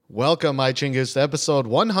Welcome, my Chingus, to episode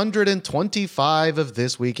 125 of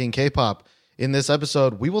This Week in K-Pop. In this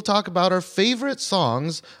episode, we will talk about our favorite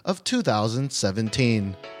songs of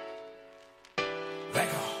 2017.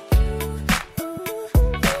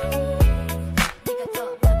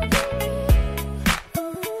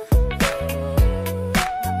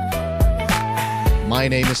 My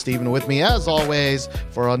name is Steven. With me, as always,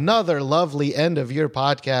 for another lovely end-of-year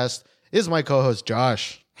podcast is my co-host,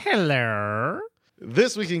 Josh. Hello.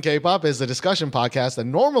 This Week in K-Pop is a discussion podcast that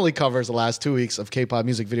normally covers the last 2 weeks of K-pop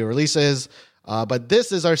music video releases, but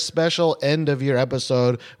this is our special end-of-year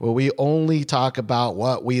episode where we only talk about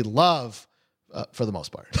what we love for the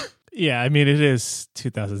most part. Yeah, I mean, it is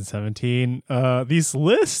 2017. These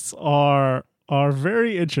lists are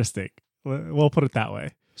very interesting. We'll put it that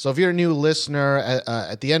way. So if you're a new listener,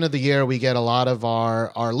 at the end of the year, we get a lot of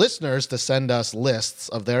our listeners to send us lists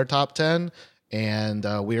of their top 10, and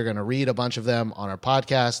we are going to read a bunch of them on our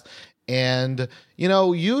podcast. And, you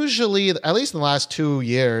know, usually, at least in the last 2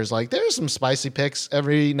 years, like there's some spicy picks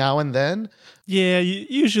every now and then. Yeah,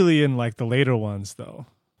 usually in like the later ones, though.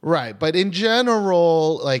 Right. But in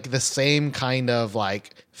general, like the same kind of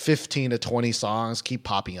like 15 to 20 songs keep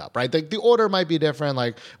popping up, right? The order might be different.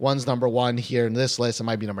 Like one's number one here in this list. It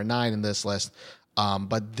might be number 9 in this list.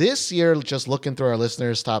 But this year, just looking through our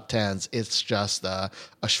listeners' top 10s, it's just a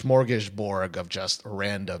smorgasbord of just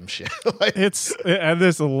random shit. And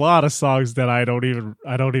there's a lot of songs that I don't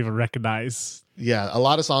even recognize. Yeah, a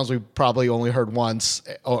lot of songs we probably only heard once,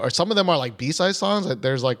 or some of them are like B-side songs.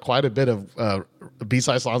 There's like quite a bit of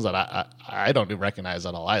B-side songs that I don't even recognize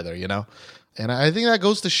at all either, you know? And I think that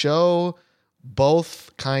goes to show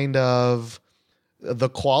both kind of the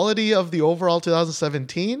quality of the overall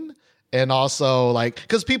 2017 and also like,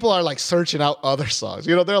 because people are like searching out other songs,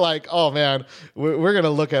 you know, they're like, oh man, we're going to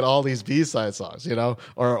look at all these B-side songs, you know,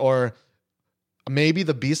 or maybe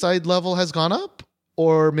the B-side level has gone up,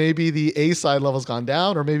 or maybe the A-side level's gone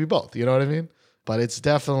down, or maybe both, you know what I mean? But it's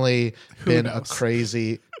definitely been a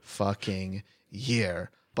crazy fucking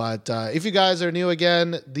year. But if you guys are new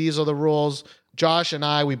again, these are the rules. Josh and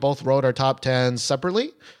I, we both wrote our top 10s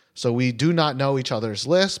separately. So we do not know each other's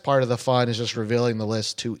lists. Part of the fun is just revealing the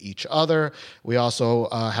list to each other. We also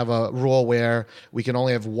have a rule where we can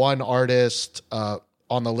only have one artist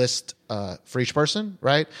on the list for each person,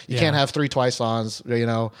 right? You can't have 3 twice songs, you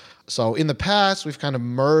know? So in the past, we've kind of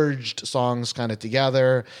merged songs kind of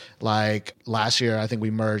together. Like last year, I think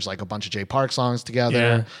we merged like a bunch of Jay Park songs together.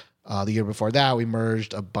 Yeah. The year before that, we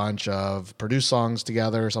merged a bunch of produced songs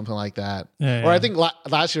together or something like that. Yeah, or I think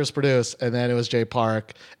last year was produced, and then it was Jay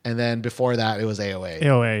Park, and then before that, it was AOA.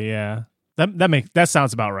 AOA, yeah. That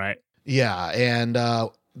sounds about right. Yeah, and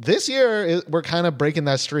this year we're kind of breaking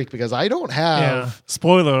that streak because I don't have... Yeah.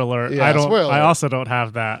 Spoiler alert. Yeah, I also don't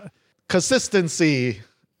have that. Consistency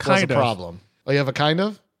was a problem. Oh, you have a kind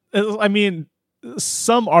of? I mean,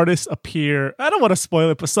 some artists appear... I don't want to spoil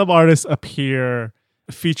it, but some artists appear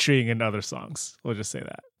featuring in other songs. We'll just say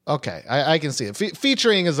that. Okay, I can see it.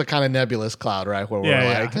 Featuring is a kind of nebulous cloud, right? Where we're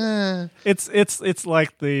like, It's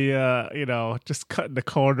like the just cutting the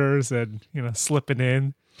corners and slipping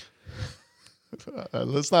in.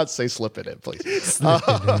 Let's not say slip it in, please.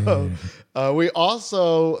 We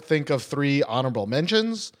also think of 3 honorable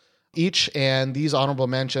mentions each, and these honorable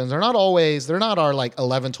mentions are they're not our like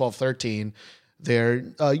 11, 12, 13. They're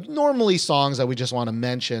normally songs that we just want to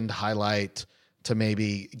mention, highlight, to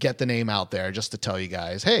maybe get the name out there, just to tell you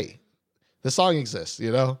guys, hey, this song exists,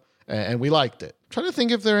 you know, and we liked it. I'm trying to think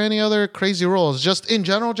if there are any other crazy rules. Just in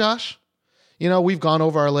general, Josh, you know, we've gone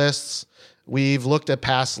over our lists. We've looked at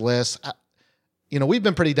past lists. You know, we've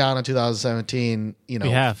been pretty down in 2017, you know,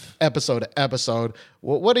 we have. episode to episode.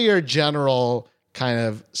 What are your general kind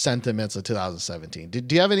of sentiments of 2017?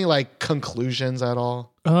 Do you have any like conclusions at all?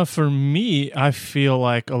 For me, I feel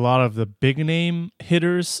like a lot of the big name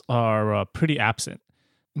hitters are pretty absent,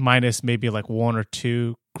 minus maybe like 1 or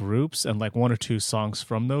 2 groups and like 1 or 2 songs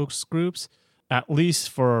from those groups. At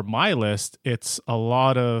least for my list, it's a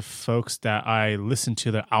lot of folks that I listened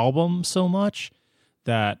to their album so much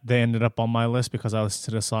that they ended up on my list because I listened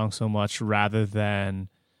to the song so much rather than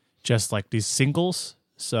just like these singles.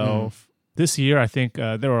 So this year, I think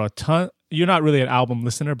there were a ton. You're not really an album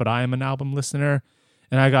listener, but I am an album listener.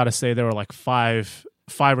 And I got to say, there were like five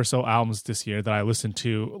or so albums this year that I listened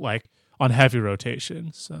to like on heavy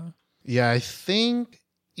rotation. So yeah, I think,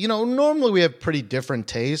 you know, normally we have pretty different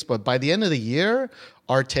tastes, but by the end of the year,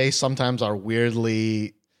 our tastes sometimes are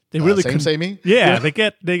weirdly samey. Yeah, they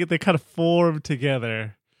kind of form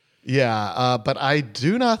together. Yeah, but I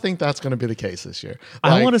do not think that's going to be the case this year.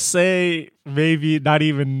 I want to say maybe not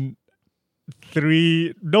even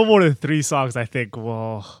no more than 3 songs I think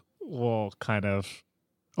will kind of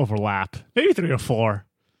overlap. Maybe 3 or 4.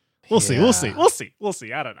 We'll see.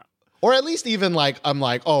 I don't know. Or at least even like, I'm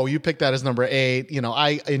like, oh, you picked that as number 8.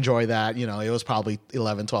 I enjoy that. It was probably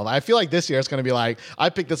 11, 12. I feel like this year it's going to be like, I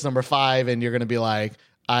picked this number 5 and you're going to be like,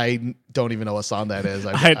 I don't even know what song that is.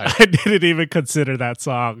 I didn't even consider that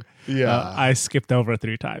song. Yeah. I skipped over it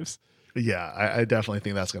 3 times. Yeah, I definitely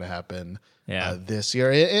think that's going to happen this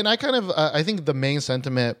year. And I kind of, I think the main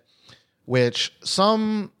sentiment, which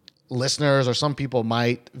some listeners or some people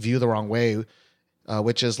might view the wrong way,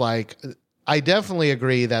 which is like, I definitely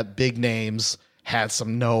agree that big names had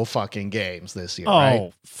some no fucking games this year, right?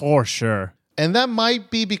 Oh, for sure. And that might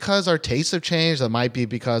be because our tastes have changed. That might be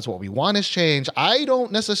because what we want has changed. I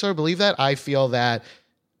don't necessarily believe that. I feel that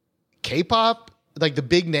K-pop, like the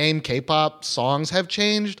big name K-pop songs have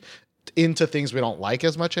changed into things we don't like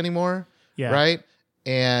as much anymore, right?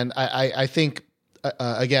 And I think,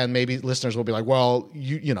 again, maybe listeners will be like, well,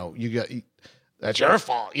 you got that's your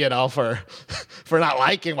fault, for not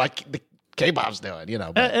liking what the K-pop's doing,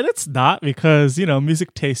 But, and it's not because,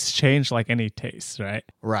 music tastes change like any taste, right?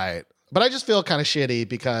 Right. But I just feel kind of shitty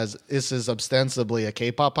because this is ostensibly a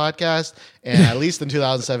K-pop podcast, and at least in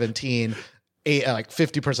 2017, like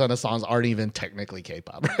 50% of songs aren't even technically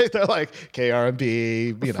K-pop, right? They're like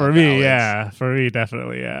K-R&B, For me, ballads. For me,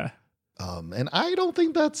 definitely, yeah. And I don't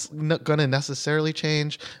think that's going to necessarily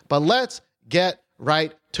change. But let's get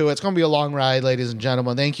right to it. It's going to be a long ride, ladies and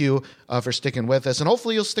gentlemen. Thank you for sticking with us. And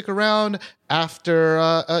hopefully you'll stick around after,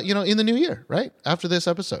 in the new year, right? After this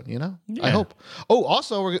episode, Yeah. I hope. Oh,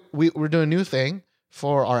 also, we're doing a new thing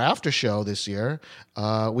for our after show this year.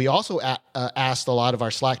 We also asked a lot of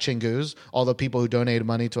our Slack chingus, all the people who donated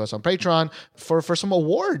money to us on Patreon, for some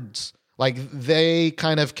awards. Like they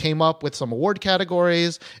kind of came up with some award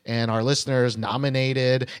categories and our listeners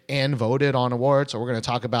nominated and voted on awards. So we're going to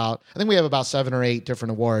talk about, I think we have about 7 or 8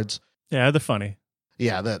 different awards. Yeah, they're funny.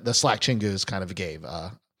 Yeah, the Slack chingus kind of gave.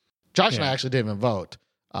 Josh and I actually didn't even vote.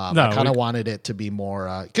 I kind of wanted it to be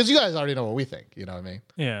more, because you guys already know what we think. You know what I mean?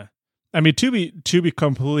 Yeah. I mean, to be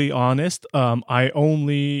completely honest, I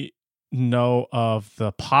only know of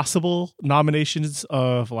the possible nominations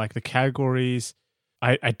of like the categories.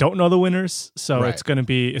 I don't know the winners, so it's gonna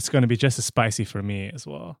be just as spicy for me as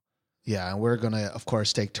well. Yeah, and we're gonna, of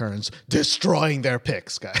course, take turns destroying their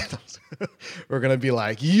picks, guys. We're gonna be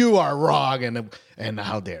like, "You are wrong," and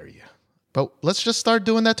how dare you? But let's just start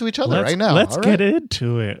doing that to each other right now. Let's get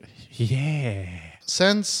into it. Yeah.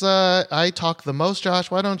 Since I talk the most, Josh,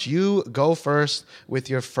 why don't you go first with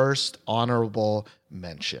your first honorable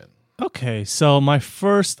mention? Okay, so my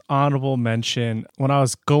first honorable mention, when I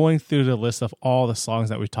was going through the list of all the songs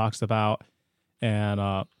that we talked about, and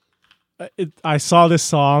I saw this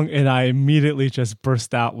song and I immediately just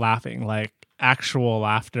burst out laughing, like actual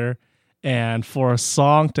laughter. And for a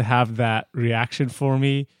song to have that reaction for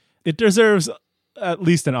me, it deserves at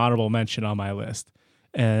least an honorable mention on my list.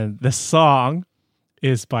 And the song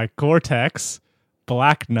is by Gore-Tex,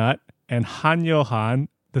 Black Nut, and Han Yo-han.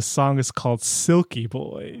 The song is called Silky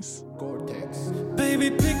Boys. Gore-Tex.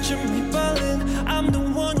 Baby, picture me ballin'. I'm the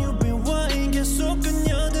one you've been wanting. 계속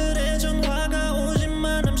그녀들의 전화가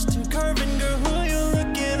오지만 I'm still curving. Girl, who you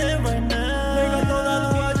looking at right now? 내가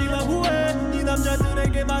떠나도 하지마 후회. 네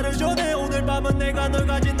남자들에게 말을 전해. 오늘 밤은 내가 널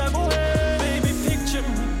가진다고 해. Baby, picture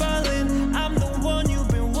me ballin'. I'm the one you've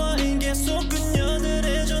been wanting. 계속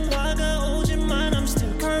그녀들의 전화가 오지만 I'm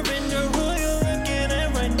still curving. Girl, who you looking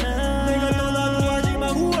at right now? 내가 떠나도 하지마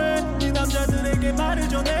후회. 네 남자들에게 말을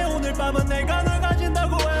전해. 오늘 밤은 내가 널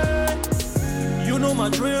가진다고 해. You know my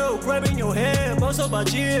drill, grabbing your hair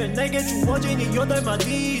벗어봐질 내게 주어진 이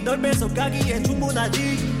 8마디 널 뺏어가기엔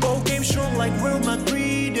충분하지 Both game strong like Real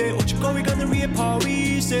Madrid 오직 거위관을 위해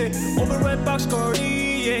Paris Overred box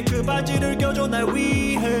거리에 그 바지를 껴줘 날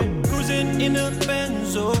위해 Cruising in a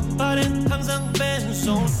Benzo 발엔 항상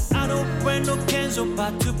벤손 I don't wear no Kenzo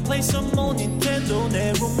about to play some more Nintendo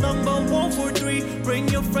내 room number 143 Bring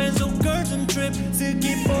your friends or girls and trip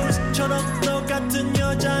Silky Boys처럼 너 같은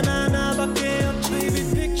여자 하나밖에 없지 Baby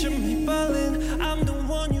picture me ballin' I'm the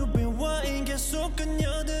one you've been wanting 계속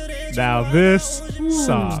그녀들의 Now this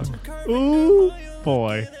song, ooh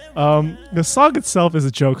boy, the song itself is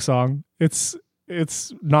a joke song. It's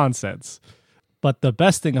nonsense, but the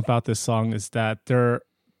best thing about this song is that they're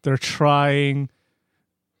trying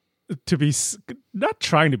to be not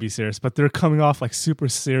trying to be serious, but they're coming off like super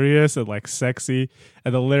serious and like sexy,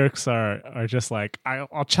 and the lyrics are just like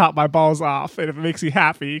I'll chop my balls off, and if it makes you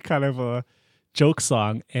happy, kind of a joke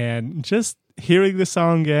song. And just hearing the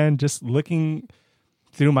song again, just looking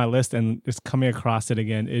through my list and just coming across it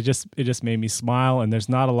again, it just made me smile. And there's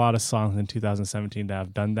not a lot of songs in 2017 that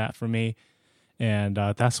have done that for me, and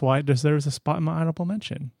that's why it deserves a spot in my honorable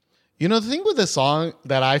mention. You know, the thing with this song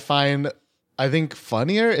that I find, I think,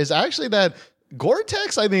 funnier is actually that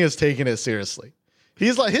Gore-Tex, I think, is taking it seriously.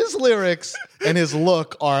 He's like, his lyrics and his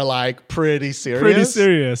look are like pretty serious. Pretty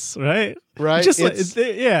serious, right? Right? Just like,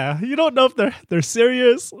 yeah, you don't know if they're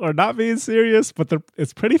serious or not being serious, but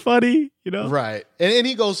it's pretty funny, you know? Right. And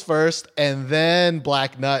he goes first, and then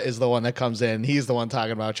Black Nut is the one that comes in. He's the one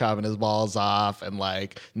talking about chopping his balls off and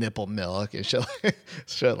like nipple milk and shit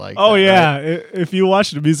like oh, that. yeah. Right? If you watch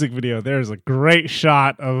the music video, there's a great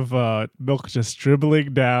shot of milk just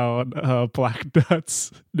dribbling down Black Nut's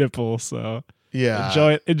nipple. So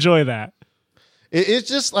yeah, enjoy that. It's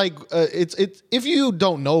just like it's if you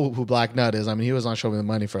don't know who Black Nut is, I mean, he was on Show Me the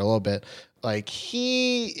Money for a little bit. Like,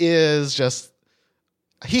 he has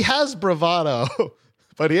bravado,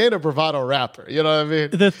 but he ain't a bravado rapper. You know what I mean?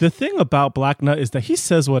 The thing about Black Nut is that he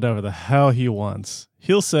says whatever the hell he wants.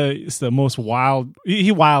 He'll say it's the most wild.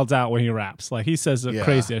 He wilds out when he raps. Like, he says the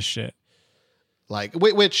craziest shit. Like,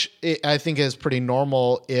 which I think is pretty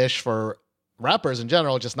normal-ish for rappers in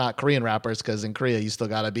general, just not Korean rappers, because in Korea you still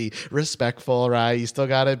gotta be respectful, right? You still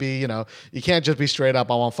gotta be, you know, you can't just be straight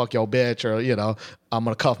up, I want to fuck your bitch, or, you know, I'm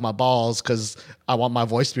gonna cuff my balls because I want my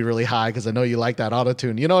voice to be really high because I know you like that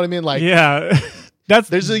auto-tune. You know what I mean? Like, yeah. There's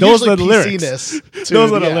those usually are the lyrics. PC-ness to,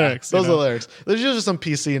 those are the lyrics. Those are the lyrics. There's usually some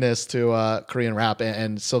PC-ness to Korean rap,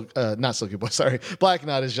 and not Silky Boy, sorry. Black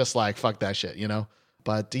Nut is just like, fuck that shit, you know?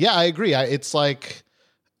 But yeah, I agree. It's like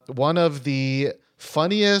one of the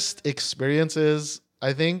funniest experiences,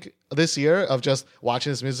 I think, this year, of just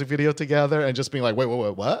watching this music video together and just being like, wait,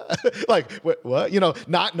 what? Like, wait, what? You know,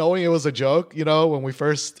 not knowing it was a joke, you know, when we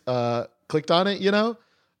first clicked on it, you know?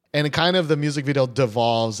 And it kind of, the music video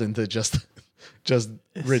devolves into just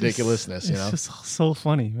ridiculousness, you know? It's just so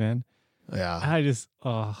funny, man. Yeah.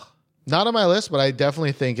 Not on my list, but I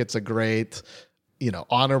definitely think it's a great, you know,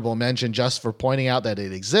 honorable mention just for pointing out that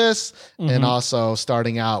it exists, and also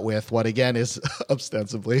starting out with what, again, is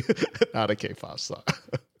ostensibly not a K-pop song.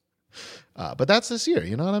 But that's this year,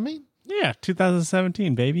 you know what I mean? Yeah,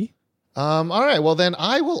 2017, baby. All right, well then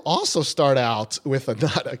I will also start out with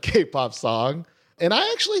not a K-pop song. And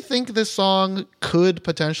I actually think this song could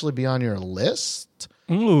potentially be on your list.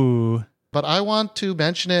 Ooh. But I want to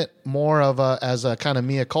mention it more of as a kind of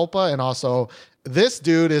mea culpa, and also this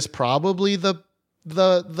dude is probably the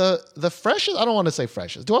freshest. I don't want to say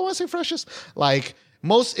freshest. Do I want to say freshest? Like,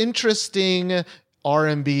 most interesting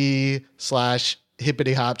R&B /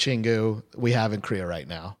 hippity hop chingu we have in Korea right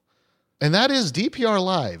now. And that is DPR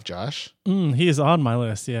Live, Josh. He is on my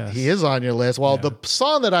list, yeah. He is on your list. Well, the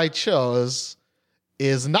song that I chose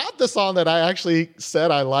is not the song that I actually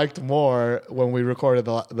said I liked more when we recorded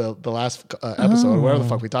the last episode, whatever the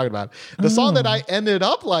fuck we talked about. The song that I ended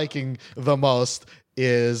up liking the most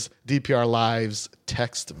is DPR Live's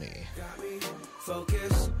Text Me. Got me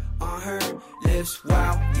focused on her lips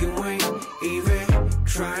while you ain't even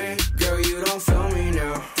trying. Girl, you don't feel me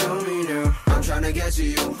now. I'm trying to get to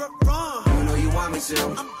you. You know you want me to.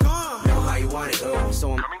 I'm gone. Know how you want it, so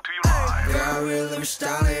I'm coming to you live. Girl, I really love your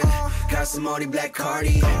styling. Got some Audi Black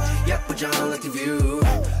Cardi. Yep, but y'all like the view.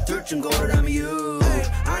 Dirt 좀 고르라면 you.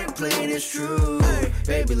 I ain't playing, it's true.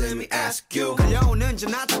 Baby, let me ask you. 끌려오는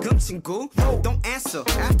전화 지금 친구. Don't answer.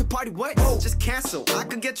 After party, what? Just cancel. I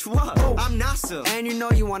could get you up. I'm NASA. And you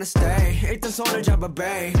know you wanna stay. 일단 손을 잡아,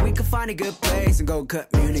 babe. We can find a good place and go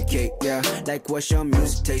communicate, yeah. Like what's your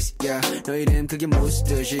music taste, yeah. 너 이름 그게 무슨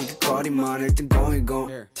뜻이? 그 거리만 일단 go.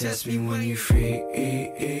 Test me when you're free.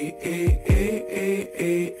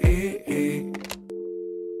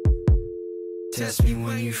 Test me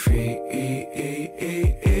when you're free.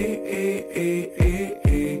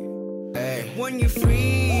 When you're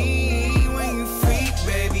free,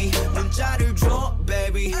 baby. 문자를 줘,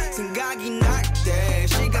 baby. 생각이 날 때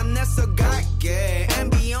시간 내서 갈게. And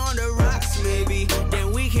beyond the rocks, maybe.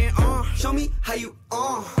 Then we can show me how you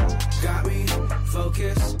got me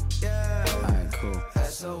focused. Yeah. Alright, cool.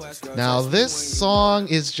 Now this song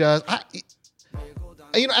is just,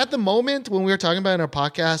 you know, at the moment when we were talking about it in our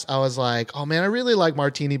podcast, I was like, oh man, I really like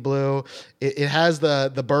Martini Blue. It has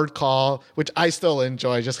the bird call, which I still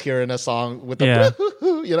enjoy, just hearing a song with the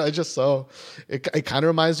you know, it's just so, it kind of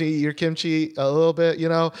reminds me of Your Kimchi a little bit, you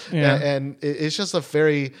know, and it's just a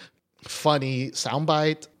very funny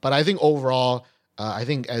soundbite. But I think overall, I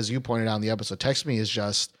think as you pointed out in the episode, Text Me is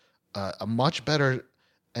just a much better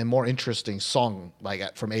and more interesting song,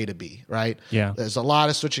 like from A to B, right? Yeah. There's a lot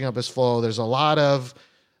of switching up his flow. There's a lot of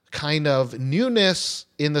kind of newness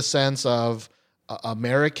in the sense of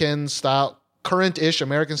American style current-ish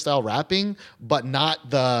American style rapping, but not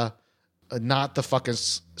the fucking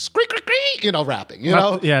squeak, rapping,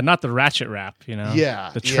 Not the ratchet rap,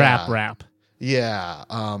 Yeah, the trap yeah. rap.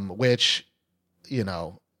 Yeah, which,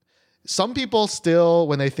 some people still,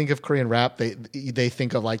 when they think of Korean rap, they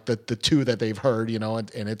think of like the two that they've heard,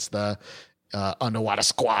 and it's the Underwater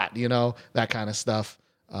Squat, that kind of stuff.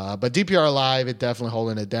 But DPR Live, it definitely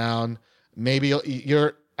holding it down. Maybe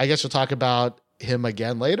I guess you'll talk about him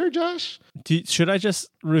again later, Josh? Should I just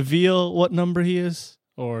reveal what number he is?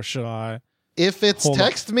 Or should I? If it's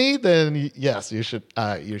text me, then yes, you should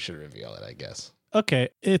reveal it, I guess. Okay,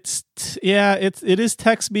 it is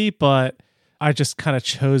text me, but I just kind of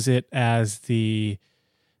chose it as the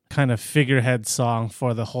kind of figurehead song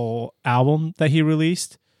for the whole album that he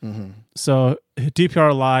released. Mm-hmm. So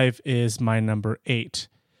DPR Live is my number 8,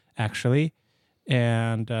 actually.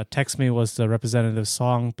 And Text Me was the representative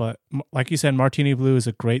song. But like you said, Martini Blue is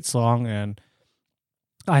a great song. And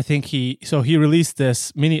I think he released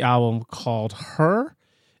this mini album called Her.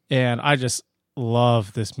 And I just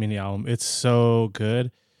love this mini album. It's so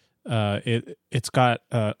good. It's got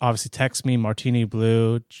obviously Text Me, Martini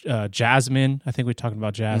Blue, Jasmine. I think we talked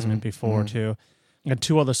about Jasmine before too. And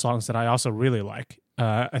 2 other songs that I also really like.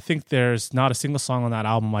 I think there's not a single song on that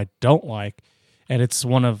album I don't like. And it's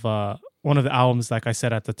one of the albums, like I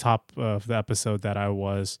said at the top of the episode, that I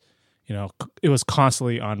was, it was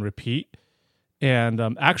constantly on repeat. And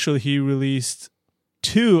actually, he released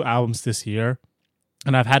 2 albums this year,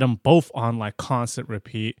 and I've had them both on like constant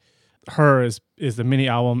repeat. Her is the mini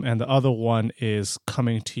album, and the other one is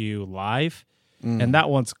Coming to You Live, and that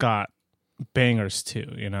one's got bangers too.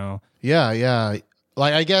 Yeah.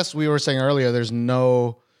 Like I guess we were saying earlier, there's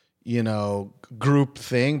no, group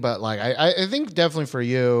thing, but like I think definitely for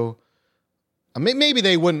you. Maybe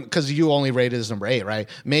they wouldn't, because you only rated as number 8, right?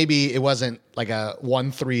 Maybe it wasn't like a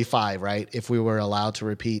 1, 3, 5, right? If we were allowed to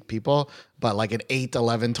repeat people, but like an 8,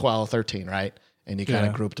 11, 12, 13, right? And you kind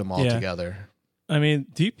of grouped them all together. I mean,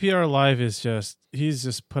 DPR Live he's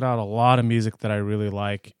just put out a lot of music that I really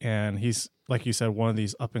like. And he's, like you said, one of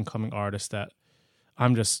these up and coming artists that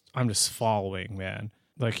I'm just following, man.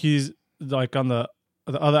 Like he's like on the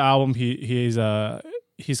other album,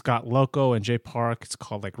 he's got Loco and Jay Park. It's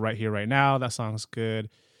called like Right Here, Right Now. That song's good.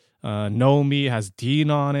 Know Me has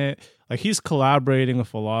Dean on it. Like he's collaborating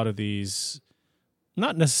with a lot of these,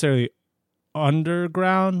 not necessarily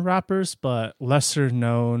underground rappers, but lesser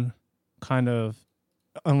known kind of,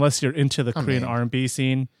 unless you're into the Korean R&B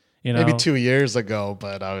scene. Maybe 2 years ago,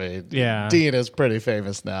 but I mean, yeah, Dean is pretty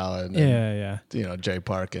famous now, and yeah, Jay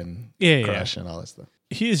Park and Crush and all that stuff.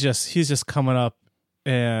 He's just coming up.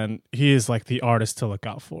 And he is like the artist to look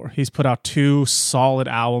out for. He's put out 2 solid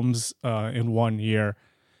albums in 1 year.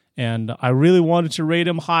 And I really wanted to rate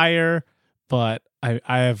him higher, but I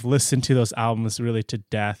have listened to those albums really to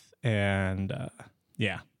death. And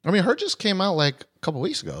yeah. I mean, Her just came out like a couple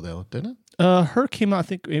weeks ago, though, didn't it? Her came out, I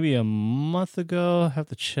think, maybe a month ago. I have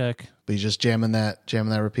to check. But you just jamming that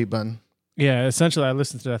repeat button? Yeah, essentially, I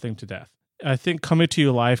listened to that thing to death. I think Coming to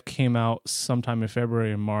You Live came out sometime in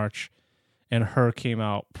February and March. And Her came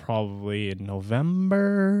out probably in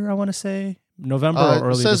November, I want to say. November or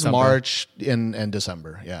early December. It says March and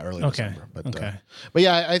December. Yeah, early December. But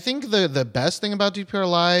yeah, I think the best thing about DPR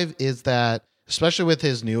Live is that, especially with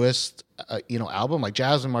his newest album, like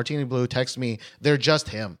Jasmine, Martini Blue, Text Me, they're just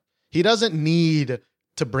him. He doesn't need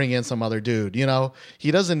to bring in some other dude,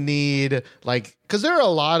 He doesn't need, like, because there are a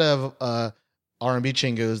lot of R&B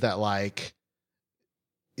chingus that, like,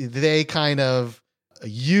 they kind of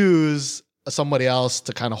use somebody else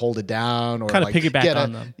to kind of hold it down, or kind of like piggyback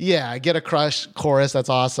on them. Yeah, get a Crush chorus that's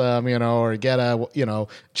awesome, or get a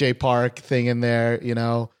Jay Park thing in there,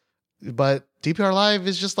 But DPR Live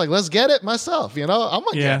is just like, let's get it myself, I'm gonna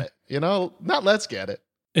get it, not let's get it.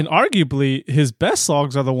 And arguably, his best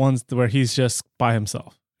songs are the ones where he's just by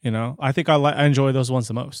himself. I think I enjoy those ones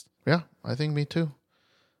the most. Yeah, I think me too.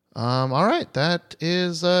 All right, that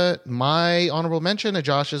is my honorable mention.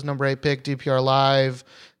 Josh's number 8 pick, DPR Live.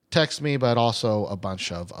 Text Me, but also a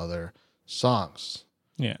bunch of other songs.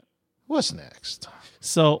 Yeah. What's next?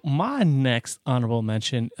 So my next honorable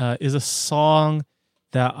mention is a song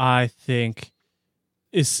that I think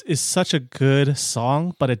is such a good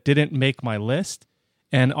song, but it didn't make my list,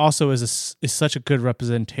 and also is such a good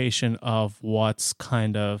representation of what's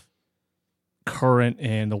kind of current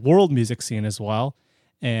in the world music scene as well.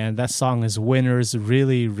 And that song is Winner's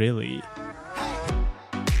Really, Really.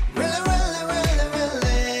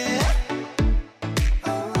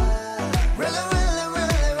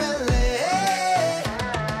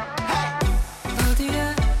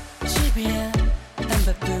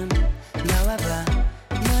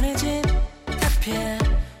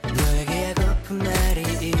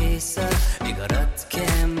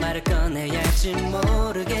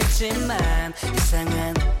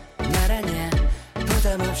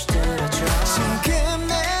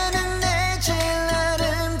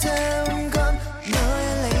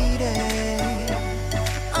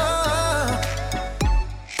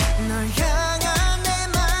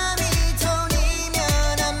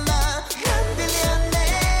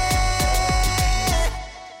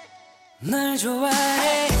 날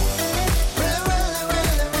좋아해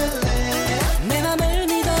내 맘을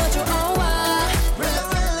믿어줘 oh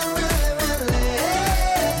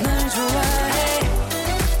날 좋아해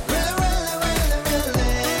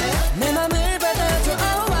내 맘을 받아줘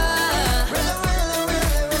oh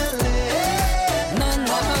넌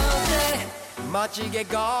어때 멋지게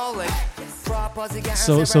걸래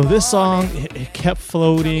So this song it kept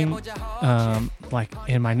floating like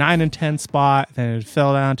in my 9 and 10 spot, then it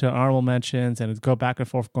fell down to honorable mentions and it'd go back and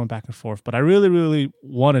forth, going back and forth. But I really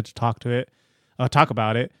wanted to talk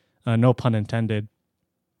about it, no pun intended.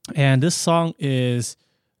 And this song is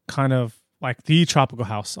kind of like the tropical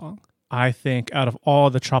house song. I think out of all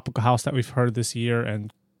the tropical house that we've heard this year,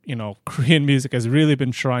 and you know, Korean music has really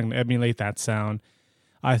been trying to emulate that sound.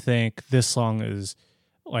 I think this song is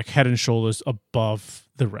like head and shoulders above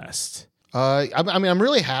the rest. I mean, I'm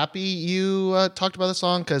really happy you talked about the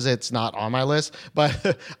song because it's not on my list.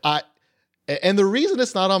 But and the reason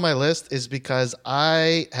it's not on my list is because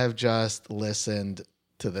I have just listened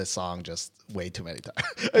to this song just way too many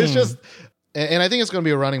times. It's just, and I think it's going to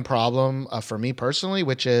be a running problem for me personally,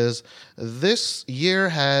 which is this year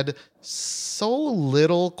had so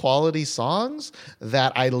little quality songs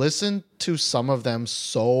that I listened to some of them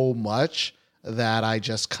so much that I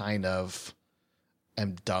just kind of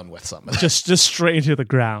am done with some of them. Just straight into the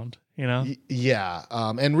ground, you know? Yeah.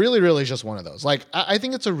 And really is just one of those. Like, I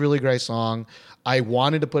think it's a really great song. I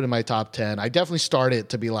wanted to put in my top 10. I definitely started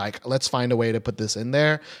to be like, let's find a way to put this in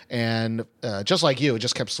there. And just like you, it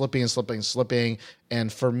just kept slipping.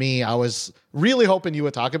 And for me, I was really hoping you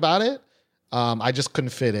would talk about it. I just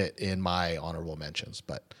couldn't fit it in my honorable mentions.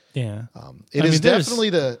 But yeah, it is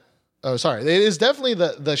definitely the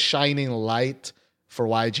shining light for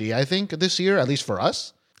YG, I think, this year, at least for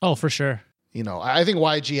us. Oh, for sure. You know, I think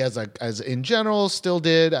YG as in general still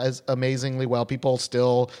did as amazingly well. People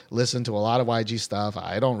still listen to a lot of YG stuff.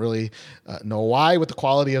 I don't really know why with the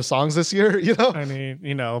quality of songs this year, you know? I mean,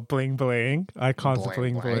 you know, Bling Bling, Icons of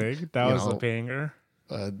Bling Bling. That was a banger.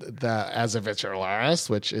 That As If It's Your Last,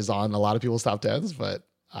 which is on a lot of people's top 10s, but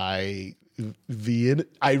I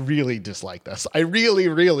really dislike this. I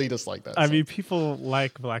really dislike that. I mean, people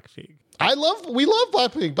like Blackpink. We love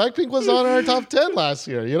Blackpink. Blackpink was on our top 10 last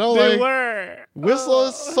year. You know, They like, were. Whistle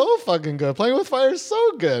is so fucking good. Playing with Fire is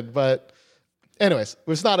so good. But anyways,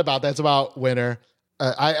 it's not about that. It's about Winner.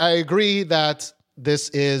 I agree that this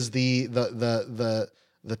is the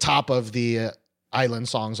top of the island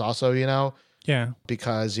songs also, you know? Yeah.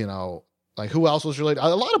 Because, you know, like who else was related?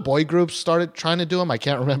 A lot of boy groups started trying to do them. I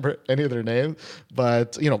can't remember any of their names.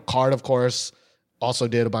 But, you know, Card, of course, also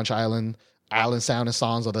did a bunch of island sound and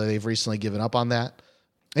songs, although they've recently given up on that.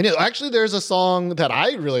 And actually, there's a song that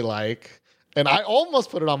I really like, and I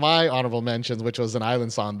almost put it on my honorable mentions, which was an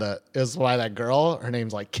island song that is by that girl. Her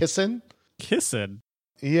name's like Kissin'. Kissin'?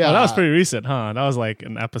 Yeah. Oh, that was pretty recent, huh? That was like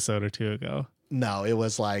an episode or two ago. No, it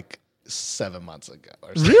was like 7 months ago.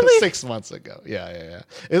 Or really? 6 months ago. Yeah.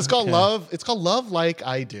 It's called Love. It's called Love Like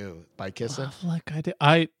I Do by Kissin'. Love Like I Do.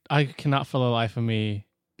 I cannot for the life of me.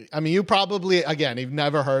 I mean, you probably, again, you've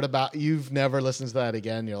never listened to that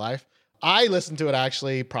again in your life. I listened to it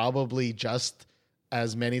actually probably just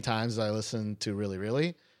as many times as I listened to Really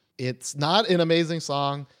Really. It's not an amazing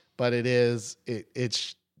song, but it's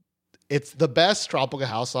the best tropical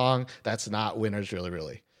house song that's not Winner's Really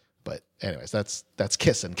Really. But anyways, that's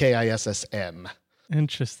Kissin', Kissn.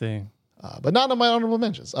 Interesting. But not on my honorable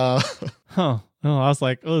mentions. Huh. Oh, I was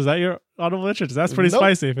like, is that your honorable mentions? That's pretty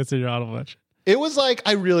spicy if it's in your honorable mention. It was like,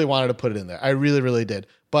 I really wanted to put it in there. I really did.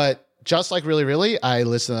 But just like Really Really, I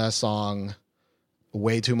listened to that song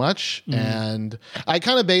way too much. And I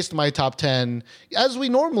kind of based my top 10, as we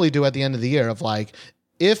normally do at the end of the year, of like,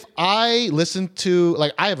 if I listen to,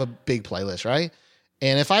 like, I have a big playlist, right?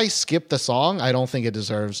 And if I skip the song, I don't think it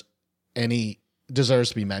deserves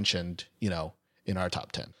to be mentioned, you know, in our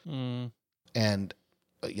top 10. And,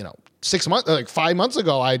 you know, 5 months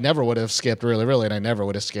ago, I never would have skipped Really Really, and I never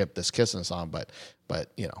would have skipped this Kissin' song, but,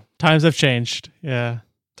 you know. Times have changed. Yeah.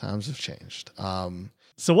 Times have changed.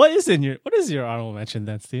 So what is your honorable mention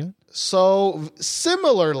then, Steven? So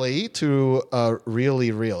similarly to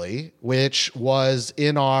Really Really, which was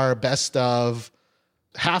in our best of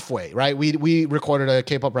halfway, right? We recorded a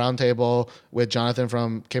K-pop roundtable with Jonathan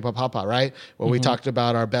from K-pop Hapa, right? Where we talked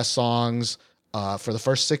about our best songs for the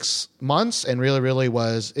first 6 months, and Really Really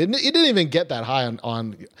was, it didn't even get that high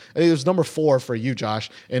on it was number 4 for you, Josh,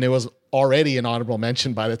 and it was already an honorable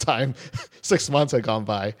mention by the time 6 months had gone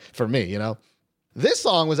by for me, you know? This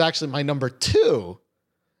song was actually my number 2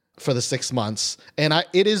 for the 6 months, and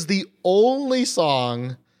it is the only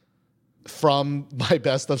song from my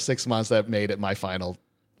best of 6 months that made it my final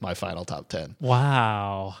my final top 10.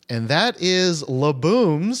 Wow. And that is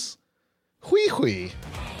Laboom's Hui Hui.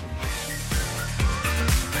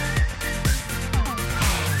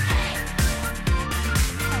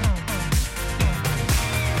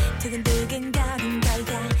 두근두근 거린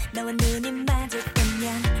걸까 너와 눈이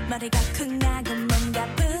마주보면 머리가 쿵 나고 뭔가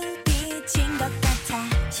부딪힌 것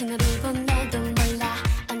같아 신호를 보내도 몰라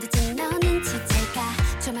언제쯤 너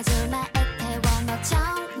눈치챌까 조마조마해 태워 너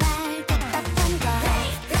정말 답답한 걸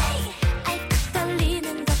아이고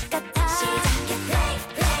떨리는 것 같아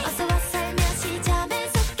어서 와 살며시 잠에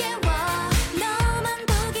속개워 너만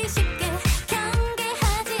보기 쉽게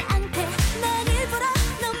경계하지 않게 난 일부러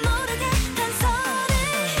너 모르게 한 소리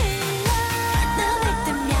너를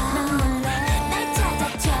뜨면 넌 몰라 날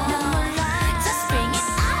찾아줘 넌 몰라 Just bring it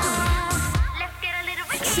on Let's get a little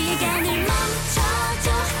risky 시간을 멈춰줘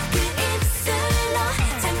그 입술로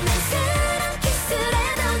장난스러운 키스를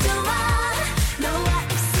더 좋아 너와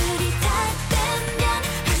입술이 닿으면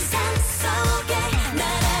환상 속에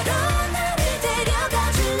나라로 나를 데려가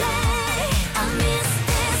줄래 I miss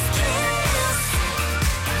this kiss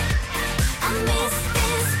I miss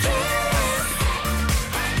this kiss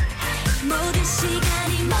모든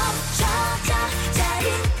시간이 멈춰져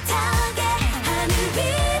짜릿하게 하늘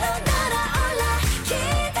위로 날아올라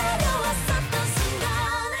기다려왔었던 순간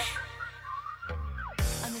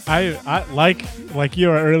I like you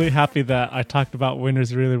are really happy that I talked about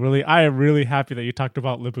Winners really. I am really happy that you talked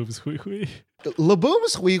about Laboom's Hui Hui.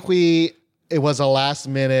 Laboom's Hui Hui, it was a last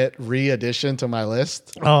minute re-addition to my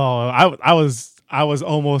list. Oh, I was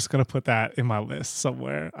almost gonna put that in my list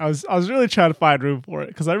somewhere. I was really trying to find room for it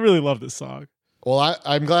because I really love this song. Well,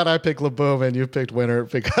 I'm glad I picked Laboom and you picked Winner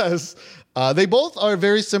because they both are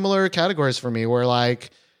very similar categories for me. Where like,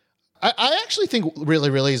 I actually think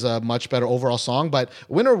Really is a much better overall song, but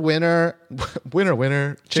Winner,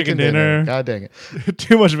 Chicken Dinner. God dang it.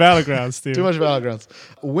 Too much battlegrounds, Steve. Too much battlegrounds.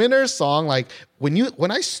 Winner's song, like when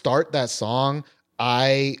I start that song,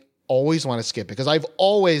 I always want to skip it because I've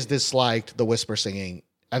always disliked the whisper singing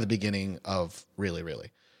at the beginning of Really.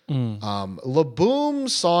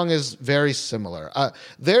 Laboom's song is very similar.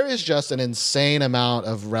 There is just an insane amount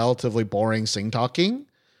of relatively boring sing talking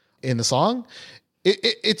in the song.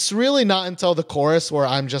 It's really not until the chorus where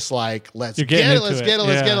I'm just like, let's get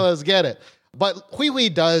it. But Hui Hui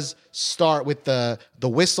does start with the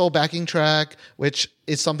whistle backing track, which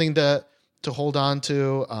is something to hold on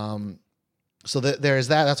to. So there's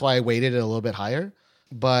that. That's why I weighted it a little bit higher.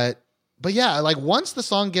 But yeah, like once the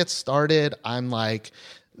song gets started, I'm like,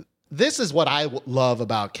 this is what I love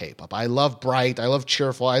about K-pop. I love bright. I love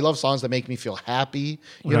cheerful. I love songs that make me feel happy.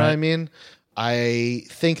 You know what I mean? I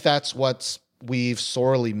think that's what's we've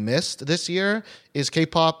sorely missed this year is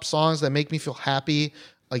K-pop songs that make me feel happy.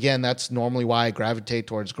 Again, that's normally why I gravitate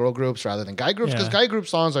towards girl groups rather than guy groups because guy group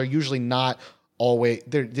songs are usually not always,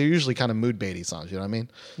 they're usually kind of mood baity songs. You know what I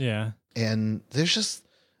mean? Yeah. And there's just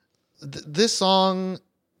this song,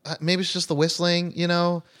 maybe it's just the whistling, you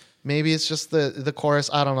know, maybe it's just the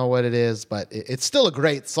chorus. I don't know what it is, but it's still a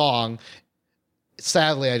great song.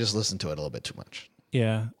 Sadly, I just listened to it a little bit too much.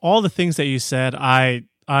 Yeah. All the things that you said,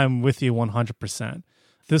 I'm with you 100%.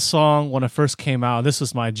 This song, when it first came out, this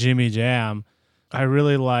was my Jimmy Jam. I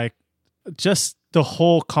really like just the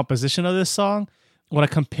whole composition of this song. When I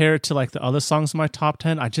compare it to like the other songs in my top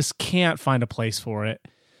 10, I just can't find a place for it.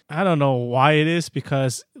 I don't know why it is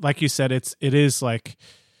because, like you said, it is like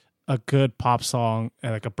a good pop song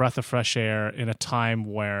and like a breath of fresh air in a time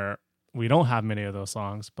where we don't have many of those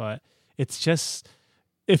songs. But it's just,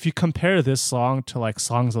 if you compare this song to like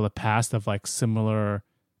songs of the past of like similar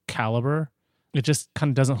caliber, it just kind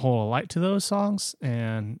of doesn't hold a light to those songs,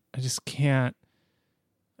 and I just can't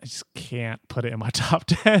put it in my top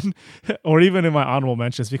 10 or even in my honorable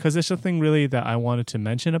mentions because there's something really that I wanted to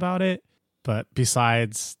mention about it. But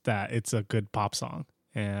besides that, it's a good pop song,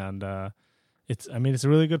 and it's a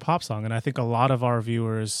really good pop song, and I think a lot of our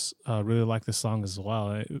viewers really like this song as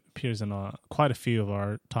well. It appears in quite a few of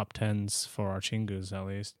our top 10s for our Chingus, at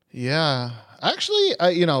least. Yeah, actually,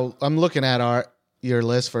 I'm looking at your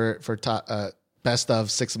list for top, best of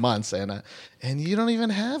 6 months, and you don't even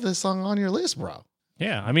have this song on your list, bro.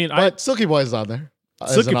 Yeah, but Silky Boys is on there.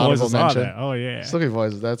 Silky Boys is on there. Oh yeah, Silky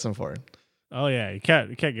Boys, that's important. Oh yeah, you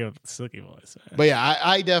can't go with Silky Boys, man. But yeah,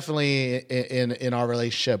 I definitely in our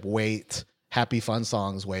relationship weight happy fun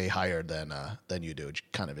songs way higher than you do,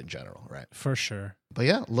 kind of in general, right? For sure. But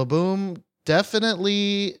yeah, Laboom,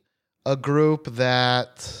 definitely a group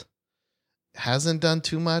that hasn't done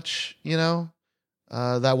too much, you know.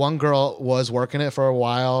 That one girl was working it for a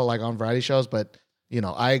while, like on variety shows, but you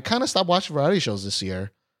know, I kind of stopped watching variety shows this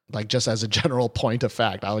year. Like just as a general point of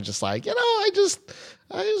fact, I was just like, I just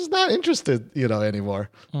not interested, anymore.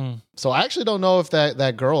 So I actually don't know if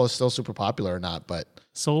that girl is still super popular or not, but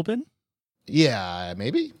Soulbin? yeah,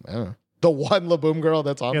 maybe. I don't know. The one Laboom girl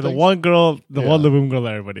that's on. Yeah, the things. one Laboom girl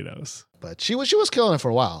that everybody knows. But she was killing it for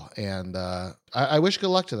a while, and I wish good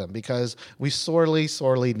luck to them because we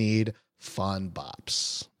sorely need fun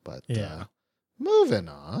bops. But Yeah. moving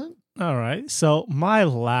on. All right. So my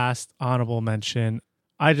last honorable mention,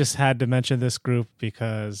 I just had to mention this group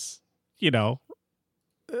because,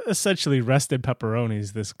 essentially Rest in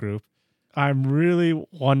Pepperonis, this group. I'm really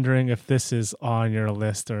wondering if this is on your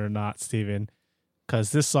list or not, Steven,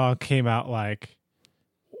 because this song came out like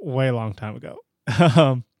way long time ago.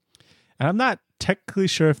 And I'm not technically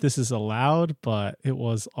sure if this is allowed, but it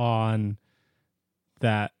was on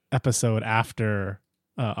that episode after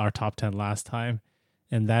our top 10 last time.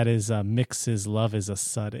 And that is Mix's Love is a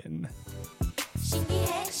Sudden.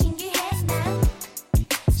 신기해 신기해 난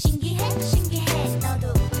신기해 신기해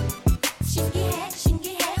너도 신기해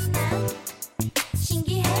신기해 난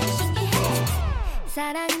신기해 신기해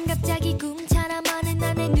사랑은 갑자기 꿈처럼 어느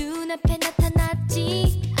날 내 눈앞에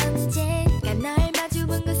나타났지 언젠가 널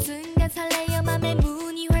마주본 그 순간 설레어 맘의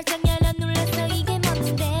문이 활짝 열려 놀랐어 이게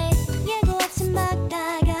뭔데 예고 없이 막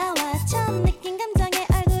다가와 처음 느낀 감정에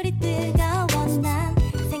얼굴이 뜨거워 난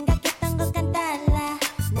생각했던 것과 달라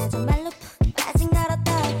나 정말로 푹 빠진 걸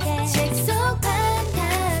어떡해 책 속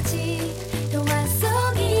판타지 동화 속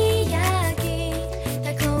이야기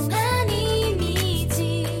달콤한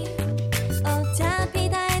이미지 어차피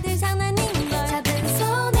다 애들 장난인걸 잡은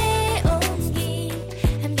손에 온기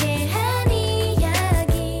함께한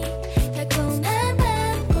이야기 달콤한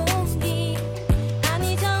밤 공기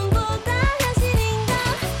아니 전부 다 현실인걸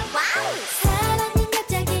와우 사랑은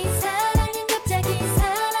갑자기 사랑은 갑자기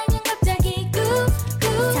사랑은 갑자기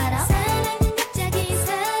꾹꾹처럼 사랑은 갑자기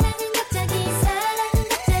사랑은 갑자기 사랑은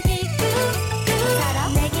갑자기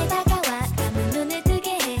꾹꾹처럼 내게 다가와 감은 눈을 뜨게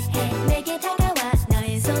해 내게 다가와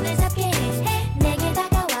너의 손을 잡게 해 내게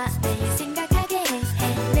다가와 매일 생각하게 해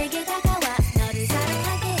내게 다가와 너를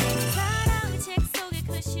사랑하게 해 사랑의 책 속의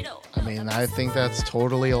글씨로 I mean, I think that's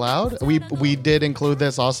totally allowed. We did include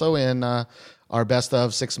this also in our best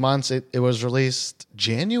of 6 months. It was released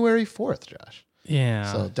January 4th, Josh.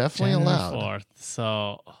 Yeah. So definitely January allowed. 4th.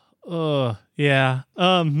 So, yeah.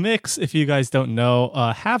 Mix, if you guys don't know,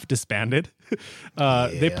 have disbanded.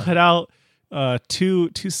 They put out two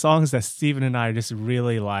songs that Steven and I just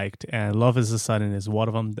really liked, and Love is a Sudden is one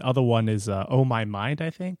of them. The other one is Oh My Mind, I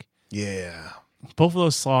think. Yeah. Both of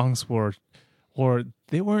those songs were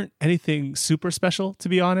they weren't anything super special, to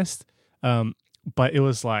be honest. But it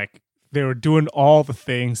was like they were doing all the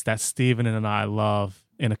things that Steven and I love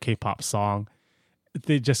in a K-pop song.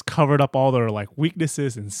 They just covered up all their like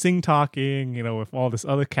weaknesses and sing talking, with all this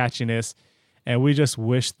other catchiness. And we just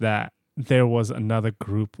wish that there was another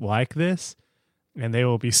group like this, and they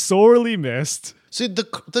will be sorely missed. See,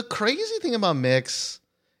 the crazy thing about Mix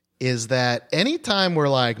is that anytime we're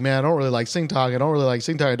like, man, I don't really like sing talking, I don't really like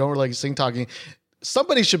sing talking, I don't really like sing talking,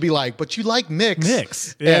 somebody should be like, but you like Mix.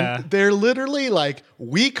 Mix, yeah. And they're literally like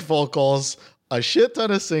weak vocals, a shit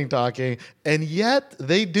ton of sing talking, and yet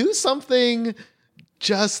they do something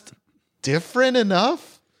just different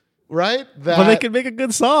enough, right? That But they can make a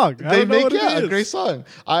good song. they make a great song.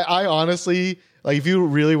 I honestly, like, if you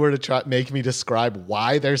really were to make me describe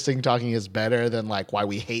why their sing talking is better than like why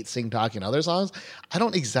we hate sing talking other songs, I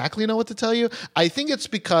don't exactly know what to tell you. I think it's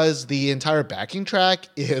because the entire backing track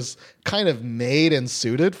is kind of made and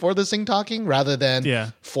suited for the sing talking rather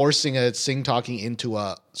than forcing a sing talking into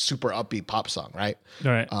a super upbeat pop song, right?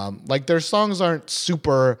 Right. Like their songs aren't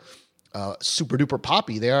super duper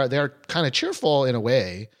poppy. They're kind of cheerful in a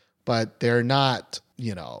way, but they're not,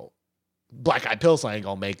 Black Eyed Pills ain't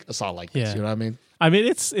gonna make a song like this. Yeah. You know what I mean? I mean,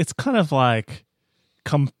 it's kind of like,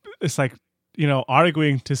 it's like,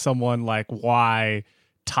 arguing to someone like why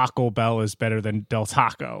Taco Bell is better than Del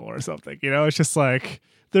Taco or something. It's just like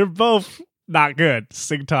they're both not good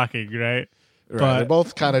sing talking, right? Right. But They're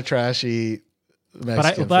both kind of trashy.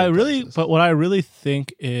 Mexican But food places. what I really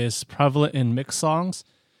think is prevalent in mix songs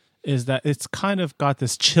is that it's kind of got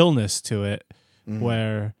this chillness to it,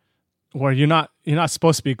 where you're not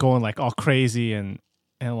supposed to be going like all crazy and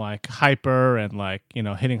like hyper and like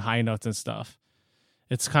hitting high notes and stuff.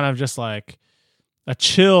 It's kind of just like a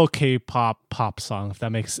chill K-pop pop song, if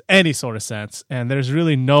that makes any sort of sense. And there's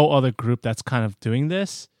really no other group that's kind of doing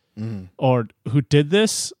this or who did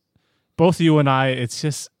this. Both you and I, it's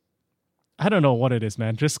just, I don't know what it is,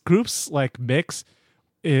 man. Just groups like Mix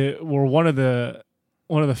were one of the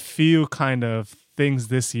few kind of things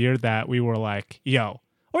this year that we were like, yo,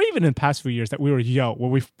 or even in past few years that we were, yo,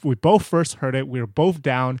 when we both first heard it, we were both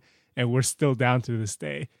down, and we're still down to this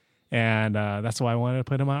day. And that's why I wanted to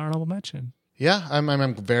put in my honorable mention. Yeah,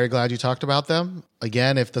 I'm very glad you talked about them.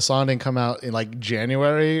 Again, if the song didn't come out in like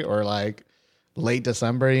January or like late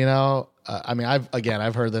December, you know, I mean,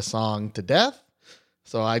 I've heard this song to death,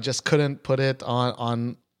 so I just couldn't put it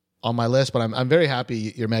on my list. But I'm very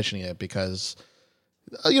happy you're mentioning it because,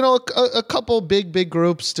 you know, a couple big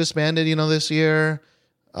groups disbanded, you know, this year.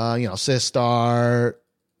 You know, Sistar,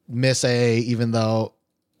 Miss A, even though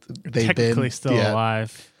they've Technically been still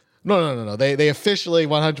alive. No. They officially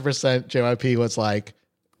 100% JYP was like,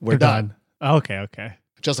 we're done. Okay.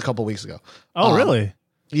 Just a couple weeks ago. Oh, really?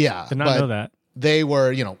 Yeah. Did not know that. They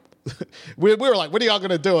were, you know, we were like, what are y'all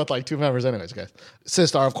going to do with like 2 members anyways, guys?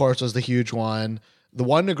 Sistar, of course, was the huge one. The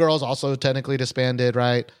Wonder Girls also technically disbanded,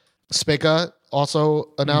 right? Spica also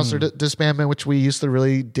announced their disbandment, which we used to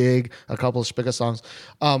really dig a couple of Spica songs.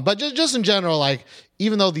 But just in general, like,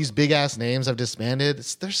 even though these big ass names have disbanded,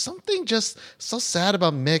 there's something just so sad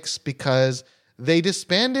about Mix because they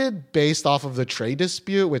disbanded based off of the trade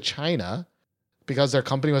dispute with China because their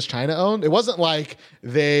company was China owned. It wasn't like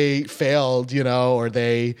they failed, you know, or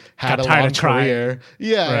they had a long career.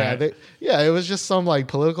 Yeah, Right. It was just some like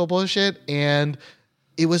political bullshit, and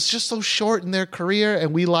it was just so short in their career,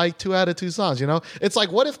 and we liked 2 out of 2 songs, you know? It's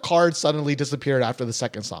like, what if Cards suddenly disappeared after the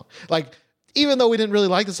second song? Like, even though we didn't really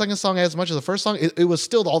like the second song as much as the first song, it was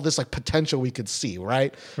still all this like potential we could see,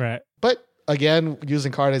 right? Right. But again,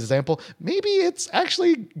 using Card as an example, maybe it's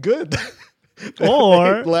actually good that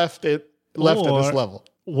Or- they left at this level.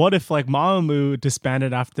 What if like Mamamoo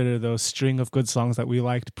disbanded after those string of good songs that we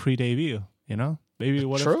liked pre-debut? You know, maybe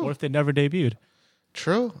what if they never debuted?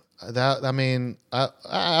 True. That I mean, I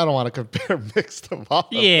don't want to compare Mix to Mamamoo.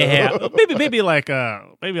 Yeah, maybe like a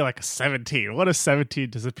 17. What if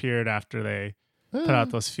 17 disappeared after they put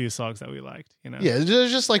out those few songs that we liked? You know? Yeah,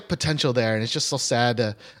 there's just like potential there, and it's just so sad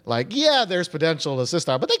to like. Yeah, there's potential to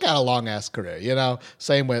Sistar, but they got a long ass career, you know.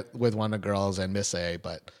 Same with Wonder Girls and Miss A,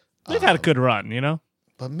 but They've had a good run, you know.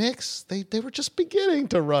 But Mix, they were just beginning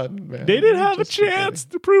to run, man. They didn't have a chance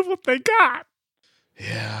to prove what they got.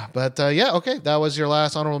 Yeah, but okay, that was your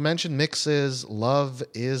last honorable mention. Mix's "Love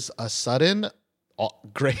Is a Sudden,"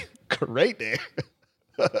 great name,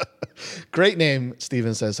 great name.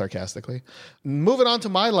 Steven says sarcastically. Moving on to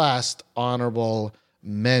my last honorable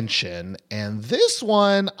mention, and this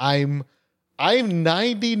one I'm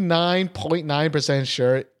 99.9%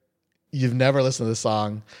 sure you've never listened to the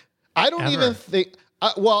song. I don't Ever. even think.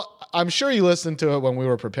 Well, I'm sure you listened to it when we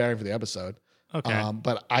were preparing for the episode. Okay.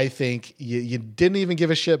 But I think you didn't even give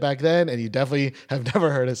a shit back then, and you definitely have never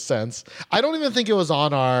heard it since. I don't even think it was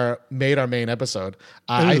on our main episode.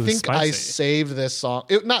 I Ooh, think I spicy. saved this song.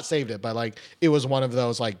 Not saved it, but like it was one of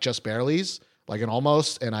those like just barely's, like an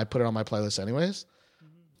almost, and I put it on my playlist anyways.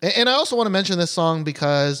 And I also want to mention this song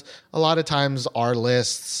because a lot of times our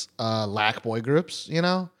lists lack boy groups, you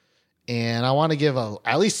know, and I want to give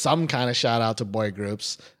at least some kind of shout out to boy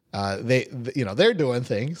groups. They're doing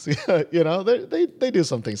things. You know, they do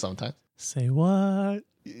some things sometimes. Say what?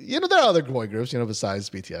 You know, there are other boy groups, you know, besides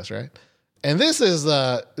BTS, right? And this is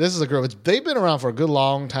a group. They've been around for a good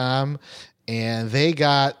long time, and they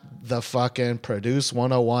got the fucking Produce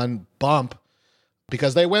 101 bump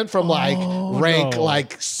because they went from like rank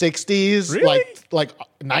like 60s, Really? like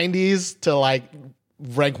 90s to like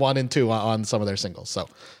rank 1 and 2 on some of their singles. So,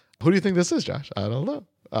 who do you think this is, Josh? I don't know.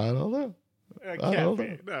 It I don't can't be.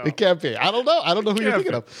 know. No. It can't be. I don't know. I don't know who you're can't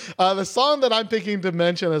thinking of. The song that I'm picking to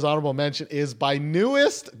mention as honorable mention is by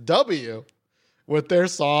Newest W with their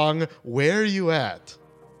song "Where You At."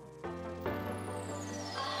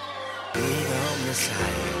 네가 없는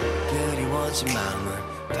사이 그리워진 마음을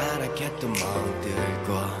파랗게 또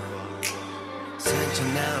멍들고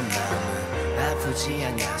상처난 마음은 아프지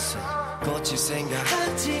않아서 고칠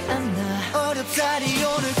생각하지 않아 어렵다리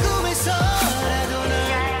오늘 꿈에서라도 날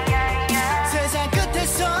세상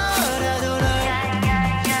끝에서라도 날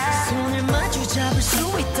손을 마주 잡을 수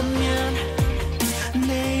있다면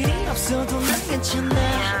내일이 없어도 난 괜찮아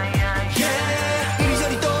yeah.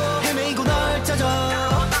 이리저리 또 헤매이고 널 찾아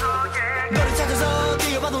너를 찾아서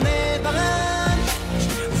뛰어봐도 내 방안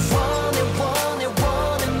원해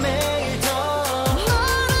매일 더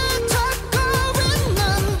너를 찾고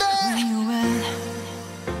있는데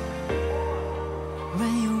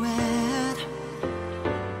Where you at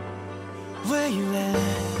Where you at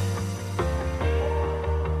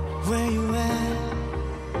Where you at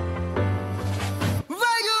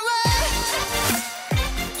Where you at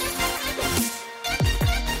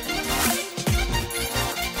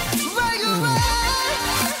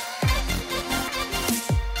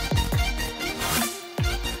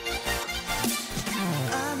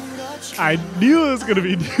I knew it was gonna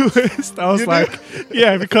be Newest. I was like,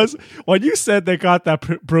 yeah, because when you said they got that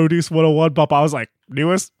Produce 101 bump, I was like,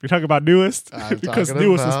 Newest? You're talking about Newest? I'm because talking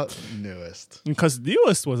Newest about Newest. because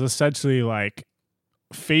Newest was essentially like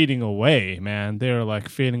fading away, man. They were like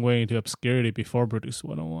fading away into obscurity before Produce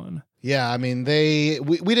 101. Yeah, I mean,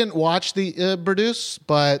 we didn't watch the Produce,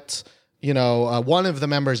 but one of the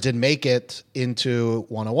members did make it into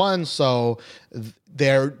 101, so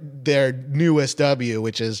their newest W,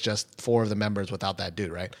 which is just 4 of the members without that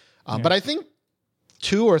dude, right? But I think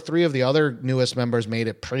 2 or 3 of the other newest members made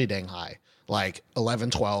it pretty dang high, like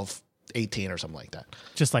 11, 12, 18 or something like that.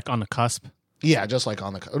 Just like on the cusp. Yeah, just like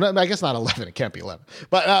on the... I guess not 11. It can't be 11.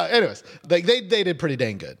 But anyways, they did pretty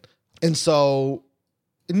dang good. And so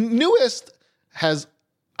Newest has...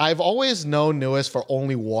 I've always known Newest for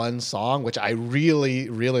only one song, which I really,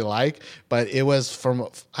 really like. But it was from,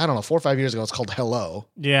 4 or 5 years ago. It's called Hello.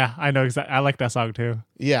 Yeah, I know exactly. I like that song too.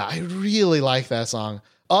 Yeah, I really like that song.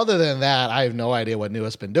 Other than that, I have no idea what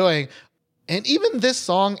Newest been doing. And even this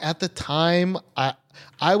song at the time,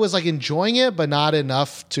 I was like enjoying it, but not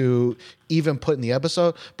enough to even put in the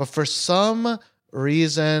episode. But for some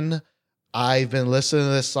reason, I've been listening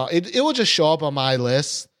to this song. It will just show up on my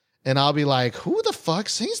list, and I'll be like, who the fuck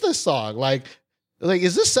sings this song? Like,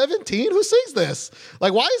 is this 17? Who sings this?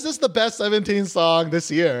 Like, why is this the best 17 song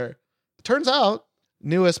this year? Turns out,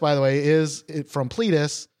 Newest, by the way, is from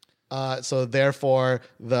Pledis. So therefore,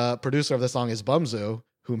 the producer of the song is Bumzu,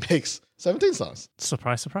 who makes 17 songs.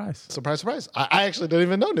 Surprise, surprise. Surprise, surprise. I actually didn't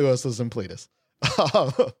even know Newest was in Pledis.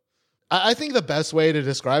 I think the best way to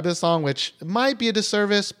describe this song, which might be a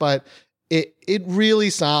disservice, but it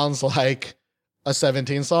really sounds like a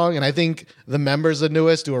 17 song. And I think the members of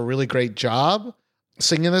Newest do a really great job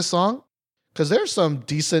singing this song because there's some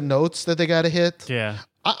decent notes that they got to hit. Yeah.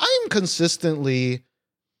 I'm consistently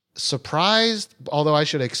surprised, although I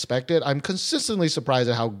should expect it. I'm consistently surprised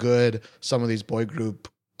at how good some of these boy group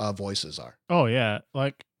voices are. Oh, yeah.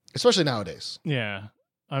 Like, especially nowadays. Yeah.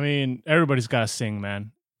 I mean, everybody's got to sing,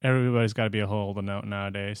 man. Everybody's got to be a hold the note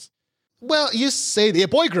nowadays. Well, you say the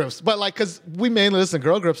boy groups, but like, because we mainly listen to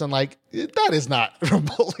girl groups, and like, that is not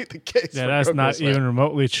remotely the case. Yeah, that's not even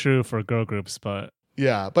remotely true for girl groups, but.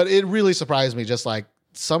 Yeah, but it really surprised me. Just like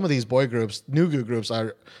some of these boy groups, Nugu groups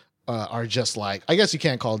are just like, I guess you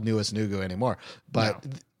can't call Newest Nugu anymore, but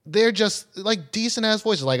they're just like decent ass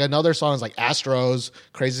voices. Like another song is like Astros,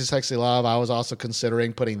 Crazy Sexy Love. I was also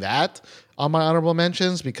considering putting that on my honorable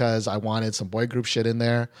mentions because I wanted some boy group shit in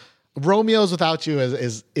there. Romeo's Without You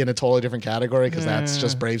is in a totally different category because that's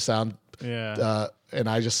just Brave Sound. Yeah. And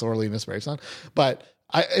I just sorely miss Brave Sound. But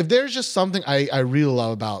if there's just something I really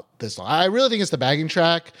love about this song, I really think it's the bagging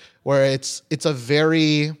track where it's a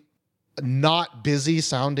very not busy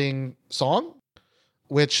sounding song,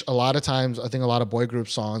 which a lot of times I think a lot of boy group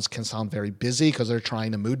songs can sound very busy because they're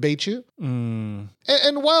trying to mood bait you.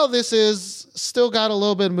 And while this is still got a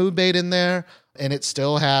little bit of mood bait in there, and it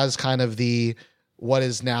still has kind of the what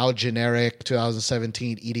is now generic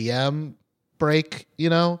 2017 EDM break,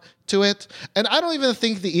 to it. And I don't even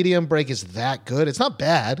think the EDM break is that good. It's not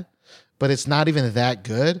bad, but it's not even that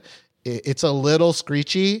good. It's a little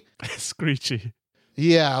screechy. Screechy.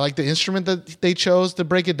 Yeah, like the instrument that they chose to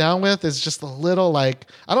break it down with is just a little like,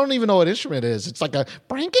 I don't even know what instrument it is. It's like a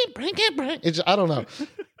brink it. I don't know.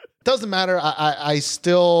 Doesn't matter. I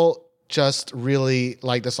still just really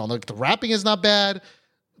like the song. Like the rapping is not bad.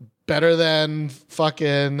 Better than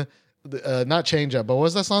fucking not Change Up, but what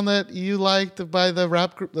was that song that you liked by the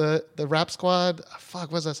rap group, the Rap Squad? Fuck,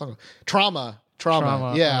 what's that song? Trauma.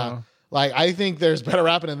 Yeah. Like, I think there's better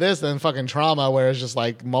rapping in this than fucking Trauma, where it's just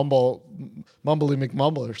like mumbly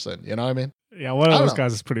McMumblerson. You know what I mean? Yeah, one of those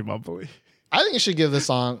guys is pretty mumbly. I think you should give this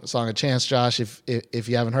song a chance, Josh. If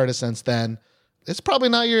you haven't heard it since then, it's probably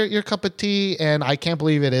not your cup of tea, and I can't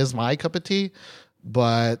believe it is my cup of tea.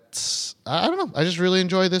 But I don't know. I just really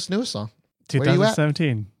enjoy this newest song.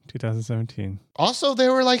 2017. Also,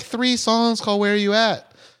 there were like 3 songs called Where Are You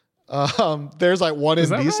At? There's like one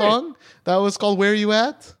indie song that was called Where Are You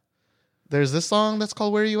At? There's this song that's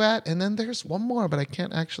called Where Are You At? And then there's one more, but I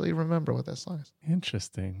can't actually remember what that song is.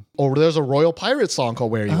 Interesting. Or there's a Royal Pirates song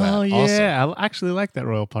called Where Are You At? Oh, yeah. Also. I actually like that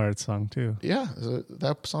Royal Pirates song, too. Yeah,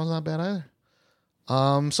 that song's not bad either.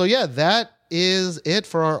 So yeah, that is it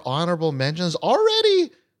for our honorable mentions.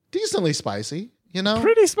 Already decently spicy,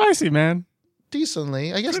 Pretty spicy, man.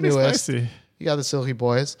 Decently. I guess pretty Newest. Spicy. You got the Silky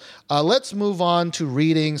Boys. Let's move on to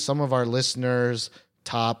reading some of our listeners'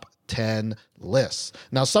 top 10 lists.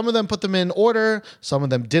 Now, some of them put them in order. Some of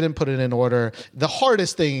them didn't put it in order. The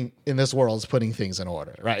hardest thing in this world is putting things in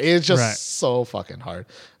order, right? It's just so fucking hard.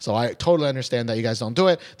 So I totally understand that you guys don't do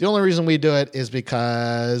it. The only reason we do it is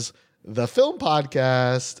because the film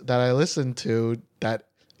podcast that I listened to that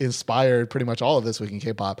inspired pretty much all of This Week in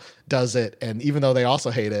K-pop does it. And even though they also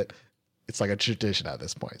hate it, it's like a tradition at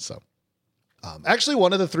this point. So actually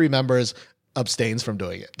one of the 3 members abstains from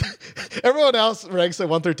doing it. Everyone else ranks it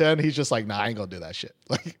 1 through 10. He's just like, nah, I ain't gonna do that shit.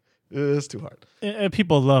 Like, it's too hard. And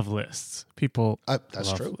people love lists. People that's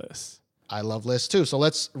love true. lists. I love lists too. So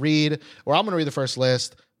let's read, or I'm going to read the first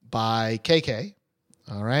list by KK.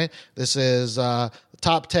 All right. This is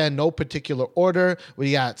top 10, no particular order.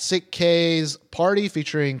 We got Sick K's Party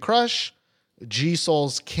featuring Crush, G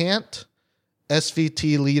Soul's Can't,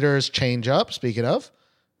 SVT Leaders Change Up, speaking of,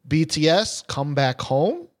 BTS Come Back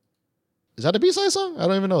Home. Is that a B-side song? I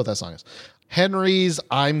don't even know what that song is. Henry's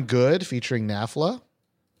I'm Good featuring Nafla,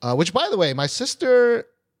 which, by the way, my sister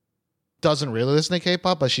doesn't really listen to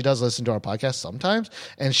K-pop, but she does listen to our podcast sometimes.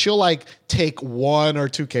 And she'll like take 1 or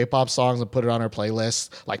 2 K-pop songs and put it on her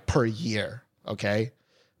playlist like per year. Okay.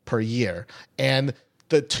 Per year. And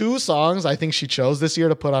the 2 songs I think she chose this year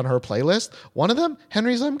to put on her playlist, one of them,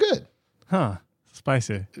 Henry's I'm Good. Huh.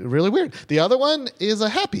 Spicy. Really weird. The other one is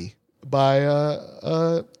Happy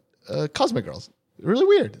by Cosmic Girls. Really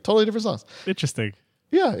weird. Totally different songs. Interesting.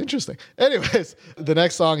 Yeah, interesting. Anyways, the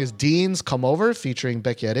next song is Dean's Come Over featuring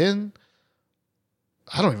Baekhyun.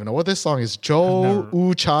 I don't even know what this song is. Jo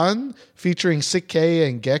Woo-chan featuring Sick K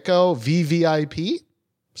and Gecko, VVIP.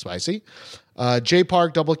 Spicy. J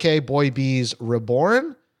Park Double K, Boy B's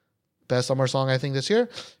Reborn. Best summer song, I think, this year.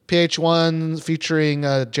 PH1 featuring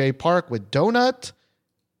J Park with Donut.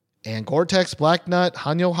 And Gore-Tex, Black Nut,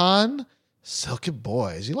 Han Yo-han, Silky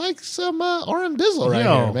Boys. You like some R&Bizzle right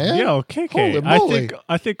here, man. Yo, KK. Holy moly.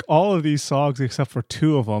 I think all of these songs, except for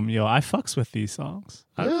 2 of them, I fucks with these songs.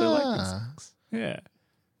 I really like these songs. Yeah.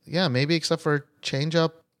 Yeah, maybe except for Change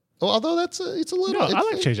Up. Well, although it's a little. No, I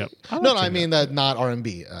like Change Up. I mean that not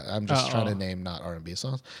R&B. I'm just trying to name not R&B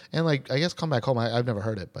songs. And like, I guess Come Back Home. I've never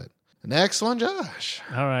heard it, but the next one, Josh.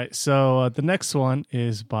 All right, so the next one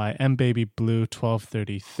is by M Baby Blue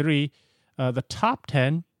 1233. The top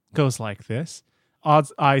 10 goes like this: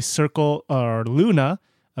 Odds Eye Circle or Luna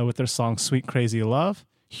with their song "Sweet Crazy Love."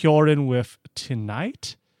 Hyorin with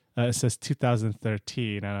 "Tonight." It says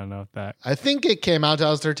 2013. I don't know if that. I think it came out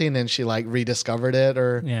 2013, and she like rediscovered it,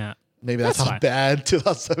 or Yeah, maybe that's how fine. bad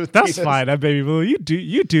 2017. That's is. fine. Baby Blue, you do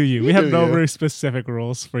you. We have do no you. very specific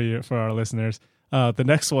rules for our listeners. The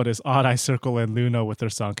next one is Odd Eye Circle and Luna with their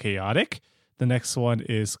song "Chaotic." The next one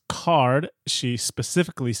is Card. She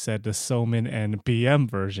specifically said the Somin and BM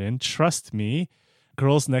version. Trust Me.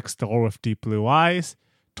 Girls Next Door with Deep Blue Eyes.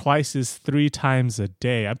 Twice is 3 Times a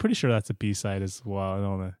Day. I'm pretty sure that's a B-side as well. I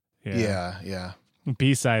don't know. Yeah.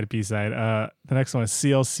 B-side. The next one is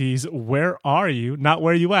CLC's Where Are You? Not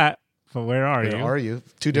Where You At, but Where Are You? Where are you?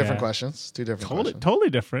 2 different Yeah. questions. 2 different questions.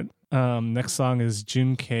 Totally different. Next song is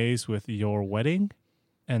Jun K's with Your Wedding.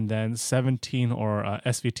 And then 17 or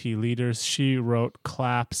SVT Leaders. She wrote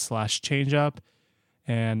Clap/Change Up.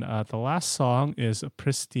 And the last song is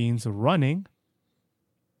Pristine's Running.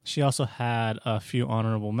 She also had a few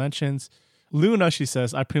honorable mentions. Luna, she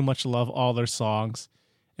says, I pretty much love all their songs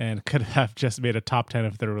and could have just made a top 10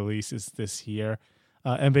 of their releases this year.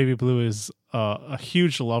 And Baby Blue is a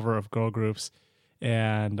huge lover of girl groups.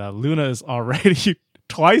 And Luna is already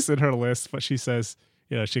twice in her list, but she says,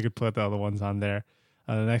 she could put the other ones on there.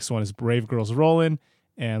 The next one is Brave Girls Rollin'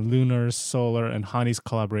 and Lunar's, Solar, and Honey's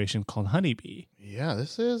collaboration called Honeybee. Yeah,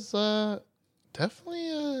 this is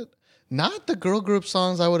definitely not the girl group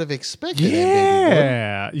songs I would have expected.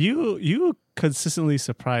 Yeah, you consistently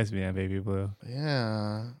surprise me, Baby Blue.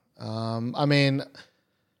 Yeah. I mean,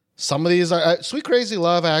 some of these are Sweet Crazy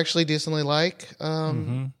Love. I actually decently like.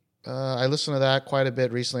 I listened to that quite a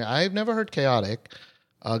bit recently. I've never heard Chaotic.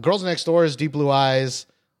 Girls Next Door is Deep Blue Eyes.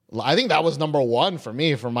 I think that was number 1 for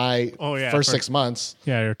me for my first 6 months.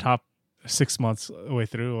 Yeah, your top 6 months way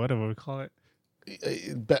through, whatever we call it.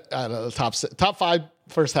 I don't know, top 5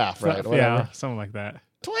 first half, right? Whatever. Yeah, something like that.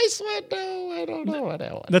 Twice what? No, I don't know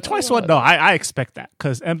what. The Twice one, no, I expect that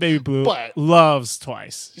because M Baby Blue But- loves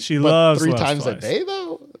Twice. She loves 3 loves times a Twice. day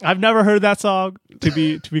though. I've never heard that song to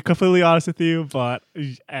be completely honest with you,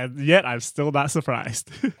 and yet I'm still not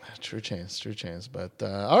surprised. True chance. But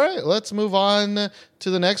all right, let's move on to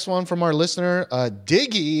the next one from our listener,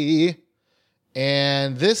 Diggy.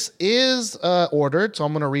 And this is ordered, so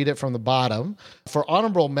I'm going to read it from the bottom. For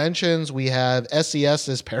honorable mentions, we have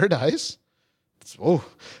SES's Paradise.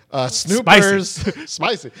 Snoopers,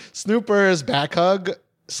 spicy. Snoopers, Back Hug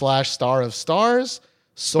 / Star of Stars.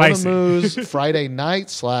 Sonamu's Friday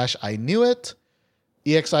Night / I Knew It.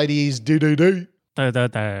 EXID's D. And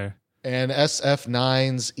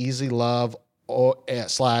SF9's Easy Love /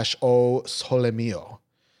 O Sole Mio,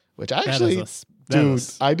 which actually, that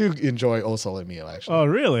is- I do enjoy O Sole Mio, actually. Oh,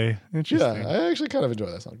 really? Interesting. Yeah, I actually kind of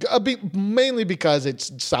enjoy that song. Mainly because it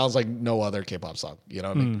sounds like no other K-pop song. You know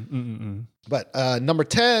what I mean? But number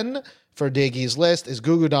 10 for Diggy's list is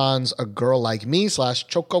Goo Goo Dolls' A Girl Like Me /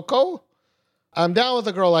 Chokoko. I'm down with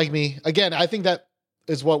A Girl Like Me. Again, I think that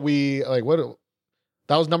is what we, like,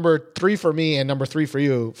 that was number 3 for me and number 3 for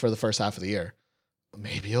you for the first half of the year.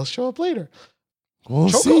 Maybe he'll show up later. We'll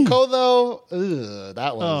see. Chokoko, though,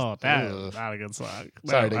 that was... Oh, that's ugh. not a good song.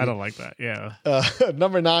 Sorry, No, Diggy. I don't like that. Yeah.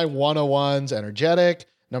 Number 9, 101's Energetic.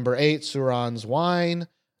 Number 8, Suran's Wine.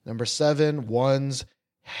 Number 7, One's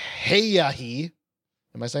Heiyahi.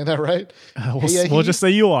 Am I saying that right? We'll just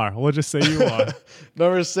say you are. We'll just say you are.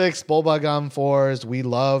 Number 6, Bulbagum 4's We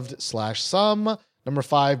Loved / Some. Number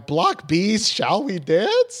 5, Block B's Shall We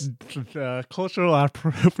Dance? The cultural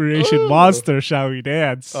appropriation monster, shall we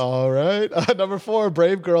dance? All right. Number 4,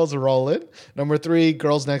 Brave Girls Rollin'. Number 3,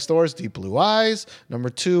 Girls Next Door's Deep Blue Eyes. Number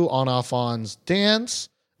 2, On Off On's Dance.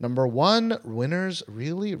 Number 1, Winners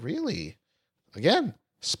Really Really. Again,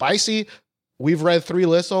 spicy. We've read 3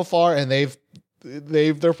 lists so far, and there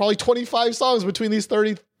are probably 25 songs between these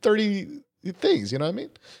 30 things. You know what I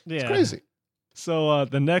mean? Yeah. It's crazy. So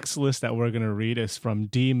the next list that we're going to read is from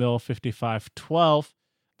DMill5512.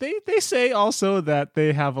 They say also that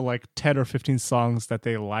they have like 10 or 15 songs that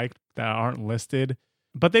they liked that aren't listed,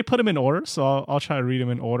 but they put them in order, so I'll try to read them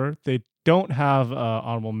in order. They don't have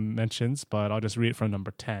honorable mentions, but I'll just read it from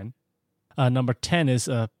number 10. Number 10 is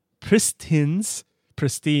Pristine's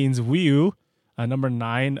Wii. Number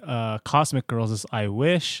 9, Cosmic Girls' I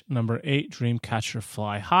Wish. Number 8, Dreamcatcher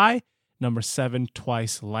Fly High. Number 7,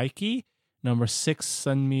 Twice Likey. Number 6,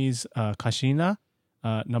 Sunmi's Kashina.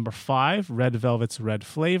 Number 5, Red Velvet's Red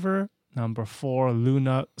Flavor. Number 4,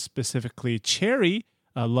 Luna, specifically Cherry,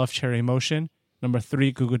 Love Cherry Emotion. Number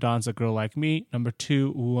 3, Goo Goo Dolls' A Girl Like Me. Number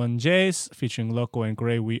 2, Won Jae's featuring Loco and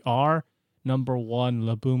Gray We Are. Number 1,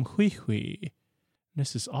 La Boom Hui Hui.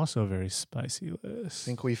 This is also a very spicy list. I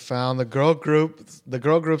think we found the girl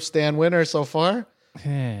group stand winner so far.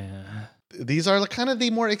 Yeah. These are kind of the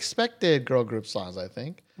more expected girl group songs, I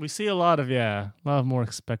think. We see a lot of more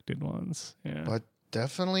expected ones. Yeah. But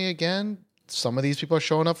definitely, again, some of these people are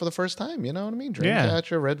showing up for the first time. You know what I mean? Yeah.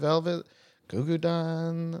 Dreamcatcher, Red Velvet, Goo Goo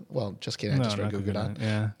Dolls. Well, just kidding. I just read not Goo Goo Dolls.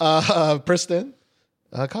 Yeah. Pristin,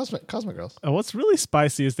 Cosmic Girls. What's really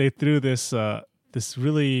spicy is they threw this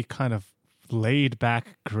really kind of laid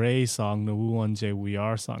back gray song, the Woo Won Jae We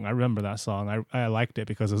Are song. I remember that song. I liked it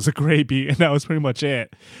because it was a gray beat, and that was pretty much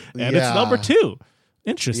it. And it's number 2.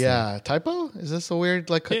 Interesting. Yeah, typo? Is this a weird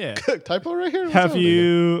typo right here? What's Have happening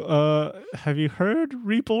you heard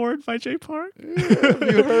Reborn by Jay Park? here? Have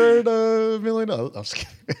you heard Million? Oh, I'm just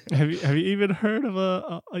kidding. have you even heard of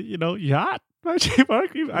a Yacht by Jay Park?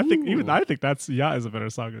 I think that's Yacht is a better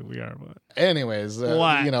song than We Are. But Anyways,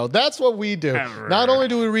 What? that's what we do. Ever. Not only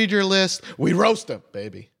do we read your list, we roast them,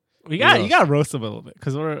 baby. you got to roast them a little bit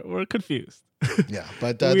because we're confused. Yeah,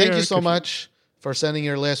 but We thank are you so confused. much for sending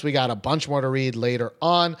your list. We got a bunch more to read later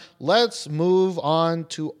on. Let's move on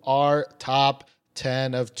to our top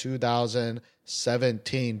 10 of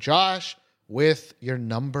 2017. Josh, with your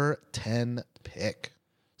number 10 pick.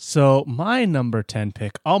 So my number 10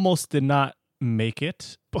 pick almost did not make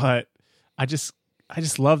it, but I just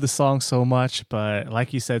love the song so much. But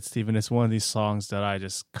like you said, Stephen, it's one of these songs that I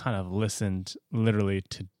just kind of listened literally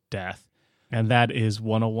to death. And that is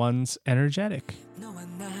 101's Energetic. 너와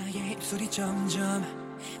나의 입술이 점점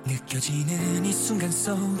느껴지는 이 순간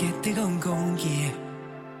속에 뜨거운 공기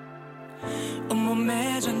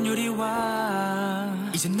온몸에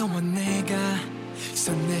전율이와 이제 너와 내가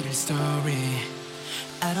써내릴 story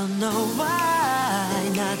I don't know why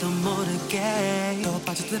나도 모르게 더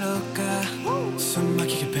빠져들어가 숨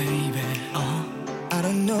막히게 baby I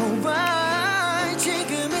don't know why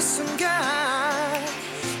지금 이 순간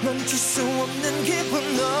멈출 수 없는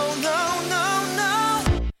기분 no no no no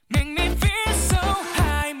Make me feel so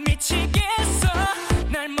high 미치겠어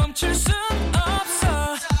날 멈출 순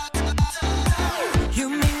없어 You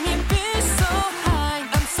make me feel so high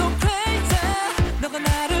I'm so crazy 너가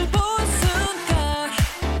나를 본 순간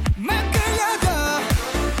막 끌려가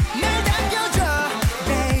날 당겨줘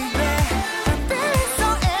baby I'm feeling so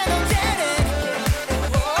energetic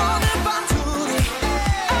오늘 밤 둘이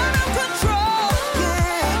out of control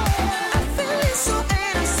yeah I'm feeling so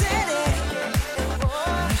energetic 내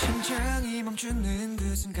심장이 멈추는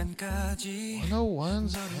그 순간까지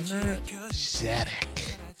 101's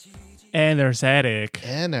Energetic.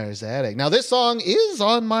 Energetic. Now, this song is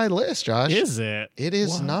on my list, Josh. Is it? It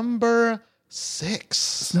is number 6.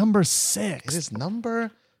 It's number 6. It is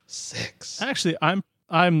number 6. Actually, I'm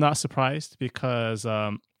not surprised because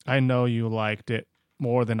I know you liked it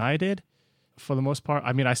more than I did for the most part.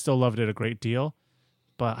 I mean, I still loved it a great deal,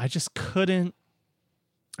 but I just couldn't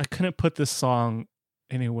put this song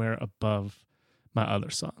anywhere above my other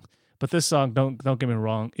songs. But this song, don't get me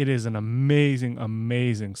wrong, it is an amazing,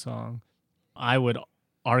 amazing song. I would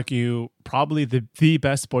argue probably the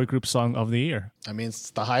best boy group song of the year. I mean,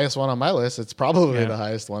 it's the highest one on my list. It's probably the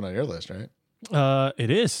highest one on your list, right? It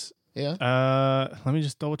is. Yeah. Let me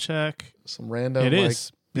just double check. Some random. It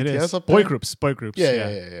is. Like, It BTS is. up Boy there? groups.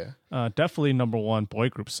 Yeah. Definitely number one boy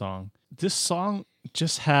group song. This song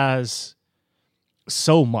just has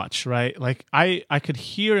so much, right? Like I could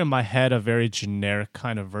hear in my head a very generic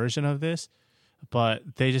kind of version of this,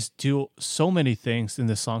 but they just do so many things in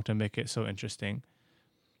this song to make it so interesting.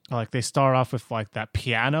 Like they start off with like that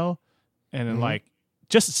piano, and then like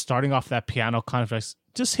just starting off that piano kind of like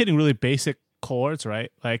just hitting really basic chords,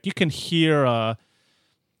 right? Like you can hear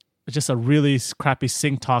just a really crappy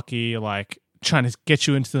sing-talky, like trying to get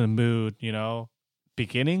you into the mood,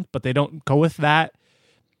 beginning, but they don't go with that.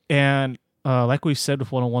 And like we've said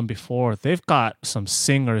with 101 before, they've got some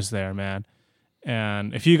singers there, man.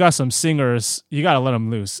 And if you got some singers, you got to let them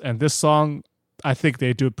loose. And this song, I think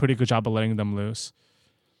they do a pretty good job of letting them loose.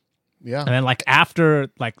 Yeah. And then like after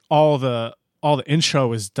like all the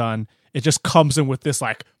intro is done, it just comes in with this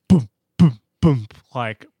like boom, boom, boom,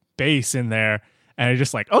 like bass in there. And you're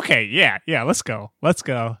just like, okay, yeah, let's go.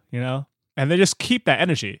 And they just keep that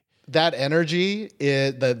energy. That energy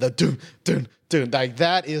is the dun, dun, dun, like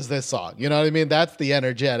that is this song. You know what I mean? That's the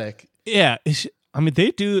energetic. Yeah.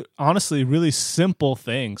 They do honestly really simple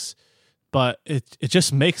things, but it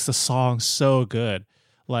just makes the song so good.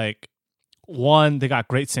 Like, one, they got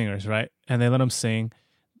great singers, right? And they let them sing.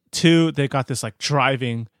 Two, they got this like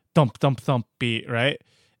driving thump, thump, thump beat, right?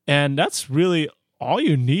 And that's really all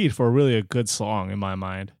you need for really a good song in my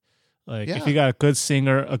mind. Like if you got a good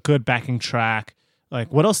singer, a good backing track,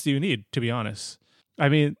 like what else do you need, to be honest? I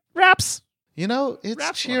mean, raps. It's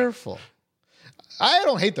Raps cheerful. I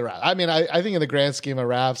don't hate the rap. I mean, I think in the grand scheme of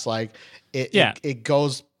raps, like it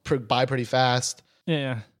goes by pretty fast.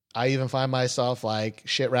 Yeah. I even find myself like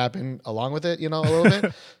shit rapping along with it, a little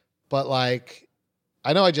bit. But like,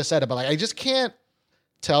 I know I just said it, but like, I just can't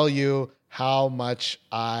tell you how much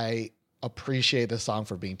I appreciate this song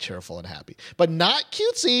for being cheerful and happy, but not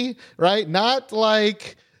cutesy, right? Not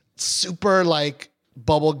like super like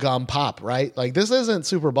bubblegum pop, right? Like this isn't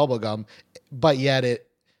super bubblegum, but yet it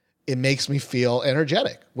makes me feel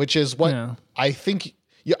energetic, which is what I think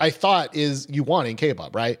I thought is you want in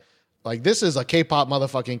K-pop, right? Like this is a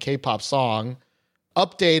motherfucking K-pop song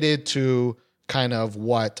updated to kind of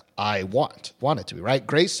what I want it to be, right?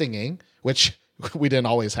 Great singing, which we didn't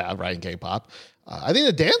always have, right, in K-pop. I think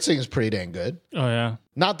the dancing is pretty dang good. Oh, yeah.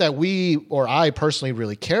 Not that we or I personally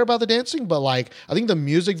really care about the dancing, but like I think the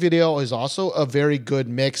music video is also a very good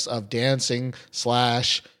mix of dancing /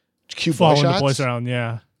 cute boy Following shots. the boys around,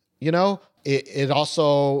 yeah. It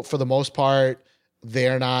also, for the most part,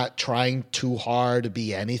 they're not trying too hard to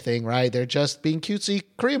be anything, right? They're just being cutesy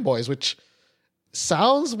Korean boys, which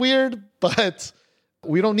sounds weird, but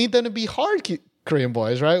we don't need them to be hard Korean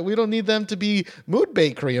boys, right? We don't need them to be mood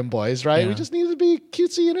bait Korean boys, right? Yeah. We just need to be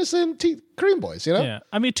cutesy, innocent Korean boys, Yeah.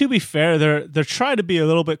 I mean, to be fair, they're trying to be a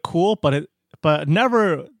little bit cool, but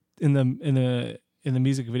never in the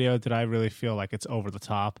music video did I really feel like it's over the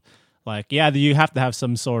top. Like, yeah, you have to have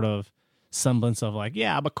some sort of semblance of like,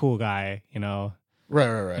 yeah, I'm a cool guy,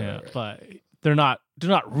 Right. But they're not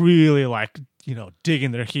really like,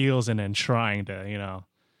 digging their heels in and trying to,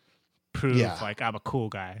 prove like I'm a cool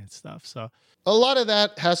guy and stuff. So A lot of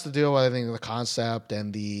that has to do with, I think, the concept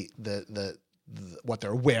and the what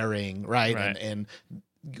they're wearing, right? Right. And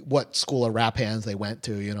what school of rap hands they went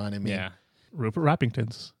to, you know what I mean? yeah, Rupert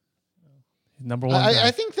Rappington's number one. guy.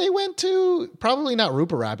 I think they went to probably not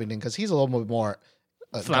Rupert Rappington because he's a little bit more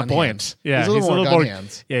flamboyant. Yeah, he's a little more gun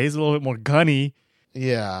hands. Yeah, he's a little bit more gunny.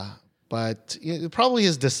 Yeah, but probably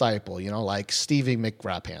his disciple, like Stevie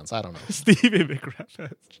McRaphands. I don't know. Stevie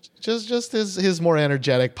McRappin. Just his more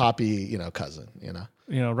energetic poppy, cousin.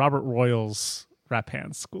 Robert Royal's rap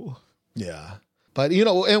hands school. Yeah, but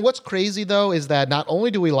and what's crazy though is that not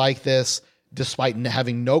only do we like this, despite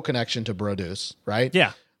having no connection to Produce, right?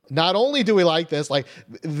 Yeah. Not only do we like this, like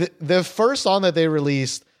the first song that they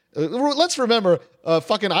released. Let's remember,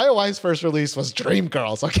 fucking IOI's first release was Dream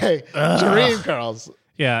Girls. Okay, Dream Girls.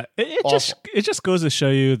 Yeah, it just goes to show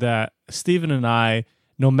you that Steven and I,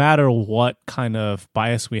 no matter what kind of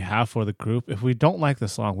bias we have for the group, if we don't like the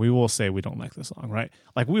song, we will say we don't like the song, right?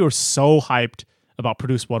 Like we were so hyped about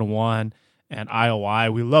Produce 101 and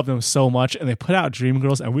IOI. We love them so much, and they put out Dream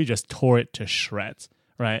Girls, and we just tore it to shreds,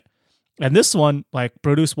 right? And this one, like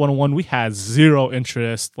Produce 101, we had zero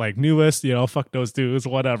interest, like newest, fuck those dudes,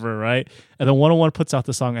 whatever, right? And then 101 puts out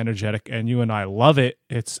the song Energetic, and you and I love it.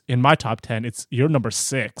 It's in my top 10. It's your number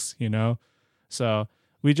 6, So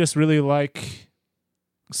we just really like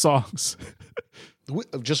songs. We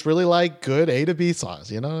just really like good A to B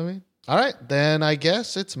songs, you know what I mean? All right, then I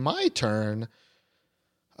guess it's my turn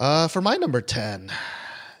for my number 10.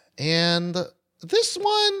 And this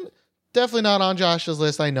one, definitely not on Josh's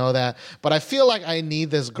list, I know that. But I feel like I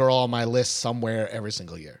need this girl on my list somewhere every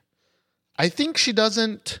single year. I think she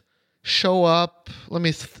doesn't show up. Let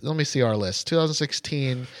me see our list.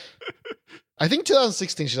 2016. I think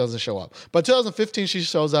 2016 she doesn't show up. But 2015 she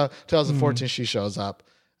shows up. 2014 she shows up.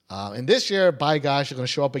 And this year, by gosh, she's going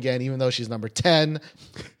to show up again, even though she's number 10.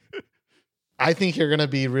 I think you're going to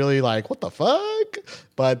be really like, what the fuck?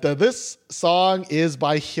 But this song is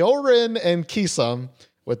by Hyorin and Kisum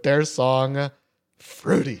with their song,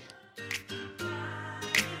 Fruity.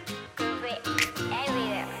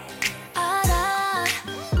 알아,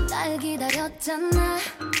 날 기다렸잖아.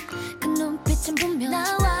 그 눈빛은 분명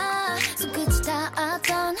나와 손끝이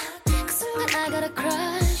닿았던 그 순간 I got a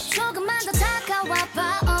crush. 조금만 더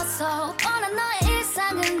다가와봐 어서 뻔한 너의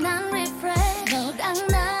일상을 난 refresh. 너랑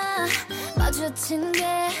나 마주친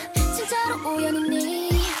게 진짜로 우연이니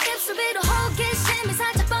입술 위로 호기심이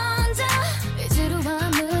살짝 번져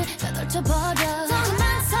위지루함을 다 떨쳐버려 더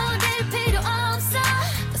망설일 필요 없어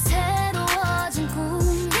더 새로워진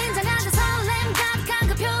꿈 긴장한 그 설렘 가득한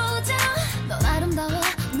그 표정 넌 아름다워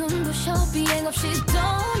눈부셔 비행 없이 또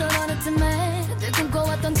넌 어느 틈에 늘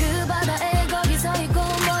꿈꿔왔던 그 바다에 거기 서 있고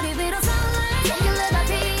머리 위로 설레 Don't you let me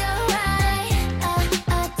be alright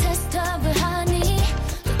I test of honey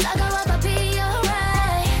또 다가와봐 be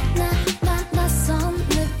alright 낯선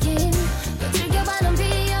느낌 또 즐겨봐 넌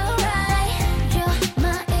be alright You're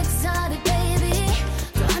my exotic baby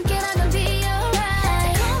또 함께라면 be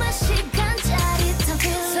alright 달콤한 시간 짜릿한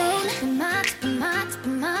feeling Tip in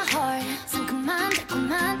my heart 상큼한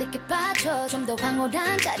달콤한 내게 빠져 좀 더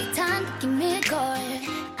황홀한 짜릿한 느낌일걸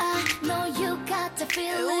I know you got the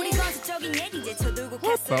feeling 우리 건설적인 얘기제 저들고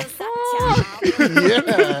가슴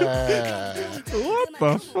Yeah. What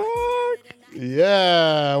the fuck?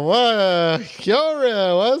 Yeah. What?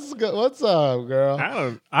 Hyorin, what's up, girl?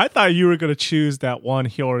 I thought you were going to choose that one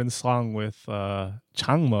Hyorin song with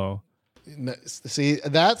Changmo. See,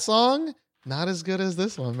 that song, not as good as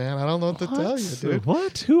this one, man. I don't know what to tell you, dude.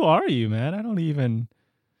 What? Who are you, man? I don't even...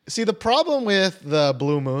 See, the problem with the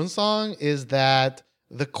Blue Moon song is that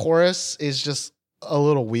the chorus is just a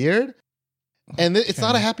little weird, and it's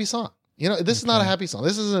not a happy song. This is not a happy song.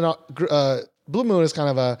 This is Blue Moon is kind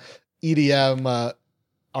of a EDM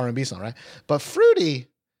R&B song, right? But Fruity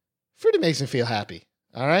makes me feel happy.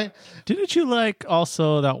 All right. Didn't you like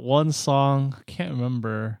also that one song? I can't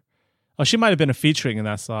remember. Oh, she might have been a featuring in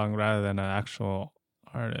that song rather than an actual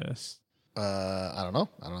artist. I don't know.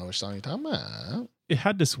 I don't know which song you're talking about. It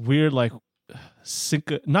had this weird like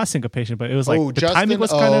not syncopation, but it was like the Justin timing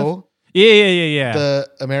was O, kind of yeah. The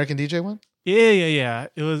American DJ one. Yeah.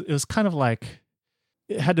 It was kind of like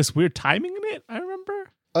it had this weird timing in it. I remember.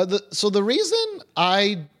 So the reason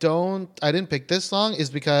I didn't pick this song is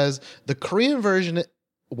because the Korean version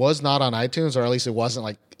was not on iTunes, or at least it wasn't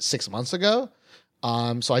like 6 months ago.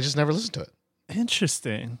 So I just never listened to it.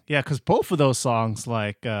 Interesting. Yeah, because both of those songs,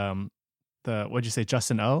 like the what'd you say,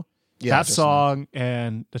 Justin O? Yeah, that song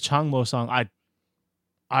and the Changmo song,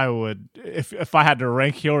 I would if I had to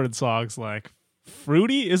rank Hyorin songs, like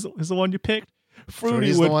Fruity is the one you picked.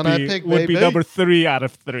 Fruity would be number 3 out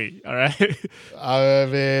of 3. All right. I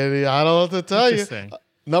mean, I don't know what to tell you.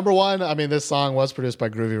 Number 1, I mean, this song was produced by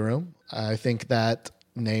Groovy Room. I think that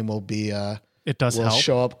name will be it does will help.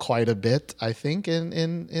 show up quite a bit, I think,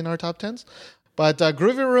 in our top 10s. But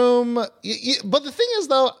Groovy Room, but the thing is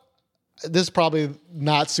though, this is probably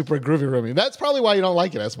not super Groovy Roomy. That's probably why you don't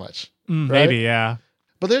like it as much. Right? Maybe, yeah.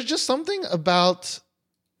 But there's just something about,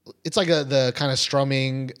 it's like the kind of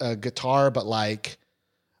strumming guitar, but like,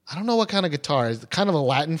 I don't know what kind of guitar. It's kind of a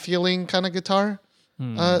Latin feeling kind of guitar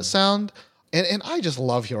sound. And I just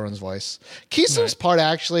love Hyorin's voice. Kisum's part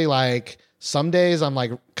actually, like, some days I'm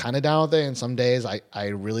like kind of down with it, and some days I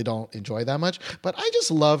really don't enjoy that much. But I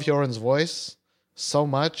just love Hyorin's voice so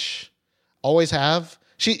much. Always have.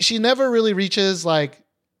 She never really reaches like,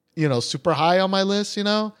 super high on my list,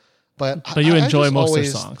 But you enjoy most of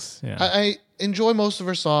her songs. Yeah. I enjoy most of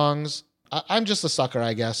her songs. I'm just a sucker,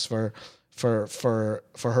 I guess, for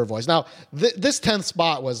her voice. Now, this 10th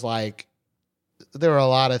spot was like, there were a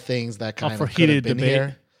lot of things that kind of could have been debate.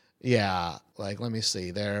 here. Yeah, like let me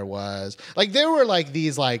see. There were like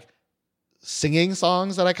these like singing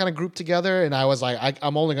songs that I kind of grouped together, and I was like,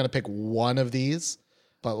 I'm only gonna pick one of these.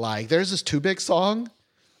 But like, there's this Too Big song.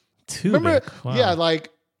 Remember? Wow. Yeah, like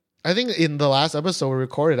I think in the last episode we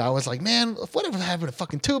recorded, I was like, man, whatever happened to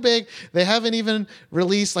fucking Too Big? They haven't even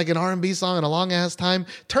released like an R&B song in a long ass time.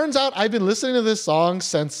 Turns out I've been listening to this song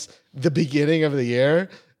since the beginning of the year,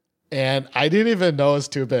 and I didn't even know it's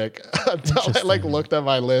Too Big until I like looked at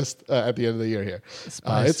my list at the end of the year here.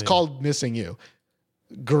 It's called Missing You.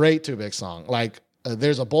 Great Too Big song. Like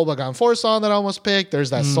there's a Bulbagan 4 song that I almost picked.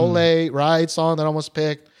 There's that Soleil Ride song that I almost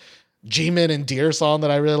picked. Jimin and Deer song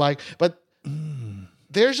that I really like. But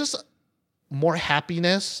there's just more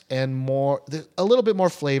happiness and a little bit more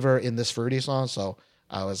flavor in this Fruity song. So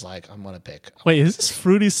I was like, I'm going to pick. Wait, is this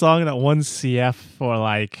Fruity song that won CF for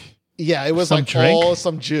like... Yeah, it was some like drink? all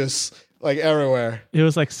some juice, like everywhere. It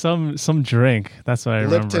was like some drink. That's what I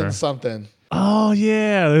remember. Lipton something. Oh,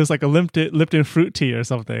 yeah. It was like a Lipton fruit tea or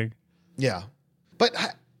something. Yeah. But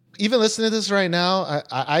even listening to this right now,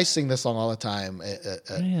 I sing this song all the time with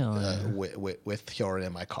Hyorin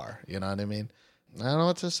in my car. You know what I mean? I don't know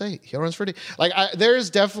what to say. Hyorin's Fruity. Like there's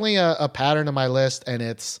definitely a pattern in my list, and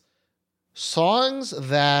it's songs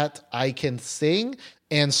that I can sing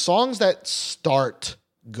and songs that start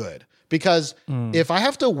good. Because if I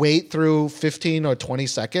have to wait through 15 or 20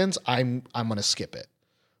 seconds, I'm going to skip it.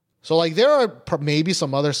 So like there are maybe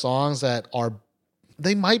some other songs that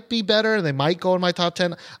they might be better and they might go in my top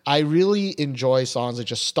 10. I really enjoy songs that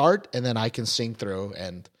just start and then I can sing through,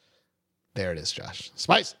 and there it is, Josh.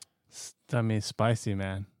 Spice. I mean, spicy,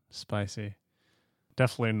 man. Spicy.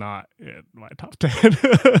 Definitely not in my top 10.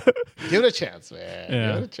 Give it a chance, man.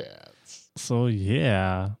 Yeah. Give it a chance. So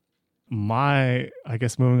yeah. I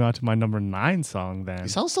guess moving on to my number 9 song then. You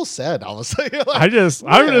sound so sad all of a sudden. I'm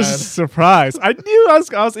just surprised. I knew I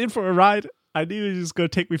was in for a ride. I knew he was just gonna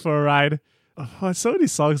take me for a ride. Some of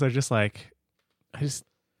these songs are just like,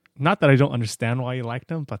 not that I don't understand why you like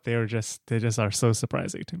them, but they just are so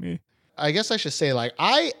surprising to me. I guess I should say, like,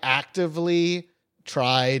 I actively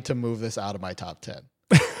tried to move this out of my top 10.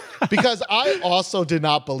 Because I also did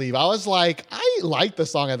not believe. I was like, I liked the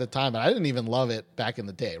song at the time, but I didn't even love it back in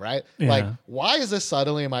the day, right? Yeah. Like, why is this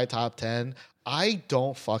suddenly in my top 10? I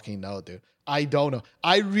don't fucking know, dude. I don't know.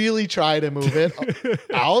 I really try to move it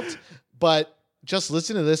out, but just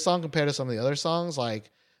listen to this song compared to some of the other songs,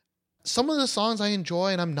 like, some of the songs I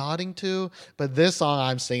enjoy and I'm nodding to, but this song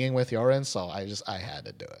I'm singing with Hyorin, so I had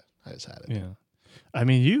to do it. I just had to do it. I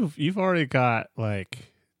mean, you've already got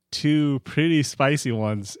like 2 pretty spicy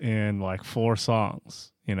ones in like 4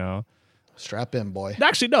 songs, you know? Strap in, boy.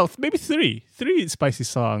 Actually, no, maybe 3 spicy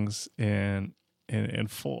songs in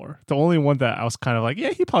 4. The only one that I was kind of like, yeah,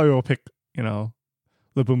 he probably will pick, you know,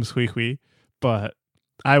 Le Boom Shui Hui, but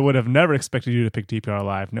I would have never expected you to pick DPR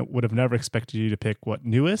Live. Would have never expected you to pick what?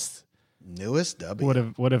 Newest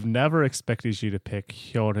W. Would have never expected you to pick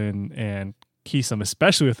Hyorin and Kisum,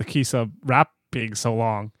 especially with the Kisum rap being so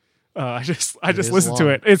long. I just listened to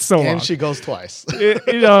it. It's so long. And she goes twice.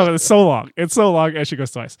 It's so long. It's so long, and she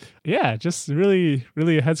goes twice. Yeah, just really,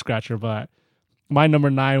 really a head scratcher. But my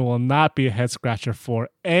number 9 will not be a head scratcher for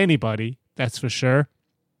anybody. That's for sure.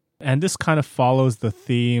 And this kind of follows the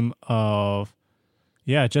theme of,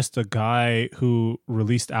 just a guy who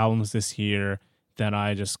released albums this year that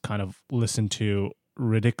I just kind of listened to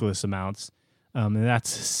ridiculous amounts. And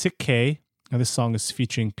that's Sick K. And this song is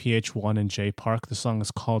featuring PH1 and Jay Park. The song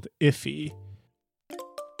is called Iffy.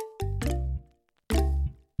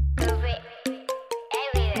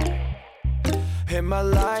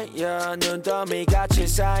 히말라야 눈더미 같이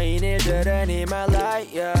쌓인 일들은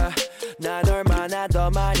히말라야 난 얼마나 더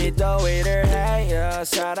많이 더위를 해요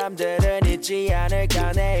사람들은 잊지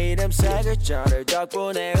않을까 내 이름 세 글자를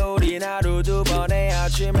덕분에 우린 하루 2번의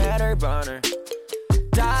아침 해를 burner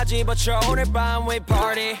다 집어쳐 오늘 밤 we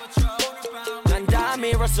party 난 다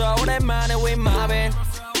밀었어 오랜만에 we mobbing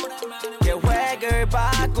계획을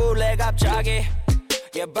바꿀래 갑자기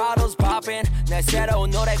Yeah, bottles popping 내 새로운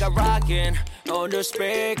노래가 rocking On the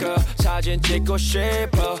speaker 사진 찍고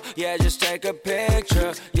싶어 Yeah, just take a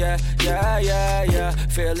picture Yeah, yeah, yeah, yeah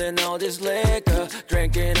Feeling all this liquor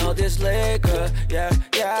Drinking all this liquor Yeah,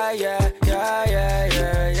 yeah, yeah, yeah, yeah,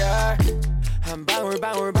 yeah, yeah 한 방울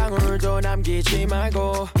방울 방울도 남기지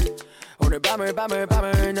말고 오늘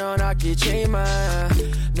밤을 넌 아끼지 마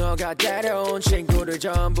너가 데려온 친구들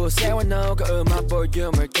전부 세워놓고 그 음악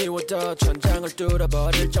볼륨을 키워도 천장을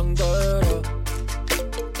뚫어버릴 정도로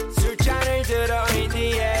술잔을 들어 in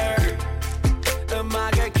the air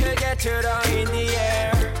음악을 크게 틀어 in the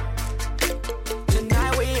air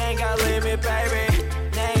Tonight we ain't got limit baby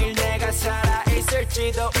내일 내가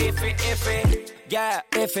살아있을지도 iffy yeah.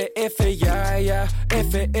 If it, yeah, yeah.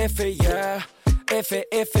 If it, yeah. If it,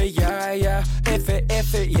 yeah, yeah. If it,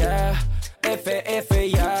 yeah. If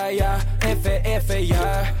it, yeah, yeah. If it,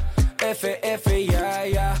 yeah. If it, yeah,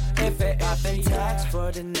 yeah. If it, yeah.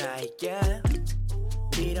 For the night, yeah.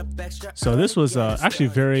 So this was actually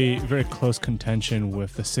very, very close contention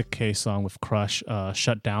with the Sick K song with Crush,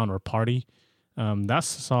 Shut Down or Party. That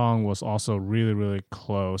song was also really, really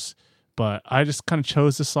close. But I just kind of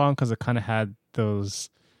chose this song because it kind of had those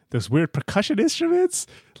weird percussion instruments.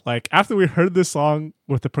 Like after we heard this song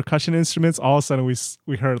with the percussion instruments, all of a sudden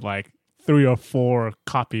we heard like 3 or 4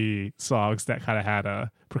 copy songs that kind of had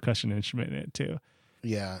a percussion instrument in it too.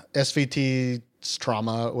 Yeah, SVT's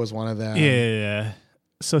Trauma was one of them. Yeah.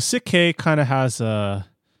 So Sick K kind of has a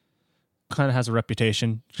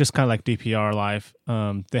reputation, just kind of like DPR Live.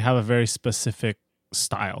 They have a very specific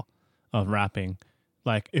style of rapping.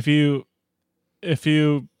 Like if you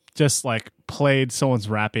just like played someone's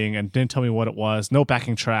rapping and didn't tell me what it was, no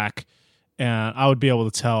backing track, and I would be able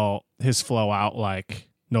to tell his flow out like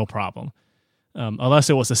no problem.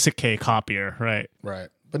 Unless it was a Sick K copier, right? Right.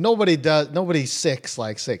 But nobody sicks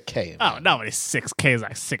like Sick K. Oh, nobody Sick K is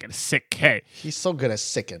like Sick K. He's so good at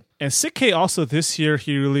sicking. And Sick K also this year,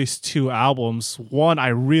 he released 2 albums. One I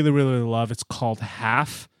really, really love. It's called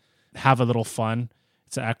Have a Little Fun.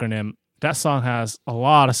 It's an acronym. That album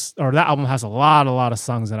has a lot of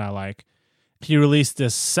songs that I like. He released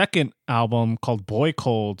this second album called Boy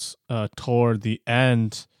Colds toward the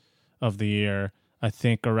end of the year. I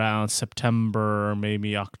think around September,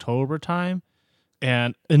 maybe October time.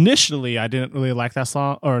 And initially, I didn't really like that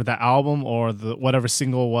song or that album or the whatever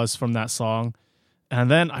single was from that song.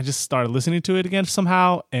 And then I just started listening to it again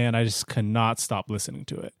somehow, and I just could not stop listening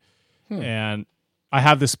to it. And I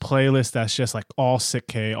have this playlist that's just like all Sick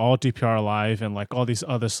K, all DPR Live, and like all these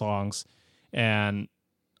other songs. And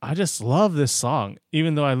I just love this song,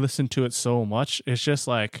 even though I listen to it so much. It's just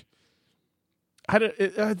like I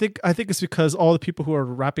think it's because all the people who are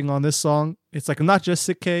rapping on this song, it's like not just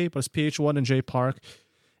Sick K, but it's PH1 and Jay Park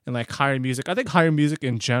and like Higher Music. I think Higher Music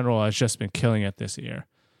in general has just been killing it this year.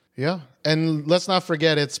 Yeah. And let's not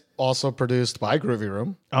forget it's also produced by Groovy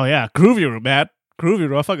Room. Oh yeah, Groovy Room, man. Groovy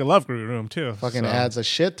Room. I fucking love Groovy Room too. Fucking adds a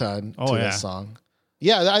shit ton to this song.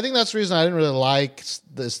 Yeah, I think that's the reason I didn't really like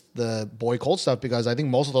the Boy Cold stuff, because I think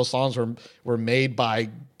most of those songs were made by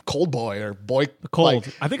Cold Boy or Boy Cold.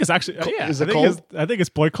 Like, I think it's actually is it Cold? I think it's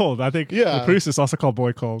Boy Cold. I think the producer's also called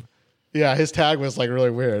Boy Cold. Yeah, his tag was like really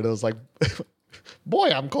weird. It was like, "Boy,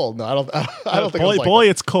 I'm cold." No, I don't think boy, it was like boy,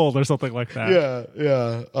 it's cold or something like that.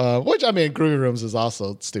 Yeah. Which I mean, Groovy Rooms is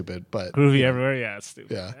also stupid, but Groovy everywhere. Yeah, it's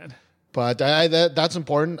stupid. Yeah. Man. But that's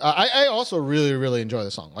important. I also really, really enjoy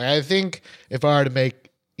the song. Like I think if I were to make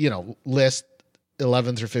list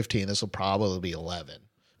 11 through 15, this will probably be 11,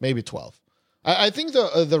 maybe 12. I think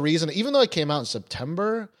the reason, even though it came out in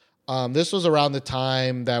September, this was around the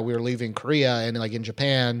time that we were leaving Korea and like in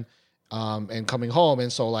Japan, and coming home,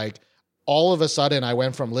 and so like all of a sudden I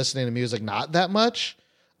went from listening to music not that much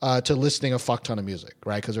to listening a fuck ton of music,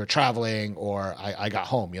 right? Because we're traveling or I got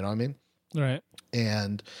home, you know what I mean? Right.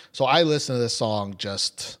 And so I listened to this song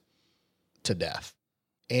just to death.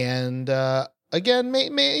 And again,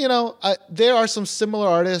 there are some similar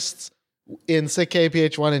artists in Sick K,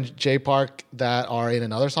 PH1, and Jay Park that are in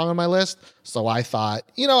another song on my list. So I thought,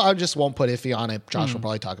 I just won't put Iffy on it. Josh will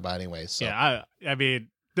probably talk about it anyway. So. Yeah, I mean,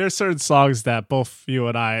 there's certain songs that both you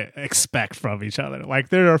and I expect from each other. Like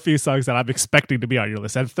there are a few songs that I'm expecting to be on your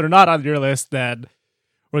list. And if they're not on your list, then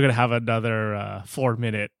we're going to have another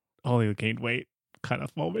 4-minute only gained weight kind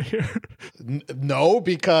of moment here. No,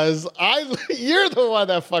 because you're the one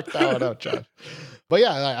that fucked that one up, Josh. But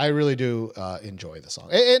yeah, I really do enjoy the song.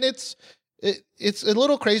 And it's a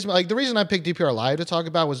little crazy. Like the reason I picked DPR Live to talk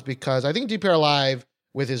about was because I think DPR Live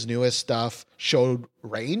with his newest stuff showed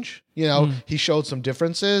range. He showed some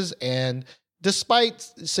differences, and despite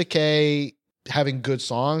Sick K having good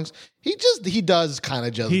songs, he does kind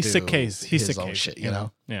of just he's do his own shit,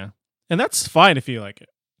 Yeah, and that's fine if you like it.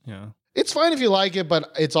 Yeah, it's fine if you like it,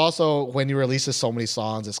 but it's also when you release so many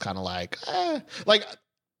songs, it's kind of like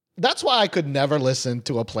that's why I could never listen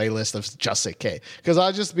to a playlist of just Sick K, because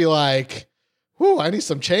I'll just be like, "Ooh, I need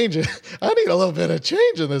some change. I need a little bit of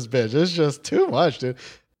change in this bitch. It's just too much, dude."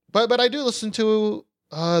 But I do listen to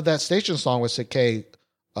that Station song with Sick K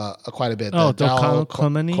quite a bit. Oh, Dokkan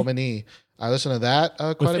Komani. I listen to that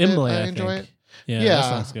quite with a bit. Imlay, I enjoy it. Yeah, that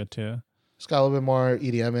sounds good too. It's got a little bit more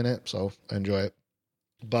EDM in it, so I enjoy it.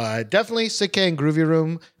 But definitely Sick K and Groovy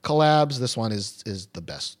Room collabs. This one is the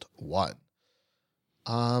best one.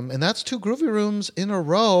 And that's 2 Groovy Rooms in a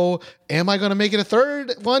row. Am I going to make it a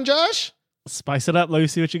third one, Josh? Spice it up. Let me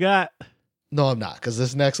see what you got. No, I'm not, because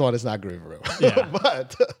this next one is not Groovy Room. Yeah.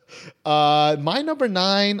 But my number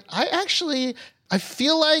 9, I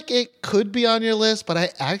feel like it could be on your list, but I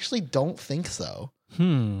actually don't think so.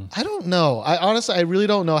 I don't know. I honestly really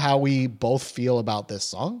don't know how we both feel about this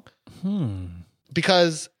song.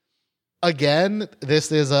 Because again,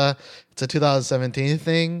 this is it's a 2017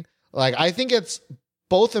 thing. Like, I think it's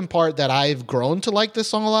both in part that I've grown to like this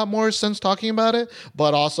song a lot more since talking about it,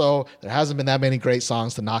 but also there hasn't been that many great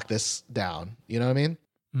songs to knock this down. You know what I mean?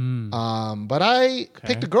 But I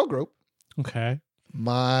picked a girl group. Okay.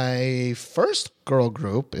 My first girl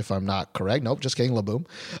group, if I'm not correct. Nope, just kidding, Laboom.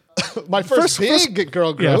 My first big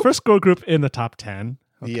girl group. Yeah, first girl group in the top 10.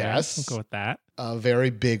 Okay, Yes. We'll go with that. A very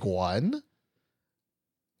big one.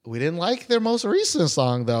 We didn't like their most recent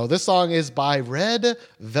song, though. This song is by Red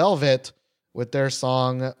Velvet with their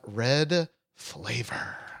song Red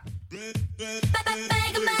Flavor.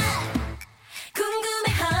 빨간맛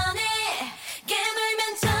궁금해하네 깨물면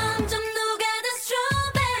점점 녹아든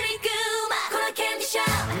스트로베리 그맛 콜라 캔디샵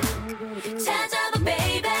찾아봐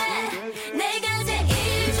baby 내가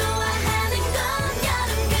제일 좋아하는 건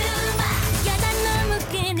여름 그맛 야 난 너무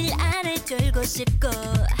끈을 아래 졸고 싶고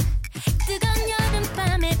뜨거운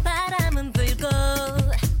여름밤에 바람은 불고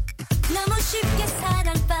너무 쉽게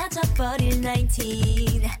사랑 빠져버릴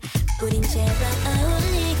 19 우린 제발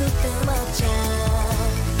어울리고 또 먹자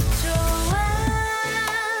좋아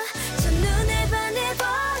첫눈에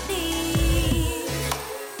반해버린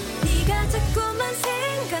네가 자꾸만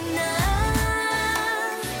생각나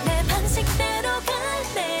내 방식대로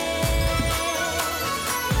갈래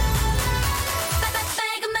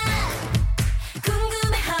빨간맛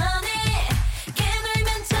궁금해하네 깨물면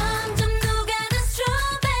점점 녹아든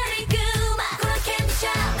스트로베리 그맛 콜라 캔디샵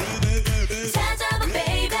찾아봐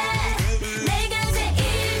baby 내가 제일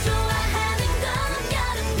좋아하는 건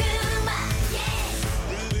여름 그맛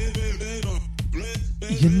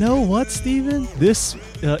You know what, Steven? This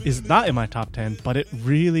is not in my top 10, but it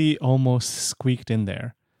really almost squeaked in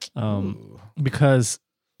there. Because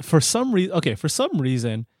for some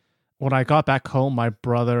reason, when I got back home, my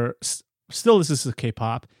brother still listens to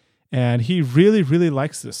K-pop, and he really, really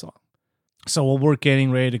likes this song. So when we're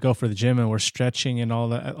getting ready to go for the gym and we're stretching and all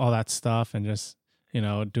that stuff and just,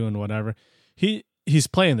 doing whatever, he's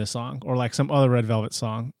playing this song or like some other Red Velvet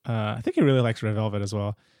song. I think he really likes Red Velvet as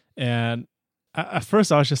well. And at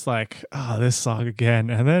first I was just like, oh, this song again.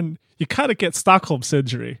 And then you kind of get Stockholm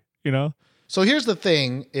Syndrome, So here's the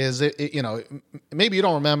thing: is maybe you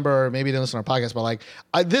don't remember, maybe you didn't listen to our podcast, but like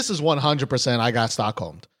this is 100% I got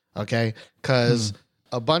Stockholmed, okay? Because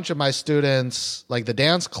a bunch of my students, like the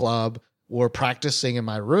dance club, were practicing in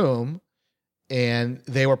my room, and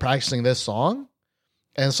they were practicing this song,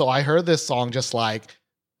 and so I heard this song just like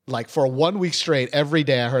for 1 week straight, every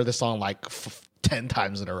day I heard this song like 10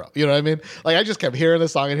 times in a row. You know what I mean? Like I just kept hearing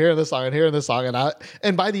this song and hearing this song and hearing this song.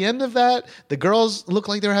 And by the end of that, the girls looked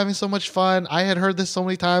like they were having so much fun. I had heard this so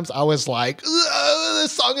many times. I was like,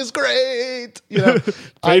 this song is great.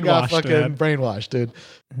 I got fucking brainwashed, dude.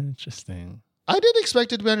 Interesting. I did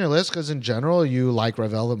expect it to be on your list because in general, you like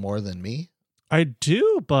Red Velvet more than me. I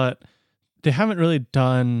do, but they haven't really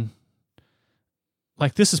done...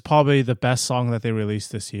 Like, this is probably the best song that they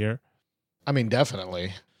released this year. I mean,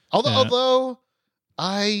 definitely. Although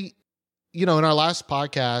in our last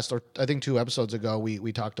podcast, or I think 2 episodes ago,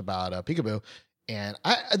 we talked about Peekaboo, and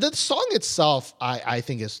the song itself, I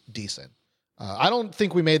think is decent. I don't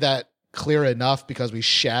think we made that clear enough because we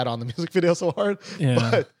shat on the music video so hard. Yeah.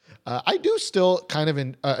 But I do still kind of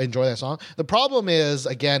enjoy that song. The problem is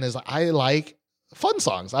I like fun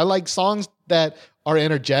songs. I like songs that are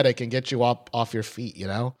energetic and get you up off your feet,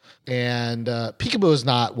 And Peekaboo is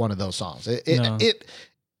not one of those songs.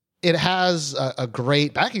 It has a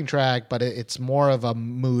great backing track, but it's more of a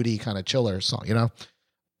moody kind of chiller song,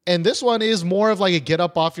 And this one is more of like a get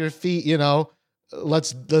up off your feet,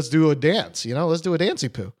 let's do a dance, let's do a dancey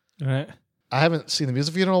poo. Right. I haven't seen the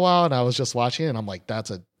music video in a while, and I was just watching it, and I'm like,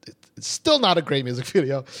 it's still not a great music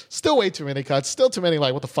video. Still way too many cuts. Still too many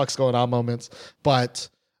like what the fuck's going on moments. But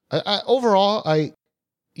overall, I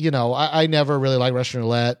never really liked Russian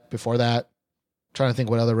Roulette before that. Trying to think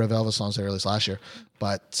what other Red Velvet songs they released last year,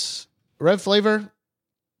 but Red Flavor,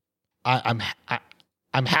 I'm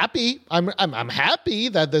happy. I'm happy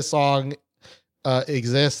that this song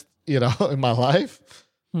exists, in my life,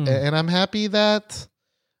 and I'm happy that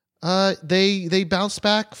they bounced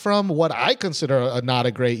back from what I consider not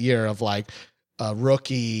a great year of like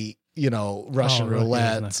Rookie, Russian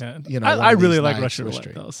Roulette. I really like Russian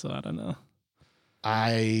Roulette though, so I don't know.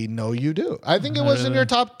 I know you do. I think it was in your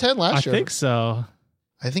top 10 last year. I think so.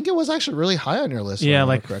 I think it was actually really high on your list. Yeah, if I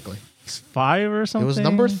like remember correctly. 5 or something. It was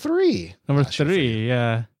number 3. Number I should 3,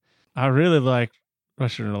 yeah. I really like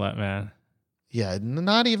Russian Roulette, man. Yeah,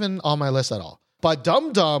 not even on my list at all. But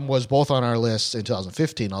Dum Dum was both on our list in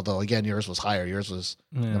 2015, although, again, yours was higher. Yours was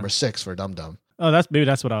number 6 for Dum Dum. Oh, maybe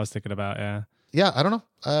that's what I was thinking about, yeah. Yeah, I don't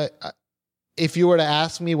know. If you were to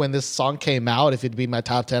ask me when this song came out, if it'd be my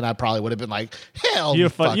top 10, I probably would have been like, hell You're a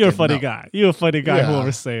funny no. guy. You're a funny guy, Yeah.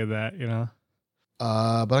 whoever's saying that, you know?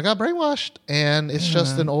 But I got brainwashed, and it's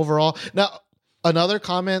just an overall. Now, another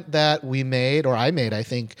comment that we made, or I made, I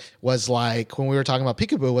think, was like when we were talking about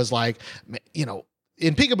Peekaboo, was like, you know,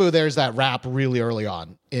 in Peekaboo, there's that rap really early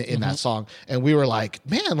on in that song, and we were like,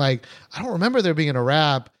 man, like I don't remember there being a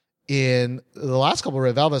rap in the last couple of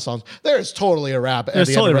Red Velvet songs. There's totally a rap at the end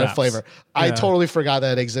of Red raps. Flavor. I Yeah. totally forgot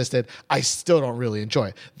that it existed. I still don't really enjoy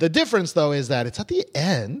it. The difference, though, is that it's at the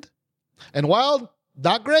end, and while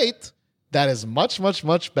not great, that is much, much,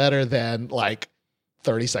 much better than like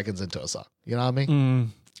 30 seconds into a song. You know what I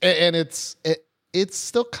mean? And it's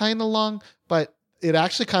still kind of long, but it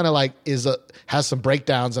actually kind of like has some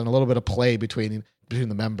breakdowns and a little bit of play between the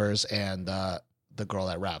members and the girl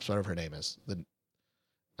that raps, whatever her name is.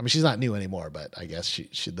 I mean, she's not new anymore, but I guess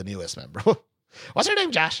she's the newest member. What's her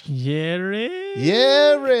name, Josh? Yeri?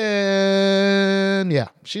 Yeren. Yeah,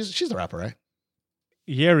 she's the rapper, right?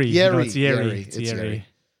 Yeri. Yeri. No, it's Yeri. Yeri. It's It's Yeri. Yeri.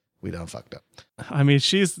 We done fucked up. I mean,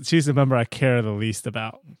 she's the member I care the least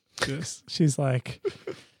about. She's like,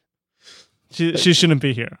 she shouldn't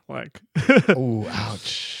be here. Like, Ooh,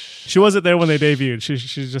 ouch. she wasn't there when they debuted. She's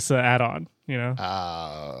just an add-on, you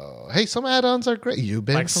know. Hey, some add-ons are great. You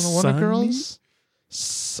been Like from the Wonder Sunmi? Girls?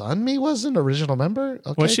 Sunmi was an original member.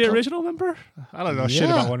 Okay, Was she cool. original member? I don't know shit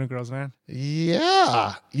Yeah. about Wonder Girls, man.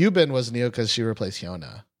 Yeah, Yubin was new because she replaced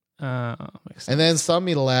Hyuna, Makes sense. and then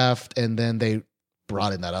Sunmi left, and then they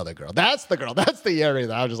brought in that other girl. That's the girl. That's the Yeri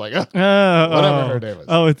that I was just like, whatever her name was.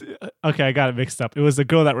 Oh, okay. I got it mixed up. It was the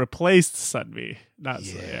girl that replaced Sunmi. Not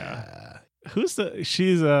yeah. Who's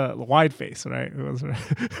she's a wide face, right? Who was her?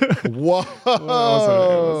 Whoa. was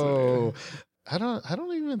her name? I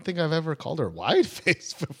don't even think I've ever called her wide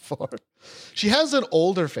face before. She has an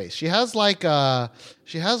older face. She has like a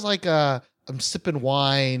I'm sipping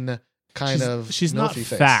wine kind of She's not milky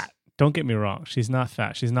face. fat. Don't get me wrong. She's not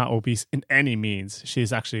fat. She's not obese in any means.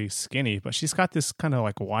 She's actually skinny, but she's got this kind of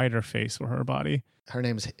like wider face for her body. Her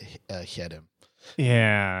name's Hyerim.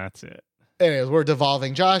 Yeah, that's it. Anyways, we're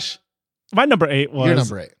devolving. Josh, My number 8 was your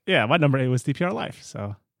number 8. Yeah, my number 8 was DPR Life.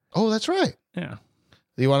 So Oh, that's right. yeah.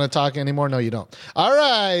 Do you want to talk anymore? No, you don't. All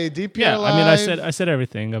right, DPR Yeah, Live. I mean, I said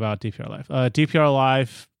everything about DPR Live. DPR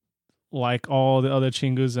Live, like all the other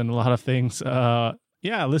Chingus and a lot of things. Yeah,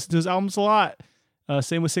 I listen to his albums a lot.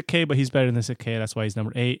 Same with Sick K, but he's better than Sick K. That's why he's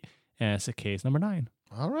number 8, and Sick K is number 9.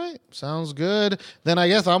 All right, sounds good. Then I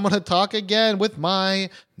guess I'm going to talk again with my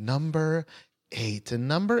number 8. And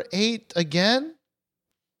number 8 again,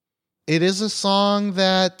 it is a song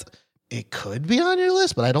that it could be on your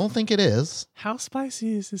list, but I don't think it is. How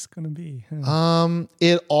spicy is this gonna be?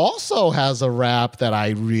 It also has a rap that I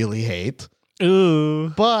really hate, Ooh,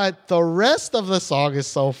 but the rest of the song is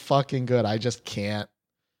so fucking good. I just can't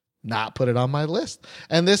not put it on my list.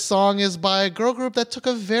 And this song is by a girl group that took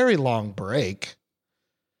a very long break.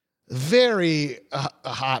 Very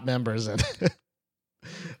hot members in it.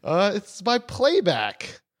 It's by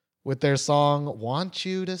Playback with their song Want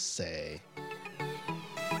You to Say.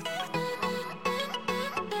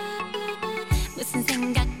 무슨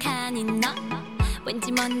생각하니 너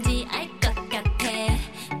왠지 뭔지 알 것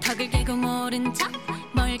같아 턱을 깨고 모른 척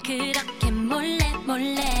뭘 그렇게 몰래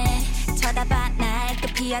쳐다봐 날 또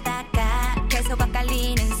피하다가 계속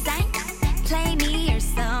엇갈리는 sign Play me your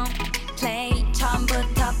song Play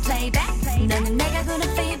처음부터 playback 너는 내가 부른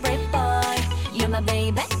favorite boy You're my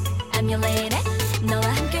baby I'm your lady 너와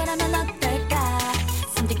함께라면 어떨까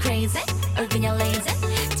Something crazy or 그냥 lazy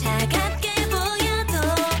차갑게 보여도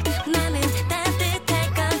나는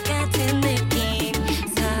따뜻할 것 같은 느낌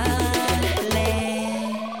설레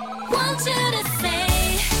Want you to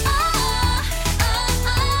say oh, oh,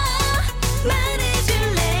 oh,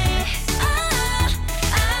 말해줄래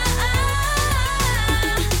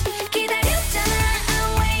기다렸잖아 I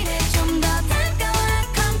waited 좀 더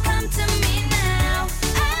다가와 come to me now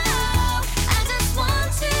I just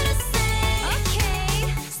want you to say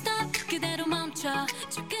okay stop 그대로 멈춰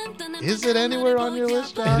조금 더 Is it anywhere on your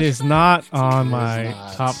list, Josh? it is not on It is my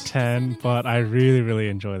not. top 10, but I really, really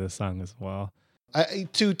enjoy this song as well.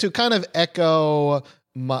 To kind of echo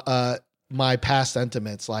my past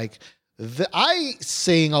sentiments, like I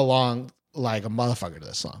sing along like a motherfucker to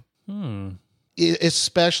this song.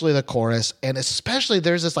 Especially the chorus, and especially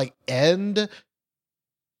there's this like end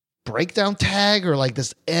breakdown tag or like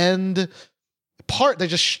this end part that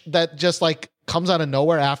just like comes out of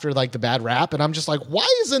nowhere after like the bad rap, and I'm just like, why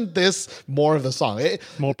isn't this more of the song?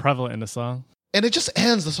 More prevalent in the song. And it just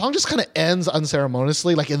ends. The song just kind of ends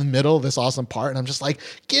unceremoniously, like in the middle of this awesome part, and I'm just like,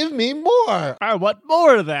 give me more. I want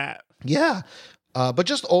more of that. Yeah, but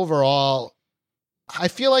just overall, I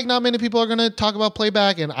feel like not many people are going to talk about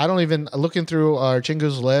playback, and I don't even, looking through our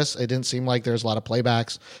Chingu's list, it didn't seem like there's a lot of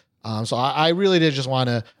playbacks. So I really did just want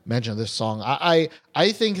to mention this song.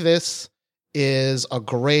 I think this is a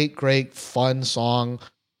great, great, fun song.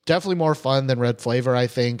 Definitely more fun than Red Flavor, I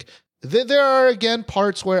think. There are, again,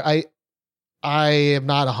 parts where I am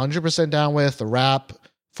not 100% down with. The rap,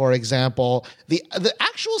 for example. The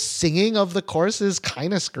actual singing of the chorus is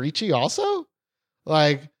kind of screechy also.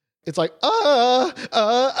 Like, it's like, It's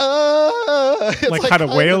like kind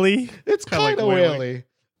of waily? It's kind of like waily.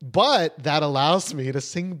 But that allows me to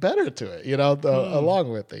sing better to it, along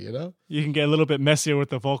with it, You can get a little bit messier with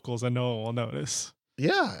the vocals and no one will notice.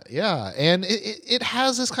 Yeah. And it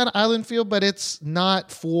has this kind of island feel, but it's not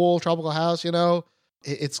full tropical house,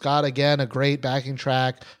 It's got, again, a great backing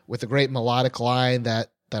track with a great melodic line that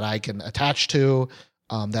I can attach to,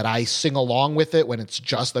 that I sing along with it when it's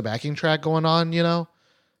just the backing track going on, And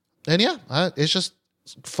it's just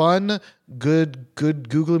fun, good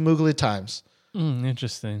googly moogly times.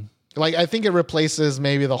 Interesting. Like, I think it replaces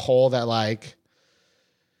maybe the hole that, like,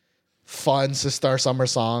 fun Sistar Summer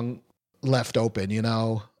song left open,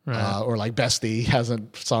 Right. Or like Bestie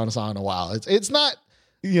hasn't sung a song in a while. It's not,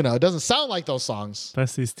 it doesn't sound like those songs.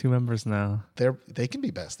 Bestie's 2 members now. They can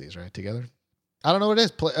be besties, right? Together. I don't know what it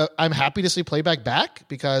is. I'm happy to see Playback back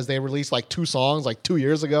because they released like 2 songs like 2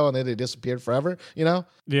 years ago and then they disappeared forever,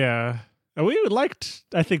 Yeah. And we liked,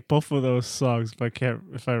 I think, both of those songs,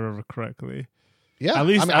 if I remember correctly. Yeah. At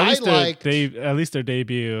least liked, at least their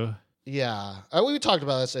debut. Yeah. We talked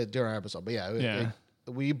about this during our episode, but yeah.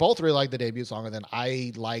 We both really liked the debut song, and then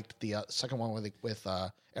I liked the second one with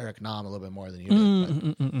Eric Nam a little bit more than you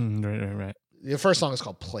did. Right. The first song is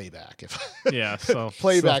called Playback. Yeah, so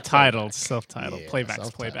Playback. Self-titled. Yeah, Playback's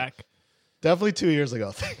self-titled. Playback. Definitely 2 years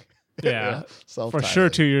ago. Yeah, for Self-titled. sure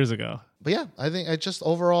 2 years ago. But yeah, I think it's just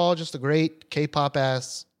overall just a great K-pop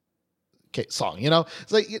ass song.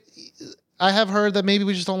 It's like I have heard that maybe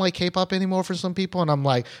we just don't like K-pop anymore for some people, and I'm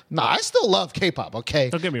like, nah, I still love K-pop. Okay,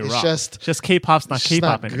 Don't get me it's wrong. Just K-pop's not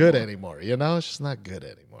K-pop not anymore. good anymore. It's just not good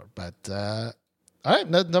anymore. But all right,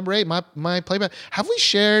 number 8, my playback. Have we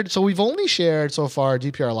shared? So we've only shared so far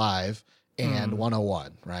DPR Live and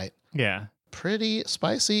 101, right? Yeah. Pretty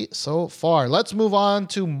spicy so far. Let's move on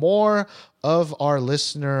to more of our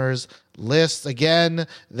listeners' lists. Again,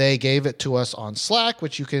 they gave it to us on Slack,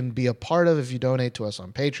 which you can be a part of if you donate to us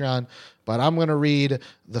on Patreon. But I'm going to read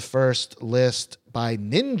the first list by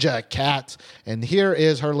Ninja Cat. And here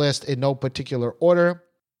is her list in no particular order.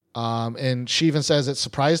 And she even says it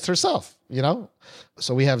surprised herself,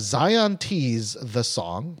 So we have Zion T's The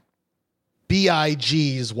Song,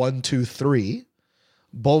 B.I.G.'s 1, 2, 3,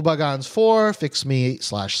 Bolbagan's 4, Fix Me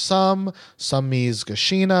 /Some, Me's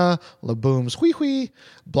Gashina, Laboom's Hui Hui,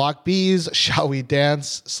 Block B's Shall We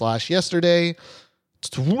Dance /Yesterday,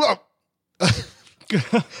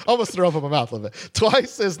 almost threw up in my mouth a little bit.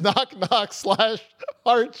 Twice is Knock Knock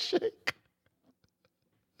 /Heart Shake.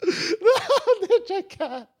 No, Ninja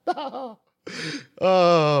Cat, no.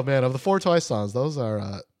 Oh man, of the 4 Twice songs, those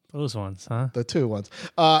are Those ones, huh? the 2 ones.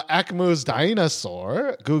 Akmu's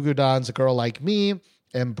Dinosaur, Gugudan's A Girl Like Me,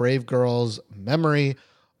 and Brave Girl's Memory.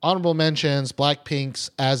 Honorable mentions, Blackpink's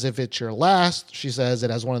As If It's Your Last. She says it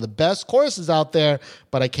has one of the best choruses out there,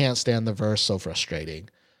 but I can't stand the verse, so frustrating.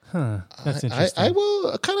 Huh. That's interesting. I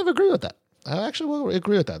will kind of agree with that. I actually will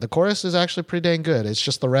agree with that. The chorus is actually pretty dang good. It's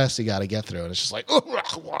just the rest you got to get through. And it's just like,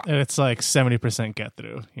 And it's like 70% get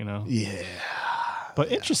through, yeah. But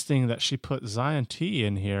interesting that she put Zion T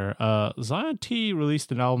in here. Zion T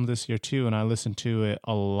released an album this year too, and I listened to it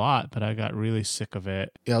a lot, but I got really sick of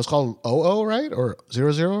it. Yeah, it was called 00, right? Or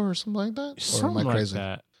 00 or something like that? Something or am I like crazy?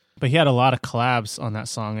 that. But he had a lot of collabs on that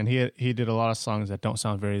song, and he did a lot of songs that don't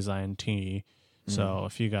sound very Zion T. So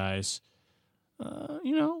if you guys,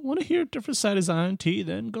 want to hear a different side of Zion T,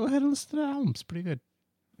 then go ahead and listen to the album. It's pretty good.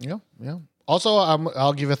 Yeah. Also,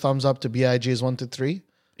 I'll give a thumbs up to B.I.G.'s 1, 2, 3.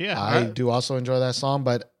 Yeah, I do also enjoy that song,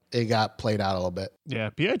 but it got played out a little bit. Yeah,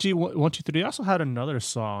 B.I.G. 1, 2, 3 also had another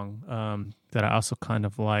song that I also kind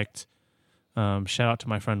of liked. Shout out to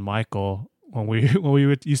my friend Michael. When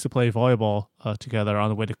we used to play volleyball together on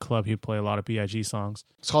the way to club, he'd play a lot of B.I.G. songs.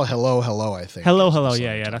 It's called Hello, Hello, I think. Hello, That's Hello. the song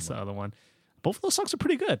Yeah, I'm that's the talking other one. Both of those songs are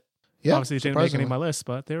pretty good. Yeah, Obviously, they didn't make any surprisingly. of my list,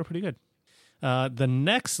 but they were pretty good. The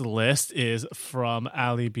next list is from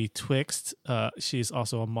Ali B Twixt. She's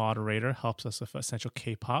also a moderator, helps us with Essential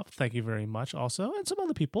K-pop. Thank you very much also, and some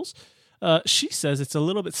other people's. She says it's a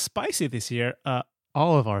little bit spicy this year.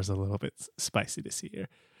 All of ours are a little bit spicy this year.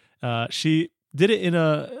 She did it in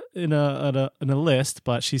a list,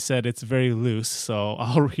 but she said it's very loose, so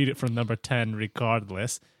I'll read it from number 10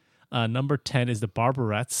 regardless. Number 10 is the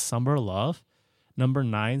Barbarettes, Summer Love. Number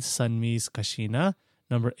 9, Sunmi's Kashina.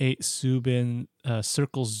 Number 8, Subin,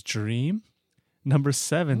 Circle's Dream. Number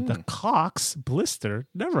 7, The Cox, Blister.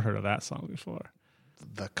 Never heard of that song before.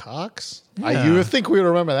 The Cox? Yeah. You would think we would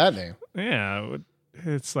remember that name. Yeah,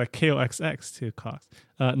 it's like KOXX too, Cox.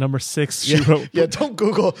 Number 6, she wrote. Yeah, don't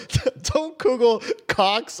Google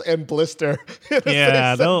Cox and Blister.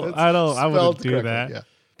 Yeah, I wouldn't do that. Yeah,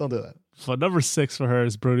 don't do that. So number 6 for her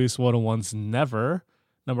is Produce 101's Never.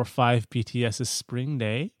 Number 5, BTS's Spring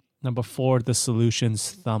Day. Number 4, The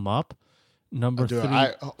Solution's Thumb Up. Number 3.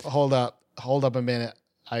 Hold up a minute.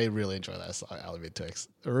 I really enjoy that song, Ali B Twixt.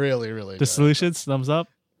 Really, really. The Solution's Thumbs Up.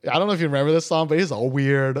 I don't know if you remember this song, but it's a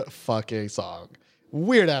weird fucking song.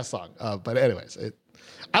 Weird ass song. But anyways,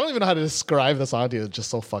 I don't even know how to describe the song to you. It's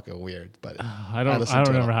just so fucking weird. But I don't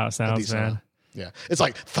remember how it sounds, man. Yeah, it's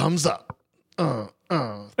like thumbs up.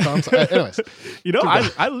 Thumbs up. Anyways,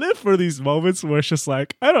 I live for these moments where it's just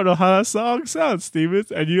like, I don't know how that song sounds,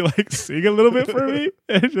 Stevens, and you like sing a little bit for me.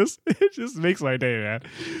 It just makes my day,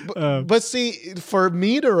 man. But see, for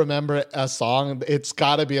me to remember a song, it's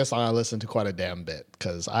got to be a song I listen to quite a damn bit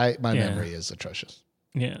because my memory is atrocious.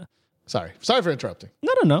 Yeah. Sorry for interrupting.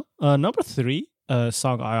 No. Number 3, a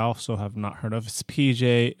song I also have not heard of. It's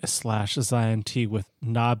PJ/Zion T with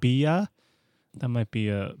Nabiya. That might be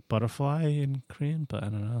a butterfly in Korean, but I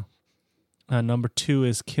don't know. Number 2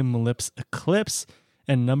 is Kim Lip's Eclipse.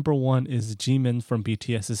 And number 1 is Jimin from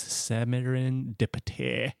BTS's Samarin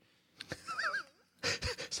Dipate.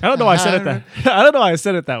 I don't know why I said it that. I don't know why I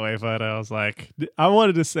said it that way, but I was like, I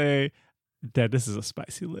wanted to say that this is a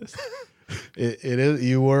spicy list. It is.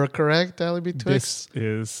 You were correct, Ali B Twixt. This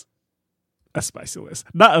is a spicy list.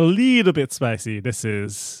 Not a little bit spicy. This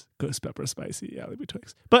is ghost pepper spicy, Ali B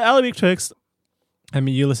Twixt. But Ali B Twixt, I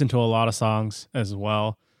mean, you listen to a lot of songs as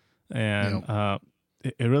well, and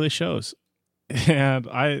it really shows. And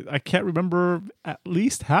I can't remember at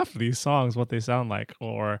least half of these songs, what they sound like,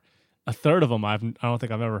 or a third of them I don't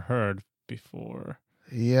think I've ever heard before.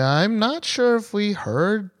 Yeah, I'm not sure if we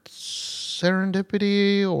heard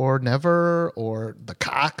Serendipity or Never or The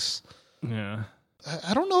Cox. Yeah.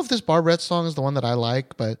 I don't know if this Barbarette song is the one that I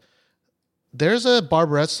like, but there's a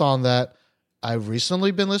Barbarette song that I've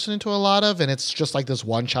recently been listening to a lot of, and it's just like this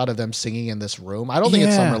one shot of them singing in this room. I don't think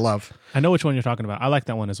it's Summer Love. I know which one you're talking about. I like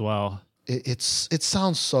that one as well. It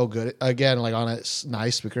sounds so good. Again, like on a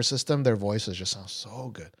nice speaker system, their voices just sound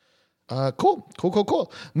so good.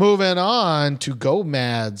 Cool. Moving on to Go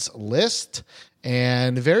Mad's list.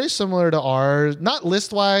 And very similar to ours, not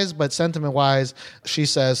list-wise, but sentiment-wise, she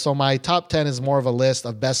says, so my top 10 is more of a list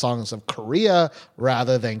of best songs of Korea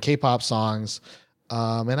rather than K-pop songs.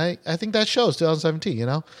 And I think that shows 2017, you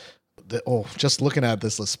know? Just looking at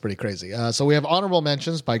this list is pretty crazy. So we have honorable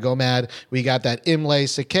mentions by Go Mad. We got that Imle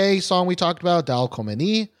Seke song we talked about, Dal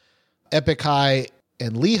Komeni, Epic High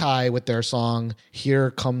and Lehigh with their song Here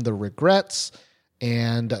Come the Regrets,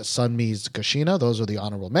 and Sunmi's Kashina. Those are the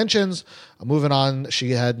honorable mentions. Moving on,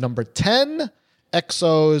 she had number 10,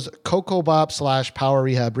 EXO's Coco Bop / Power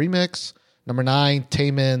Rehab Remix. Number 9,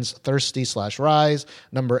 Taemin's Thirsty / Rise.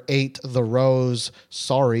 Number 8, The Rose,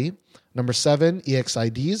 Sorry. Number 7,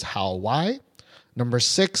 EXID's How Why. Number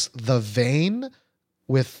 6, The Vein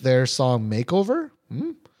with their song Makeover.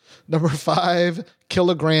 Number 5,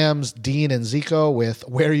 Kilograms, Dean and Zico with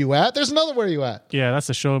Where You At. There's another Where You At. Yeah, that's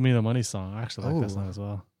the Show Me the Money song. I actually like that song as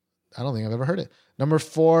well. I don't think I've ever heard it. Number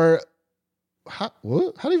 4, how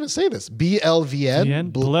do you even say this?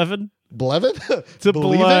 BLVN? Blevin? Blevin? To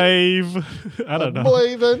Blave. I don't know.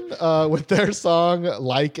 Blevin with their song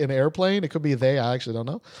Like an Airplane. It could be they. I actually don't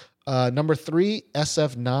know. Number 3,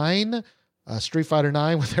 SF9, Street Fighter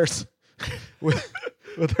 9 with their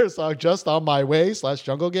with their song Just on My Way /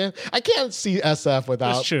 Jungle Gang. I can't see SF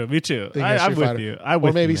without. That's true. Me too. I'm I'm with Fighter. you.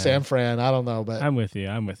 Or maybe San Fran. I don't know, but I'm with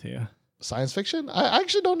you. science fiction. I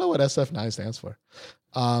actually don't know what SF9 stands for.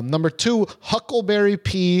 Number 2, Huckleberry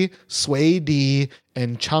P, Sway D,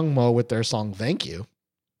 and Changmo with their song Thank You.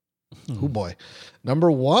 Oh boy. Number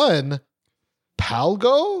 1,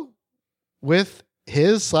 Palgo with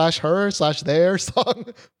his / her / their song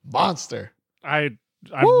Monster. I've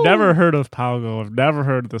never heard of Palgo. I've never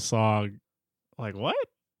heard the song. Like, what?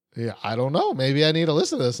 Yeah, I don't know. Maybe I need to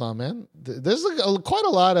listen to this song, man. There's quite a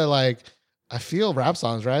lot of like I feel rap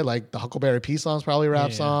songs, right? Like the Huckleberry Pea song's probably a rap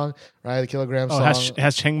Yeah. song, right? The Kilogram Oh, song. it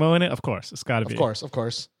has Changmo in it? Of course. It's got to be. Of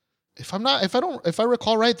course. If I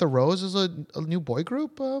recall right, The Rose is a new boy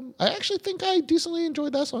group. I actually think I decently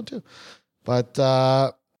enjoyed that song too.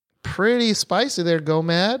 But pretty spicy there, Go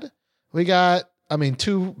Mad. We got,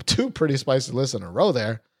 two pretty spicy lists in a row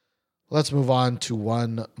there. Let's move on to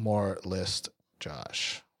one more list,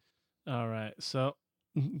 Josh. All right. So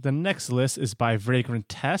the next list is by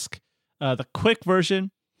Vagrantesque. The quick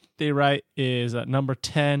version they write is number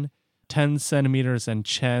 10, 10 centimeters and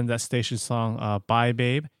Chen, that station song, Bye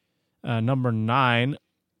Babe. Number 9,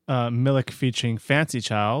 Milik featuring Fancy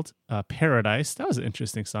Child, Paradise. That was an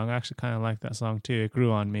interesting song. I actually kind of like that song too. It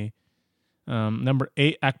grew on me. Number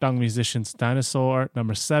 8, Akdong Musicians, Dinosaur.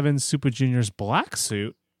 Number 7, Super Junior's Black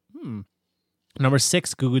Suit. Number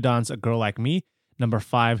 6, Gugudon's A Girl Like Me. Number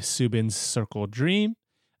 5, Subin's Circle Dream.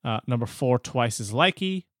 Number 4, Twice as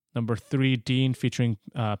Likey. Number 3, Dean featuring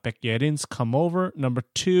Baekhyerin's Come Over. Number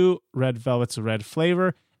 2, Red Velvet's Red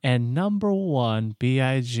Flavor. And number 1,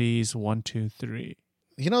 B.I.G.'s 123.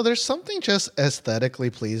 There's something just aesthetically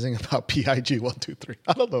pleasing about B.I.G. 123.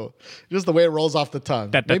 I don't know. Just the way it rolls off the tongue.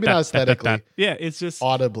 Maybe not aesthetically. Yeah, it's just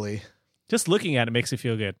audibly. Just looking at it makes you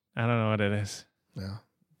feel good. I don't know what it is. Yeah.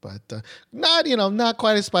 But not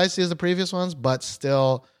quite as spicy as the previous ones, but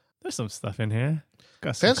still. There's some stuff in here.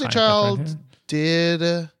 Got some Fancy cayenne Child pepper in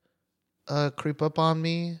here. did creep up on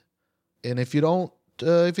me. And if you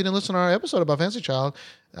didn't listen to our episode about Fancy Child,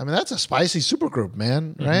 that's a spicy supergroup,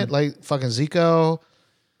 man, right? Like fucking Zico.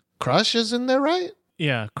 Crush is in there, right?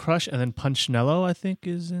 Yeah, Crush, and then Punchnello, I think,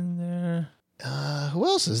 is in there. Who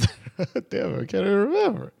else is there? Damn it, I can't even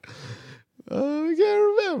remember. I'm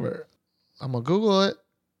going to Google it.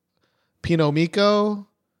 Pino Miko.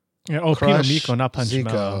 Yeah, Pino Crush, Miko, not Punchnello.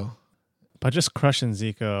 Zico. But just Crush and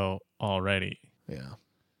Zico already. Yeah.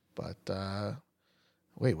 But,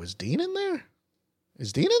 wait, was Dean in there?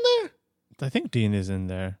 Is Dean in there? I think Dean is in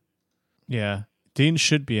there. Yeah. Dean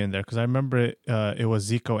should be in there because I remember it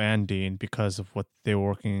was Zico and Dean because of what they were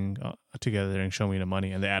working together in Show Me the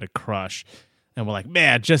Money, and they added Crush, and we're like,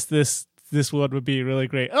 man, just this one would be really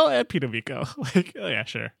great. Oh, and Pino Miko, like, oh yeah,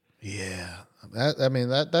 sure. Yeah, that's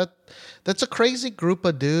a crazy group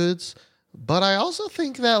of dudes, but I also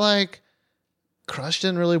think that like Crush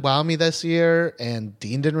didn't really wow me this year, and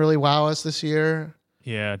Dean didn't really wow us this year.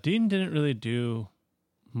 Yeah, Dean didn't really do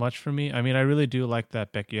much for me. I really do like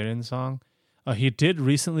that Baekhyeren song. He did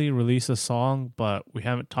recently release a song, but we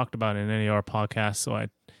haven't talked about it in any of our podcasts, so I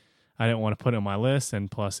didn't want to put it on my list, and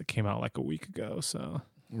plus it came out like a week ago. So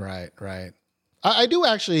Right. I do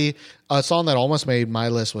actually, a song that almost made my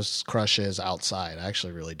list was Crush's Outside. I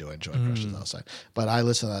actually really do enjoy Crush's Outside, but I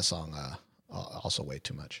listen to that song also way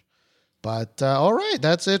too much. But all right,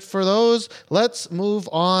 that's it for those. Let's move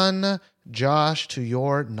on, Josh, to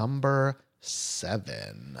your number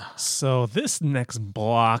 7. So this next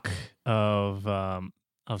block of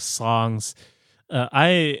songs,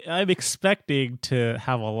 I'm expecting to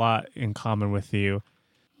have a lot in common with you.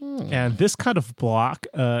 And this kind of block,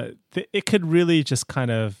 it could really just kind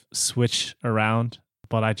of switch around,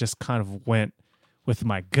 but I just kind of went with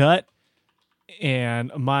my gut.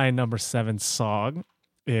 And my number 7 song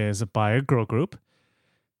is by a girl group.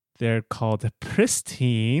 They're called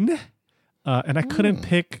Pristine. And I couldn't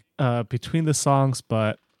pick between the songs,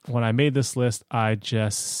 but when I made this list, I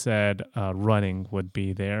just said Running would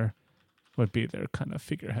be their kind of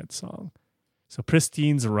figurehead song. So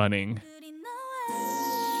Pristine's Running.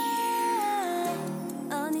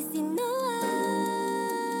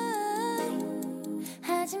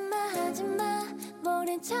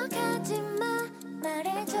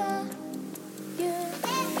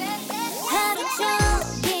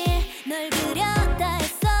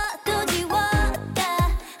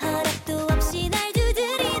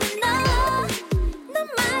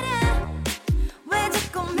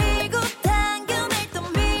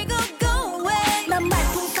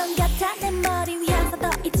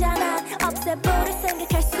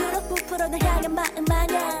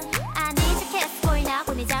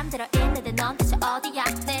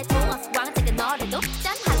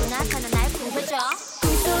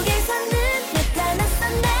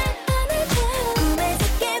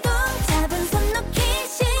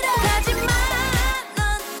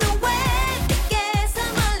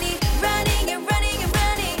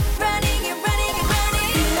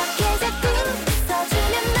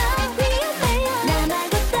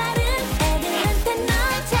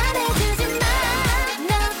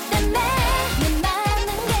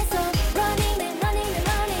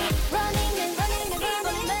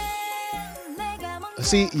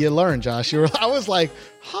 See, you learn, Josh. I was like,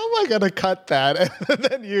 how am I gonna cut that? And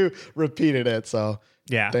then you repeated it. So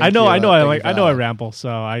Yeah, thank I know, you, I know, I thank like, you I for that. ramble, so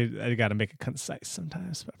I got to make it concise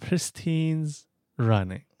sometimes. But Pristine's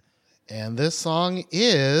Running. And this song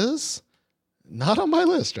is not on my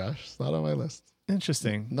list, Josh. It's not on my list.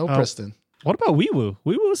 Interesting. No Pristin. What about Wee Woo?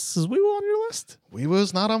 Is Wee Woo on your list? Wee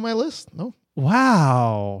Woo's not on my list. No.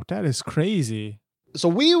 Wow, that is crazy. So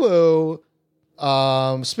Wee Woo,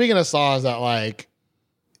 speaking of songs that like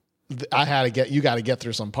you got to get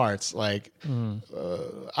through some parts. Like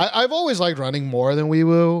I've always liked Running more than Wee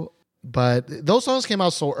Woo, but those songs came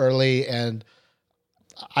out so early, and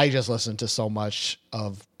I just listened to so much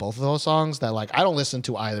of both of those songs that like I don't listen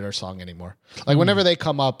to either song anymore. Like whenever they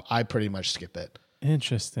come up, I pretty much skip it.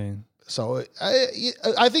 Interesting. So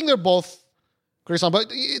I think they're both great songs,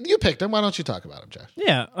 but you picked them. Why don't you talk about them, Josh?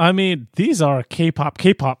 Yeah, I mean, these are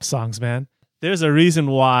K-pop songs, man. There's a reason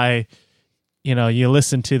why, you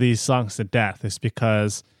listen to these songs to death. Is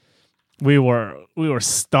because we were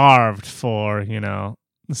starved for,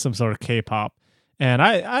 some sort of K-pop. And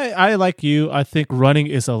I like you, I think Running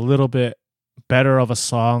is a little bit better of a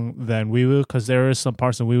song than Wee Woo, because there is some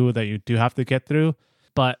parts of Wee Woo that you do have to get through.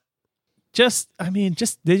 But they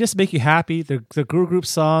just make you happy. They're girl group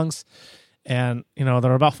songs, and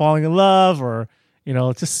they're about falling in love, or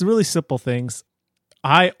just really simple things.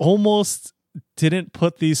 I almost didn't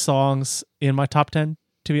put these songs in my top 10,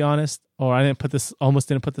 to be honest, or I almost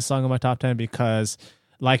didn't put this song in my top 10 because,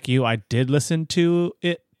 like you, I did listen to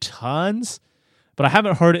it tons, but I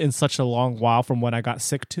haven't heard it in such a long while from when I got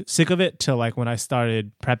sick of it till like when I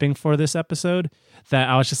started prepping for this episode, that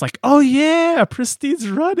I was just like, oh yeah, Pristine's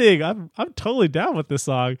Running. I'm totally down with this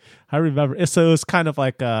song. I remember. So it was kind of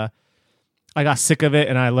like I got sick of it,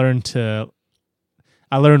 and I learned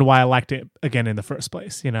why I liked it again in the first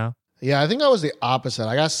place, Yeah, I think I was the opposite.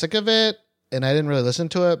 I got sick of it and I didn't really listen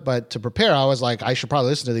to it, but to prepare, I was like, I should probably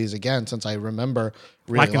listen to these again since I remember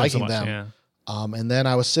really liking so much, them. yeah. And then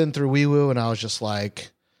I was sitting through Wee Woo and I was just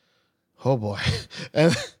like, oh boy.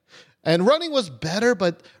 And Running was better,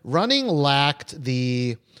 but Running lacked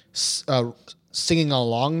the singing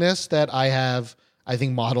alongness that I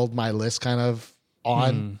think modeled my list kind of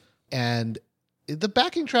on. And the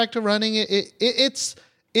backing track to Running, it's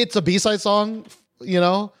a B-side song,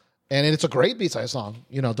 and it's a great B-side song,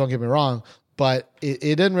 don't get me wrong, but it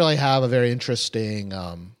didn't really have a very interesting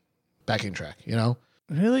backing track,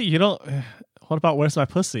 Really? You don't? What about Where's My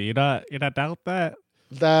Pussy? You not down with that?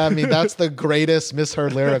 I mean, that's the greatest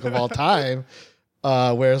misheard lyric of all time.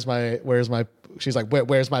 Where's my? She's like,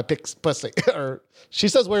 where's my pussy? Or she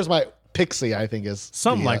says, "Where's my pixie?" I think is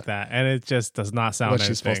Something like that, and it just does not sound what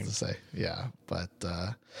anything. she's supposed to say. Yeah, but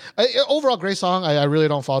overall, great song. I really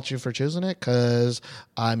don't fault you for choosing it, because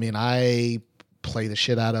I mean, I play the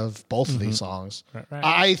shit out of both of these songs. Right.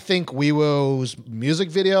 I think Wee Woo's music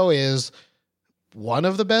video is one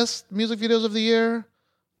of the best music videos of the year.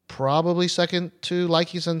 Probably second to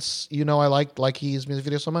Likey, since I like Likey's music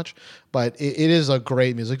video so much. But it is a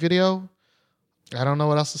great music video. I don't know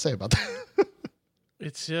what else to say about that.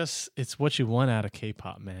 It's what you want out of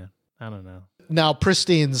K-pop, man. I don't know. Now,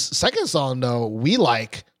 Pristine's second song, though, we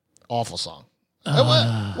like Awful Song. Well,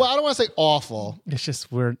 I don't want to say awful. It's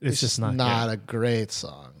just weird. It's just not good. a great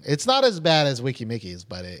song. It's not as bad as Wiki Mickey's,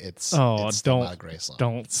 but it's still not a great song.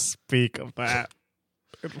 Don't speak of that.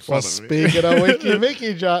 Well, speaking of Wiki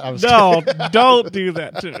Mickey, John, don't do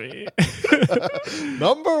that to me.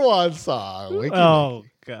 Number one song. Wiki Oh Mickey.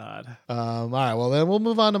 God. All right. Well, then we'll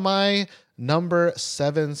move on to my number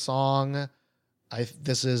 7 song.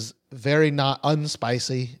 This is very not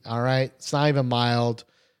unspicy. All right. It's not even mild.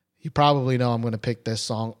 You probably know I'm going to pick this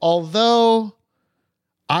song. Although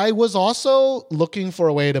I was also looking for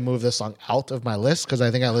a way to move this song out of my list, because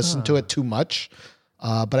I think I listened to it too much.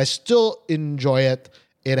 But I still enjoy it.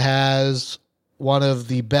 It has one of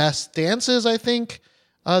the best dances, I think,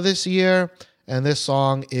 this year. And this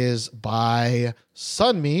song is by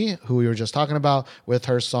Sunmi, who we were just talking about, with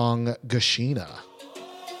her song Gashina.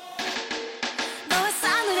 너의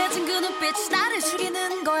싸늘해진 그 눈빛이 나를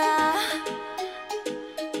죽이는 거야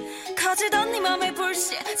커지던 네 맘의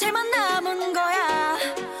불씨 제만 남은 거야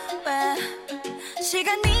왜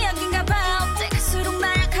시간이 약인가 봐 어때 갈수록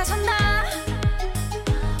날 가졌나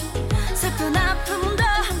슬픈 아픔도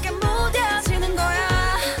함께 무뎌지는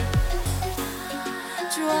거야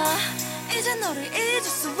좋아 이제 너를 잊을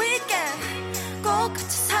수 있게 꼭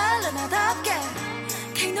같이 살아나답게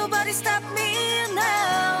Can't nobody stop me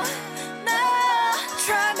now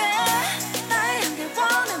Try me 나의 향기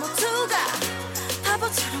원해 모두가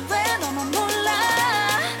바보처럼 왜 너만 몰라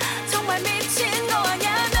정말 미친 거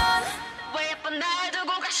아냐 넌 왜 예쁜 날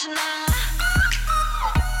두고 가시나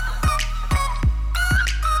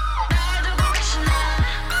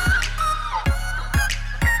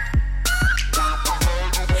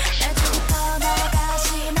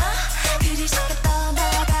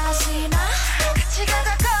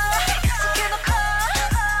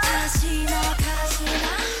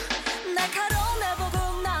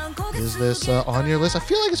this on your list? I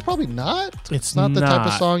feel like it's probably not. It's not the type of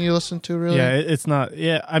not. song you listen to, really. Yeah, it's not.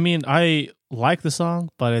 Yeah, I mean, I like the song,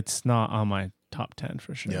 but it's not on my top 10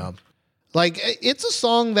 for sure. Yeah. Like, it's a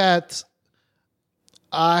song that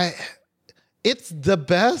it's the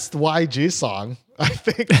best YG song. I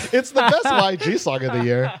think it's the best YG song of the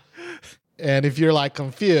year. And if you're like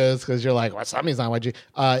confused because you're like, well, Summy's not YG,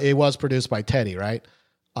 it was produced by Teddy, right?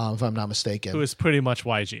 If I'm not mistaken. It was pretty much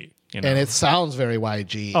YG, you know? And it sounds very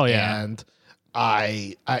YG. Oh, yeah. And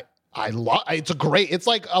I love. It's a great. It's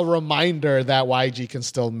like a reminder that YG can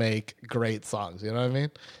still make great songs. You know what I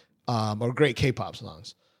mean? Or great K-pop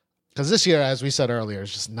songs. Because this year, as we said earlier,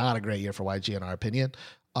 is just not a great year for YG in our opinion.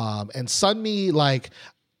 And Sunmi, like,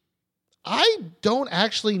 I don't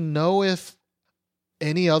actually know if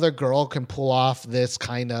any other girl can pull off this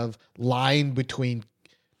kind of line between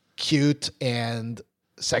cute and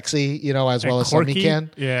sexy, you know, as And well as quirky. Sunmi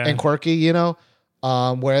can. Yeah. And quirky, you know.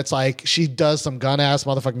 Where it's like she does some gun ass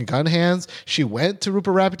motherfucking gun hands. She went to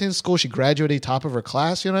Rupert Rapitin's school. She graduated top of her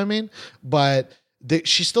class. You know what I mean? But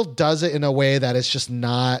she still does it in a way that is just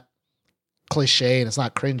not cliche and it's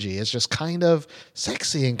not cringy. It's just kind of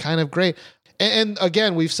sexy and kind of great. And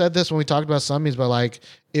again, we've said this when we talked about Sunmis, but like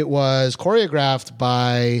it was choreographed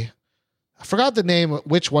by, I forgot the name,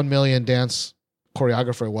 which 1 Million dance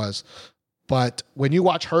choreographer it was. But when you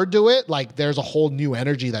watch her do it, like there's a whole new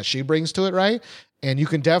energy that she brings to it, right? And you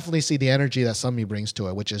can definitely see the energy that Sunmi brings to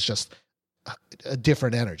it, which is just a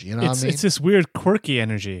different energy. You know what I mean? It's this weird quirky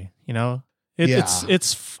energy, you know?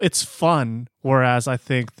 It's fun, whereas I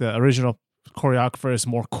think the original choreographer is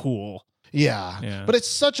more cool. Yeah. But it's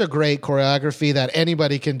such a great choreography that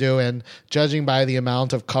anybody can do. And judging by the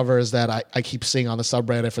amount of covers that I keep seeing on the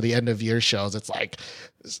subreddit for the end of year shows, it's like,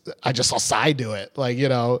 I just saw Psy do it. Like, you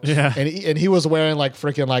know, Yeah. and he was wearing like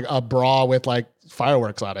freaking like a bra with like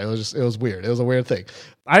fireworks on it. It was weird. It was a weird thing.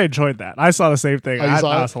 I enjoyed that. I saw the same thing. Oh, you That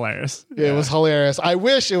saw it? was hilarious. It was hilarious. I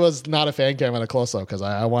wish it was not a fan cam and a close up because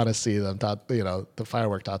I want to see them, the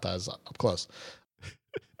firework tatas up close.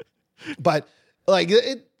 But like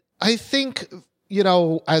I think, you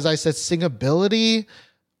know, as I said, singability,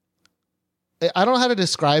 I don't know how to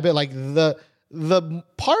describe it. Like the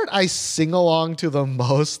part I sing along to the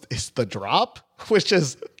most is the drop, which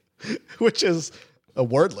is a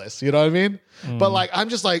wordless, you know what I mean? But like, I'm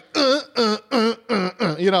just like,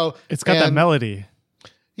 you know, It's got that and- melody.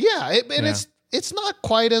 yeah, it's not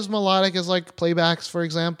quite as melodic as like playbacks, for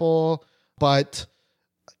example. But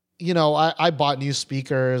you know, I bought new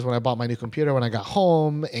speakers when I bought my new computer when I got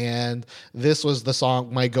home, and this was the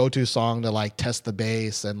song, my go-to song to like test the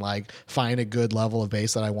bass and like find a good level of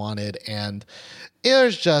bass that I wanted. And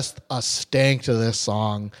there's just a stank to this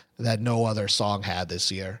song that no other song had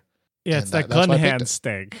this year. Yeah, And it's that that's gun why I picked hand it.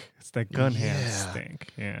 stink. It's that gun hand Yeah. stink.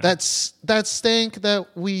 Yeah. That's that stank that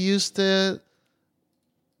we used to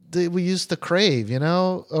crave, you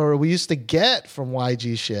know, or we used to get from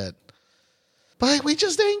YG shit. But we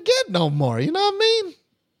just ain't get no more, you know what I mean?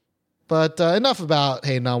 But enough about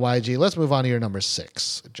Hey Now YG. Let's move on to your number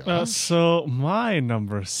 6, John. So my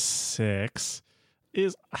number 6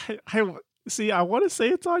 is I see. I want to say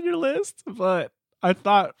it's on your list, but I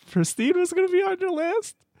thought Pristine was going to be on your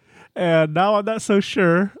list, and now I'm not so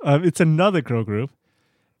sure. It's another girl group,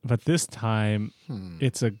 but this time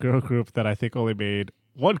it's a girl group that I think only made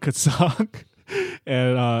one good song.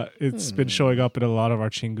 And it's been showing up in a lot of our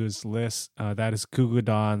Chingu's lists. That is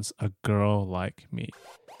Gugudan's A Girl Like Me.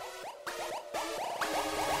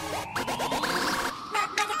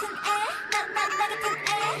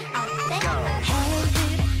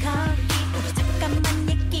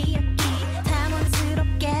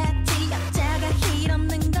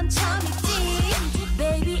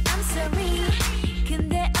 Baby, I'm sorry.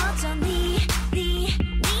 근데 어쩌니?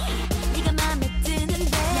 네가 맘에 드는데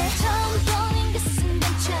날 처음 보는 그 순간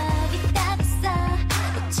촉이 따랐어.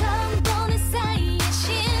 처음 보는 사이에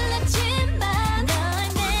실례지만 널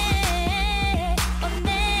내,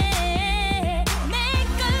 내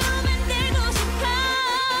걸로 만들고 싶어.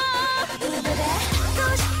 갖고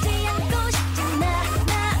싶지 않고 싶지 나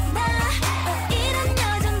이런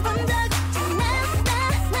여잔 본 적 없지 나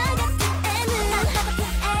같은 애는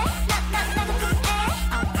나 같은 애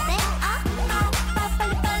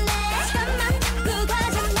빨리 잠만 그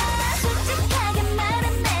가져놔 솔직하게 말해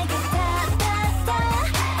내게 다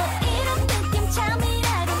이런 느낌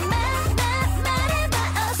처음이라고 말해봐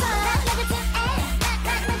어서 나 같은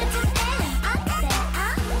애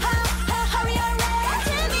Hurry already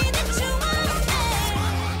Tell me that you want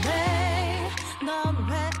me 넌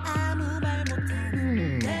왜 아무 말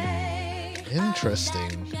못하는데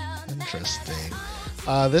Interesting.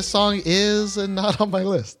 This song is not on my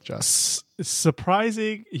list, John.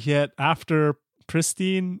 surprising, yet after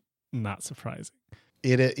Pristine, not surprising.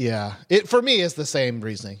 It for me is the same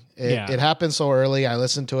reasoning. It happened so early. I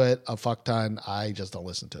listened to it a fuck ton. I just don't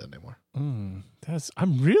listen to it anymore. I'm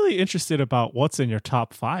really interested about what's in your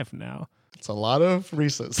top 5 now. It's a lot of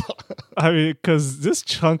recent songs. I mean, because this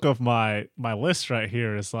chunk of my list right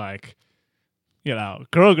here is like,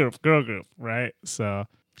 girl group, right? So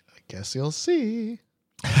I guess you'll see.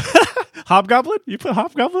 Hobgoblin? You put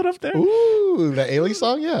Hobgoblin up there? Ooh, the Ailey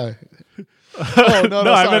song, yeah. Oh no,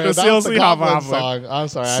 I sorry. meant the That was CLC Goblin Hobgoblin song. I'm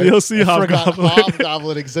sorry. CLC I forgot Hobgoblin.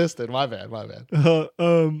 Hobgoblin existed. My bad.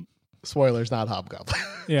 Spoilers, not Hobgoblin.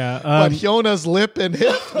 Yeah. But Hyona's lip and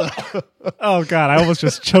hip. Oh God, I almost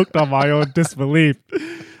just choked on my own disbelief.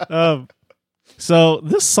 So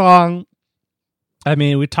this song, I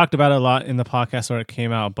mean, we talked about it a lot in the podcast where it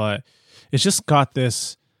came out, but it's just got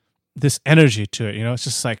this energy to it. It's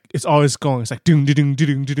just like it's always going. It's like doom doom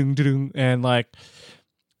doom doom doom, and like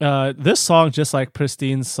this song, just like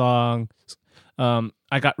Pristine's song,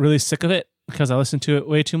 I got really sick of it because I listened to it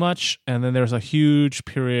way too much, and then there was a huge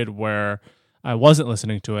period where I wasn't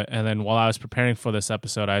listening to it, and then while I was preparing for this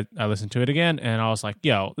episode, I listened to it again, and I was like,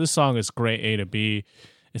 yo, this song is great A to B.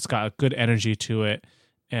 It's got a good energy to it,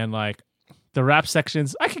 and like the rap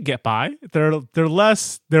sections, I could get by. There are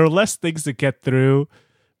less things to get through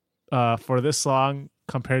for this song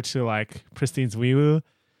compared to like Pristine's Wee Woo,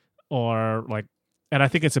 or like, and I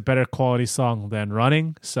think it's a better quality song than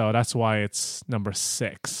Running, so that's why it's number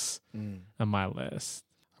 6 on my list.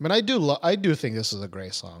 I mean, I do think this is a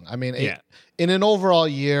great song. I mean, in an overall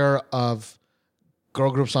year of girl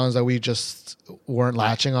group songs that we just weren't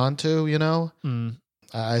latching onto,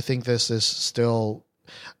 I think this is still.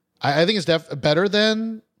 I think it's better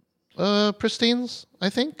than Pristine's. I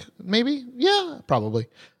think maybe, yeah, probably,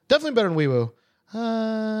 definitely better than Wee Woo.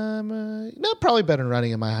 Probably better than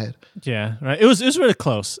Running in my head. Yeah, right. It was really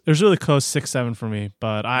close. It was really close, 6-7 for me.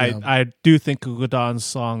 But I do think Gugudan's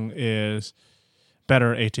song is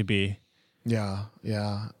better A to B. Yeah.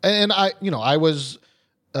 And I was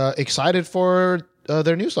excited for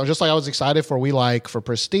their new song, just like I was excited for We Like for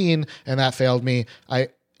Pristine, and that failed me.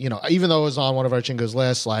 Even though it was on one of our Chingu's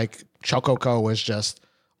lists, like Chococo was just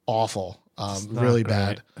awful. Really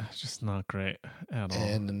bad. It's just not great at all.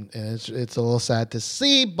 And it's a little sad to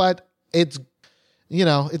see, but it's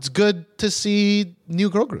good to see new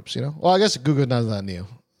girl groups. Well, I guess Gugudan's not new.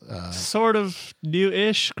 Sort of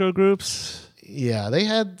new-ish girl groups. Yeah, they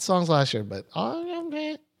had songs last year, but but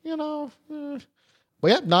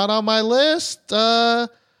yeah, not on my list.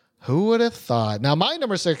 Who would have thought? Now, my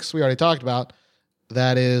number 6 we already talked about.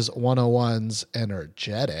 That is 101's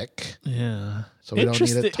Energetic. Yeah. So we don't need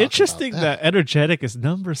to talk Interesting about that Energetic is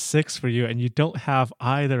number 6 for you, and you don't have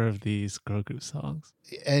either of these girl group songs.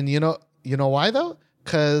 And you know why though?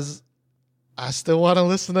 Because I still want to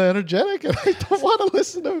listen to Energetic, and I don't want to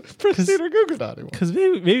listen to Pristine or Gugudan anymore. Because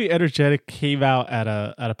maybe Energetic came out at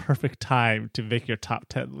a perfect time to make your top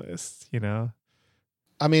 10 list.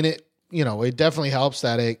 I mean, it definitely helps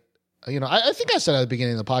that it. I think I said at the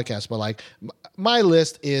beginning of the podcast, but like my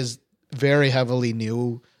list is very heavily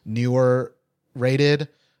newer rated,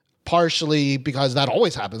 partially because that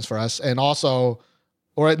always happens for us, and also,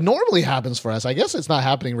 or it normally happens for us. I guess it's not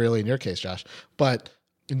happening really in your case, Josh, but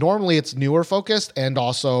normally it's newer focused, and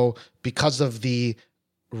also because of the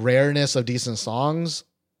rareness of decent songs,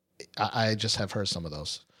 I just have heard some of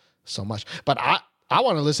those so much. But I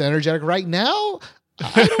want to listen to Energetic right now.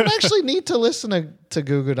 I don't actually need to listen to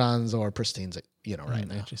Gugudan's or Pristine's, right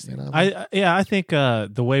now. Interesting. I think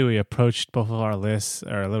the way we approached both of our lists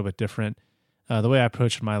are a little bit different. The way I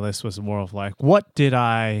approached my list was more of like, what did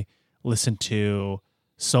I listen to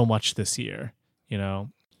so much this year?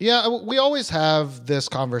 Yeah, we always have this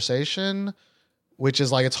conversation, which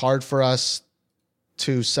is like it's hard for us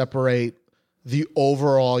to separate the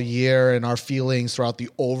overall year and our feelings throughout the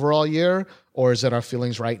overall year, or is it our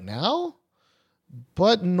feelings right now?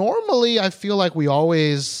 But normally I feel like we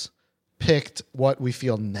always picked what we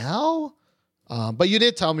feel now. But you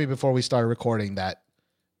did tell me before we started recording that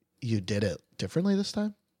you did it differently this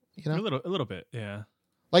time. A little bit, yeah.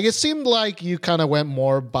 Like it seemed like you kind of went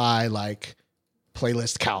more by like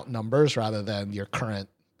playlist count numbers rather than your current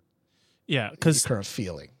current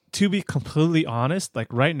feeling. To be completely honest, like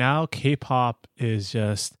right now, K-pop is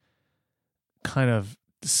just kind of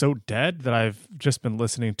so dead that I've just been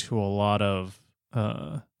listening to a lot of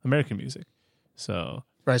American music. So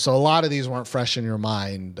right, so a lot of these weren't fresh in your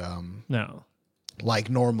mind. No, like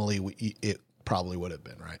normally it probably would have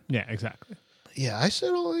been, right? Yeah, exactly. Yeah, I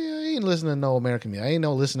said, I ain't listening to no American music. I ain't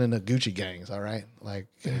no listening to Gucci Gangs. All right, like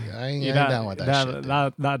I ain't down with that shit.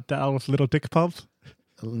 Not down with Little Dick Pump.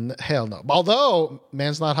 Hell no. Although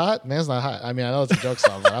Man's Not Hot. I mean, I know it's a joke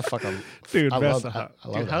song, but I fucking Dude, I that's love, hot. I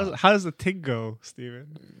love Dude, that. how does the ting go, Steven?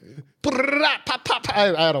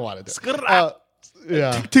 I don't want to do it.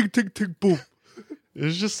 Yeah, Ting, ting, ting, boom.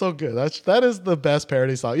 it's just so good. That is the best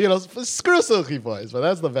parody song. You know, screw Silky Boys, but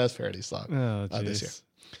that's the best parody song Oh, this year. jeez.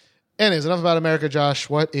 Anyways, enough about America, Josh.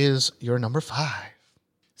 What is your number 5?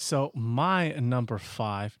 So my number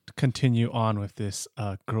 5, to continue on with this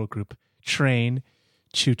girl group train,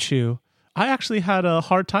 Choo Choo. I actually had a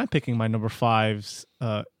hard time picking my number 5s.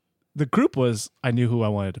 The group was, I knew who I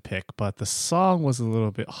wanted to pick, but the song was a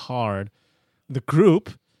little bit hard. The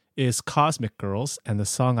group is Cosmic Girls, and the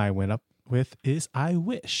song I went up with is I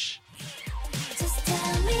Wish. Just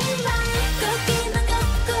tell me why 걷기만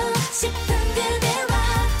걷고 싶은 그대와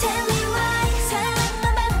Tell me why 사랑만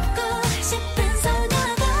받고 싶은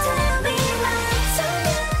소녀가 Tell me why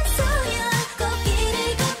소녀 꽃길을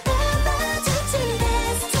걷다 마주친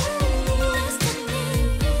destiny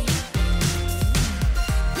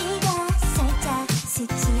네가 살짝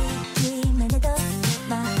스치기만 해도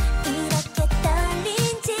막 이렇게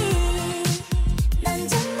떨리지 넌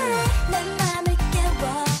정말 난 맘을 깨워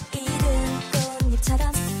이른 꽃잎처럼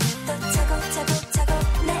또 차곡차곡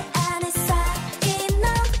내 안에 쌓인 너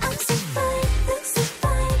I'm so fine, look so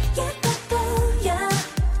fine 예뻐 보여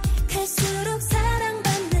갈수록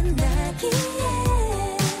사랑받는 나기에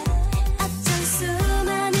어쩜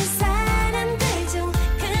수많은 사람들 중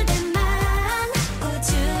그대만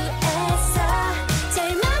우주에서 제일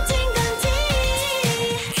멋진 건지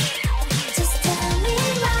Just tell me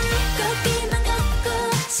why 걷기만 걷고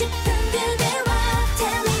싶은 그대와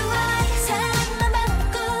Tell me why 사랑만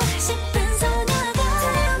받고 싶은 소녀가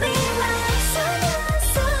Tell me why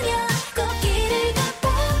소녀 꽃길을 걷다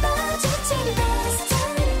마주친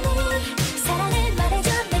destiny 사랑을 말해줘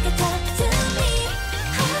내게 talk to me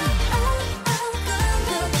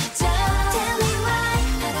궁금해져 Tell me why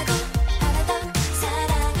하라고 하라던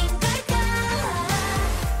사랑인 걸까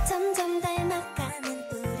점점 닮아가는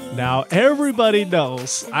우리 Now, everybody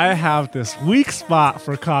knows I have this weak spot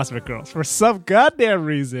for Cosmic Girls for some goddamn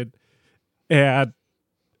reason. And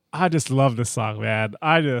I just love this song, man.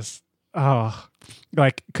 It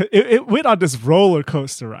went on this roller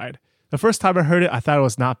coaster ride. The first time I heard it, I thought it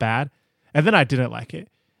was not bad. And then I didn't like it.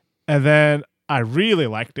 And then I really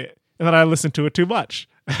liked it. And then I listened to it too much.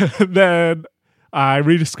 And then I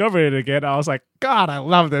rediscovered it again. I was like, God, I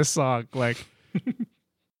love this song. Like,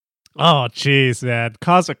 oh, jeez, man.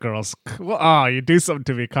 Cosmic Girls. Oh, you do something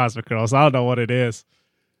to me, Cosmic Girls. I don't know what it is.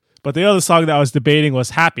 But the other song that I was debating was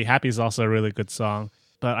Happy. Happy is also a really good song.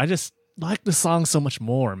 But I just like the song so much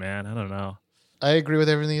more, man. I don't know. I agree with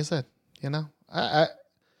everything you said. You know,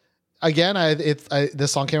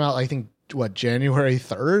 this song came out, I think, January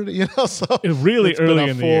 3rd. You know, so Really it's early been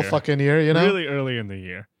a in the full year. fucking year. You know, Really early in the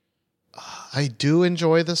year. I do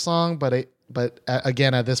enjoy the song, but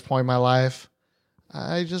again, at this point in my life,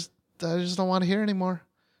 I just don't want to hear anymore.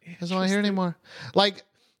 I just don't want to hear anymore. Like,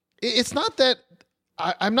 it's not that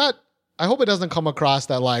I'm not. I hope it doesn't come across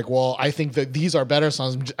that like, well, I think that these are better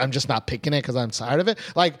songs. I'm just not picking it because I'm tired of it.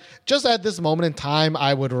 Like, just at this moment in time,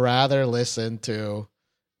 I would rather listen to,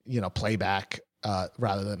 playback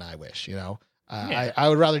rather than I Wish. I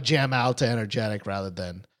would rather jam out to Energetic rather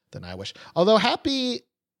than I Wish. Although Happy,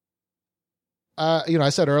 I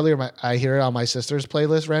said earlier, I hear it on my sister's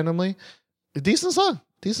playlist randomly. Decent song.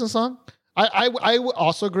 I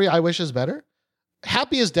also agree. I Wish is better.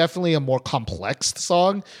 Happy is definitely a more complex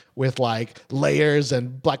song with like layers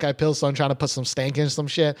and Black Eyed Pills song trying to put some stank in some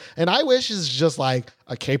shit. And I Wish is just like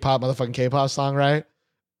a motherfucking K-pop song, right?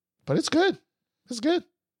 But it's good. It's good.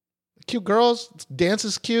 Cute girls. Dance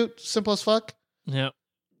is cute. Simple as fuck. Yeah.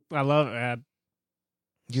 I love it, man.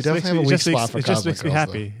 You definitely have a weak spot for It just Cosmic makes me Girls,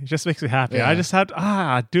 happy. It just makes me happy. Yeah.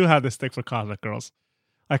 I do have this thing for Cosmic Girls.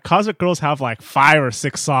 Like, Cosmic Girls have like 5 or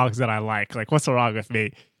 6 songs that I like. Like, what's wrong with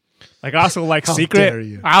me? Like, I also like How Secret. dare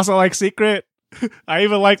you. I also like Secret. I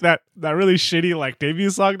even like that really shitty like debut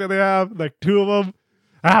song that they have. Like 2 of them.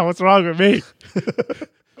 What's wrong with me?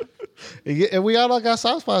 We all got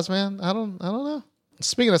soft spots, man. I don't know.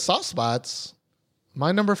 Speaking of soft spots,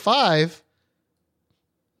 my number 5.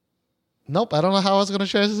 Nope, I don't know how I was going to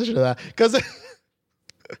transition to that because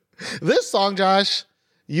this song, Josh,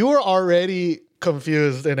 you were already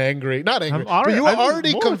confused and angry. Not angry, but you were I'm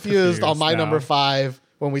already more confused on my now. number 5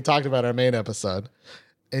 when we talked about our main episode,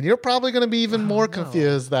 and you're probably going to be even more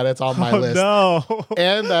confused that it's on my list No.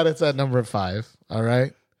 and that it's at number 5. All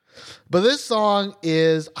right. But this song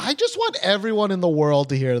is, I just want everyone in the world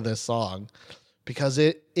to hear this song because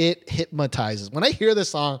it hypnotizes. When I hear this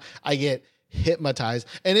song, I get hypnotized.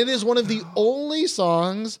 And it is one of the only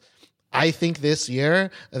songs I think this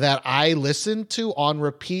year that I listened to on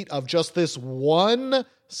repeat of just this one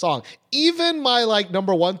song. Even my like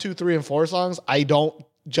number 1, 2, 3, and 4 songs, I don't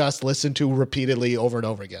just listen to repeatedly over and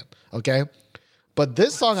over again. Okay. But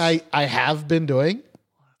this song I have been doing.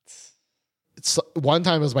 It's, one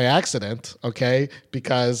time was by accident, okay?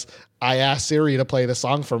 Because I asked Siri to play the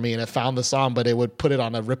song for me and it found the song, but it would put it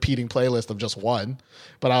on a repeating playlist of just one.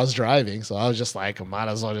 But I was driving, so I was just like, I might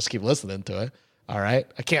as well just keep listening to it. All right.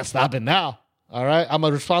 I can't stop it now. All right. I'm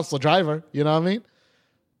a responsible driver. You know what I mean?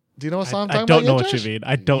 Do you know what song I'm talking about? I don't know what you mean.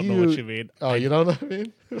 I don't know what you mean. Oh, you don't know what I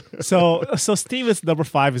mean? So Steven's number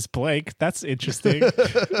 5 is Blank. That's interesting.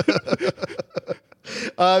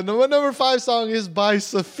 Number 5 song is by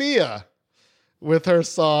Sophia with her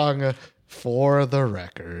song For the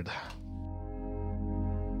Record.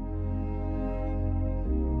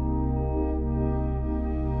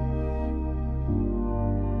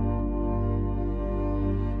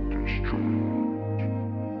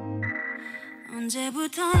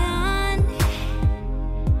 언제부터야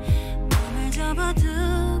맘을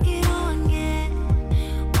접어두기로 한 게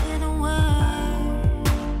With a word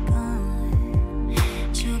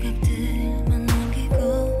gone 조각들만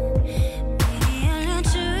남기고 미리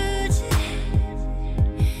알려주지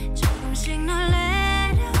조금씩 널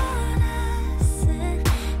내려놨을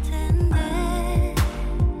텐데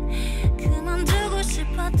그만두고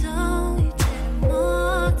싶어도 이제는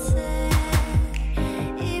못해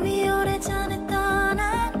이미 오래전에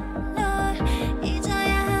떠난 널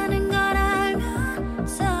잊어야 하는 걸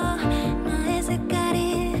알면서 나의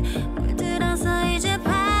색깔이 물들어서 이제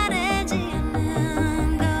바래지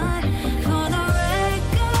않는 걸 For the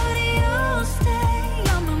record you stay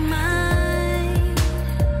on my mind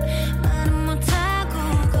말은 못하고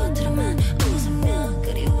겉으로만 웃으며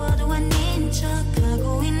그리워도 아닌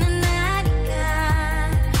척하고 있는 나니까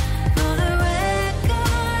For the record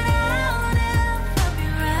I'll never be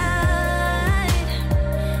right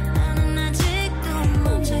나는 아직도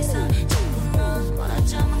멈춰있어 자꾸 너와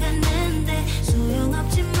점 갔는데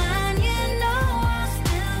소용없지만 You know I'll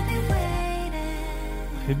still be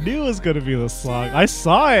waiting I knew it was gonna be the song. I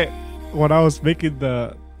saw it when I was making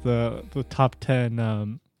the top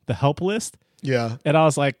 10 the help list, Yeah. and I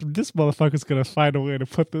was like, this motherfucker's gonna find a way to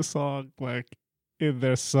put this song like in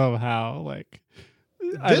there somehow. Like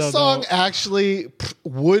I This don't song know. actually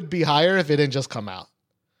would be higher if it didn't just come out.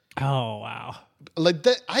 Oh wow. Like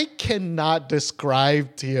that, I cannot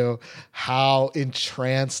describe to you how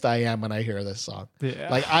entranced I am when I hear this song. Yeah.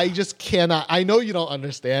 Like I just cannot. I know you don't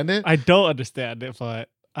understand it. I don't understand it, but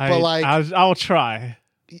like- I'll try.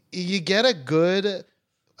 You get a good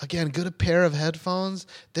pair of headphones.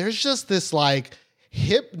 There's just this like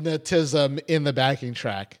hypnotism in the backing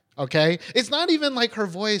track. Okay, it's not even like her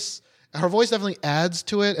voice. Her voice definitely adds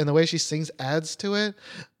to it, and the way she sings adds to it.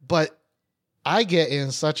 But I get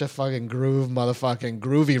in such a fucking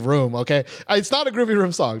groovy room. Okay, it's not a groovy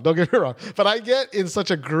room song. Don't get me wrong, but I get in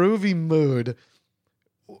such a groovy mood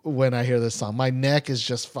when I hear this song. My neck is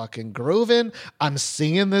just fucking grooving. I'm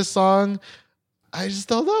singing this song. I just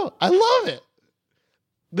don't know. I love it.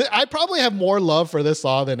 I probably have more love for this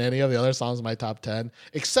song than any of the other songs in my top 10,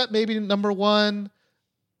 except maybe number 1.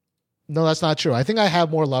 No, that's not true. I think I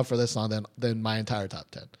have more love for this song than my entire top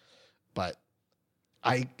 10. But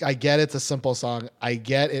I get it's a simple song. I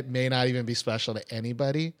get it may not even be special to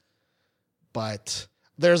anybody. But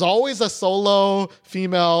there's always a solo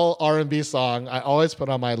female R&B song I always put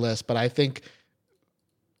on my list. But I think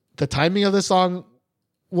the timing of this song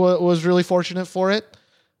was really fortunate for it.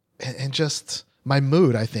 And just my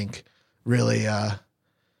mood, I think, really... I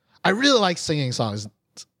really like singing songs,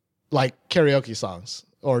 like karaoke songs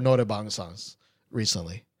or norebang songs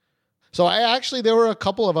recently. So there were a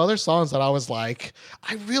couple of other songs that I was like,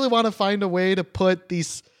 I really want to find a way to put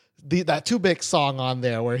that Too Big song on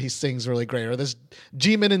there where he sings really great, or this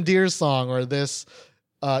Jimin and Deer song, or this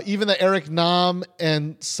even the Eric Nam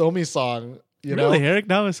and Somi song. You know, Eric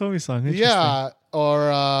Nam and Somi song. Interesting. yeah,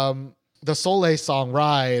 or the Soleil song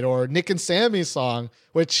Ride, or Nick and Sammy's song,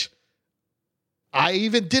 which I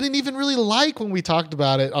didn't even really like when we talked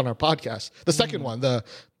about it on our podcast. The second one, the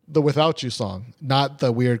Without You song, not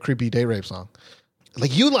the weird creepy date rape song.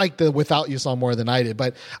 Like, you like the Without You song more than I did,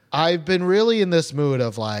 but I've been really in this mood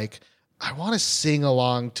of like, I want to sing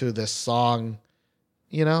along to this song,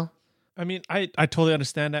 you know? I mean, I totally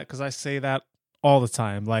understand that because I say that all the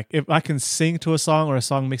time. Like, if I can sing to a song or a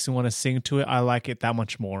song makes me want to sing to it, I like it that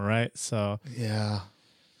much more, right? So Yeah.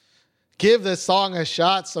 Give this song a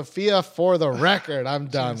shot, Sophia, for the record. I'm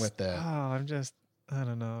done with that. I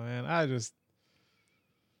don't know, man. I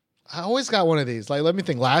always got one of these. Like, let me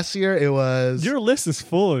think. Last year it was... Your list is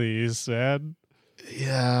full of these, man.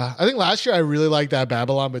 Yeah, I think last year I really liked that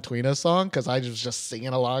Babylon Between Us song because I was just singing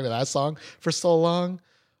along to that song for so long.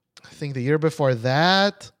 I think the year before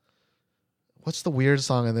that, what's the weird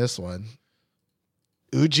song in this one?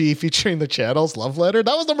 Uji featuring the Channels, Love Letter.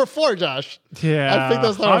 That was number 4, Josh. Yeah, I think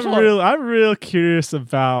that's number 4. I'm real curious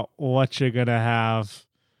about what you're gonna have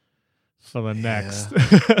for the next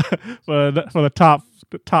for the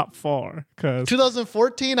top 4. Because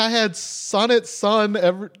 2014, I had Sonnet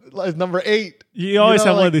Sun like number 8. you always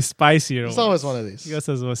have one like, of these spicier ones. It's always one of these. You guys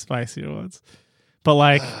have one spicier ones. But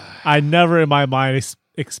like, I never in my mind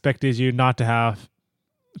expected you not to have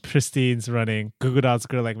Pristine's running, Goo Goo Dolls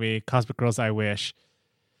Girl Like Me, Cosmic Girls I Wish.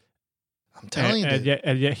 I'm telling you.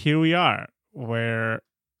 And yet here we are, where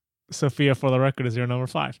Sophia for the Record is your number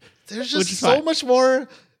 5. There's just so much more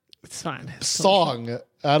It's fine. song.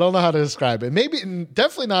 I don't know how to describe it.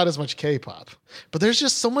 Definitely not as much K-pop, but there's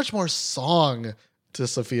just so much more song to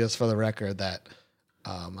Sophia's for the Record that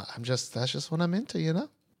that's just what I'm into, you know?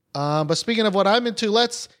 But speaking of what I'm into,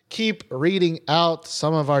 let's keep reading out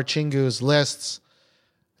some of our Chingu's lists.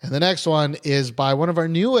 And the next one is by one of our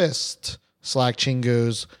newest Slack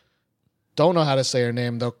Chingus. Don't know how to say her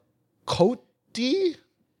name though. Koti?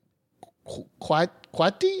 Kwati?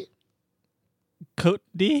 Koti?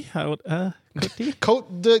 Koti?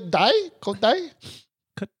 Kotai?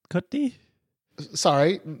 Koti?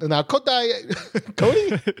 Sorry. Now, Kotai.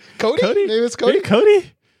 Cody? Cody? Maybe it's Cody? Hey,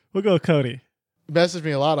 Cody? We'll go with Cody. Messaged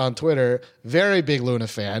me a lot on Twitter. Very big Luna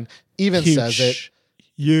fan. Even says it.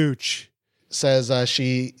 Huge. Says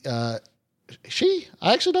she, I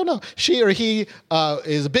actually don't know. She or he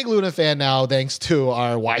is a big Luna fan now thanks to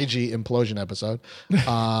our YG Implosion episode.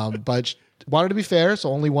 But wanted to be fair, so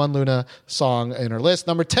only one Luna song in her list.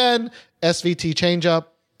 Number 10, SVT Change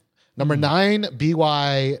Up. Number 9,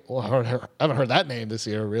 BY. Well, I haven't heard that name this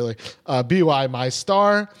year, really. BY My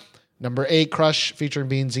Star. Number 8, Crush featuring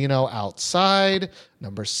Bean Zeno, Outside.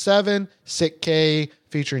 Number 7, Sick K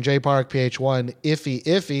featuring J Park, PH1, Iffy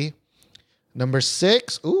Iffy. Number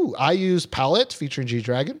 6, I Use Palette featuring G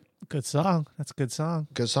Dragon. Good song. That's a good song.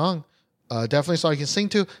 Good song. Definitely a song you can sing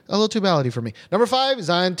to. A little too ballady for me. Number 5,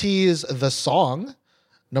 Zion T's The Song.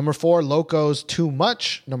 Number 4, Loco's Too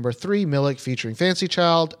Much. Number 3, Milik featuring Fancy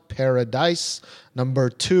Child, Paradise. Number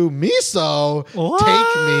 2, Miso, What?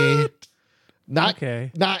 Take Me. Not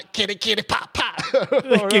kitty kitty pop pop.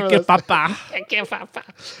 Papa.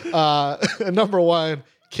 Number 1,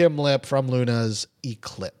 Kim Lip from Luna's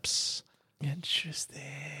Eclipse. Interesting.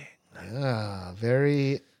 Yeah,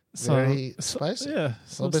 very spicy. Yeah, A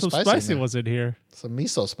little bit some spicy spicy in there. was in here. Some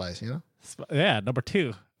miso spice, you know? Yeah, number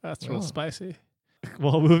 2. That's real Oh. spicy.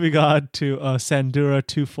 Well, moving on to Sandura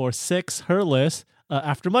 246, her list.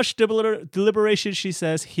 After much deliberation, she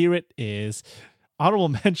says, "Here it is." Honorable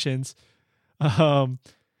mentions.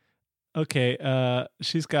 Okay,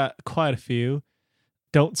 she's got quite a few.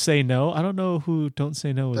 Don't Say No. I don't know who Don't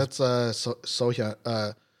Say No is. That's Sohyun.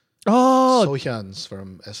 Sohyun's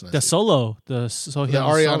from SNSD. The solo. The Sohyun the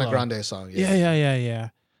Ariana solo. Grande song. Yeah.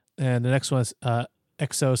 And the next one is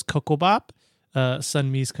EXO's Kokobop,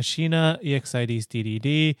 Sunmi's Kashina, EXID's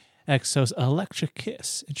DDD, EXO's Electric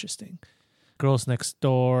Kiss. Interesting. Girls Next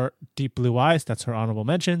Door, Deep Blue Eyes. That's her honorable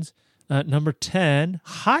mentions. Number 10,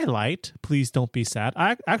 Highlight, Please Don't Be Sad.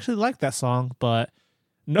 I actually like that song, but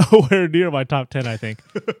nowhere near my top 10, I think.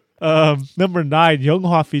 Number 9,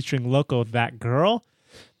 Younghwa featuring Loco, That Girl.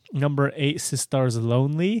 Number 8, Sistar's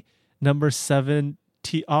Lonely. Number 7,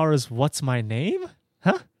 TR's What's My Name?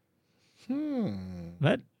 Huh?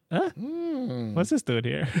 What? Huh? What's this doing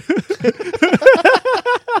here?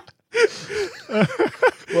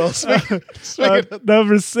 Well, speaking of,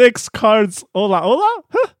 Number 6, Cards Ola Ola?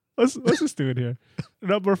 Huh? What's this doing here?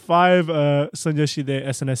 Number 5, Son Yoshide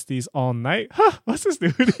SNSD's All Night. Huh? What's this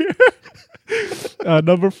doing here?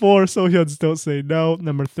 Number 4, Sohyun's Don't Say No.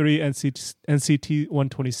 Number 3, NCT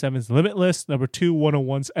 127's Limitless. Number 2,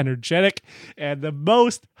 101's Energetic. And the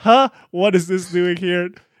most, what is this doing here?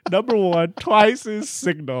 Number 1, Twice's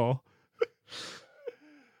Signal.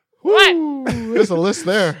 what? There's a list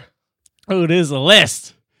there. Oh, it is a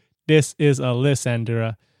list. This is a list,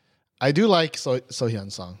 Andura. I do like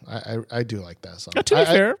Sohyun's song. I do like that song. To be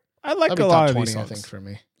fair, I like that'd a be lot top of these 20, songs. I think, for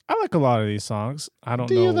me. I like a lot of these songs. I don't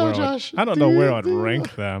Do know you though, where Josh? I don't Do know where you? I'd Do you?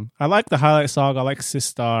 rank them. I like the Highlight song. I like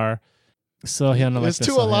Sistar. Sohyun, I like Is the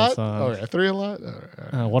 2 a Sohyun lot? song. Okay, 3 a lot? All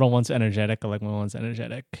right. 101's Energetic. I like 101's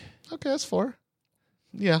Energetic. Okay, that's 4.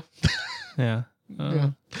 Yeah. Yeah.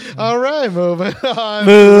 All right, moving on.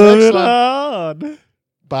 Moving Next one on.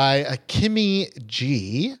 by Kimmy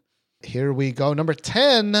G. Here we go. Number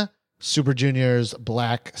 10, Super Junior's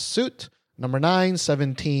Black Suit. Number 9,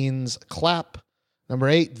 17's Clap. Number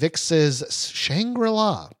 8, Vix's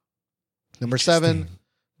Shangri-La. Number 7,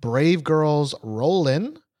 Brave Girls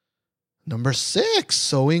Rollin'. Number 6,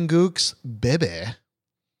 Soingook's Bebe.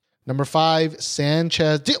 Number 5,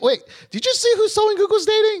 Sanchez. Wait, did you see who Soingook was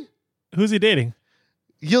dating? Who's he dating?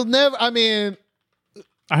 You'll never, I mean,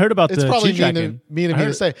 I heard about it's the probably G-Dragon. mean of me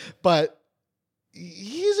to say, but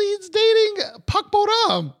he's dating Pak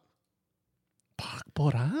Boram. Pak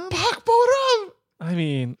Boram? Pak Boram. I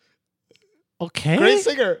mean, okay. Great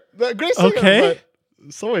singer. Great singer. Okay.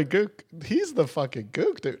 But Soingook, he's the fucking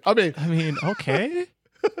gook, dude. I mean, Okay.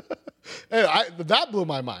 that blew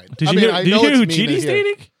my mind. Did I you mean, hear, I did you know hear who it's mean to Genie's hear.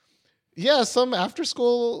 dating? Yeah, some after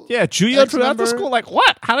school. Yeah, Juyeon from after Ex-member. school. Like,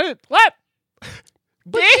 what? What?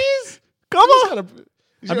 But Come on. kind of,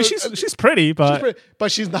 I mean, she's pretty, but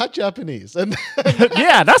but she's not Japanese. And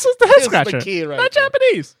yeah, that's what's the head Is the scratcher. key right Not there.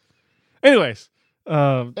 Japanese. Anyways,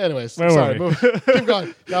 anyways, Where sorry. were we? Keep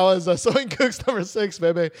going. That was Soingook's number 6,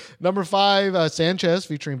 baby. Number 5, Sanchez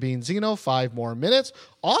featuring Bean Zeno. 5 more minutes.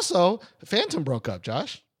 Also, Phantom broke up.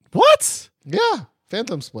 Josh. what? Yeah,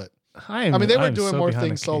 Phantom split. I mean, they were I'm doing so more behind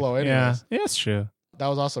things the solo game. anyways. Yeah, it's true. That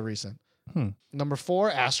was also recent. Number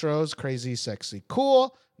 4, Astros, Crazy, Sexy,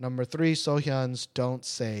 Cool. Number 3, Sohyun's Don't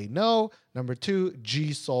Say No. Number 2,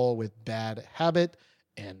 G-Soul with Bad Habit.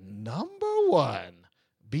 And number 1,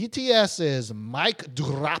 BTS's Mike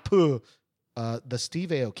Drapu, the Steve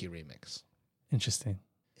Aoki remix. Interesting.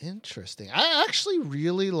 Interesting. I actually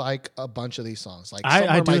really like a bunch of these songs. Like I some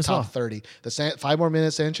are do my as top well. 30. The 5 More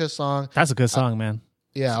Minutes Sanchez song. That's a good song, man.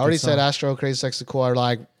 Yeah, I a already good said song. Astro, Crazy, Sexy, Cool. I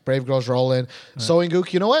like Brave Girls Rollin'.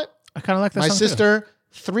 Soingook, you know what? I kind of like that My song too. sister,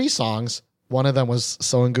 3 songs. One of them was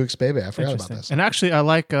Soingook's Baby. I forgot about Interesting. this. And actually, I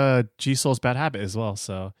like G-Soul's Bad Habit as well.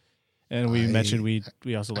 So, and we I mentioned we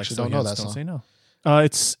also like actually don't know Sohyun's that Don't song. Say No.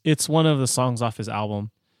 It's one of the songs off his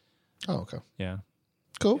album. Oh, okay. Yeah.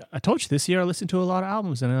 Cool. I told you this year I listened to a lot of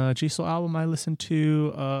albums, and G-Soul album I listened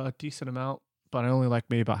to a decent amount, but I only like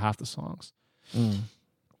maybe about half the songs.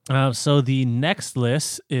 So the next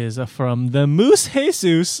list is from the Moose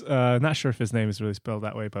Jesus. Not sure if his name is really spelled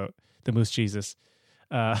that way, but the Moose Jesus.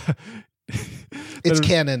 It's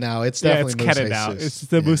canon now. It's definitely it's Moose canon now. Jesus.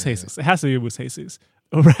 It's the Moose Jesus. It has to be Moose Jesus.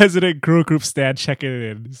 A resident girl group stan checking it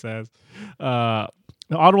in. He says, the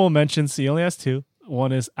honorable mentions. He only has 2.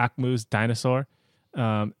 One is Akmu's Dinosaur,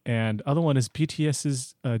 and other one is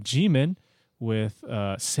BTS's Jimin with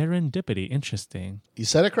Serendipity. Interesting. You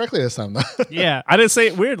said it correctly this time, though. Yeah, I didn't say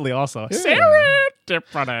it weirdly. Also,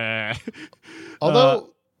 Serendipity.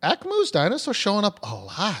 Although Akmu's Dinosaur showing up a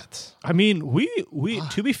lot. I mean, we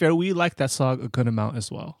to be fair, we liked that song a good amount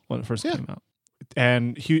as well when it first came out.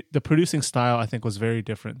 And the producing style, I think, was very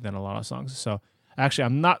different than a lot of songs. So actually,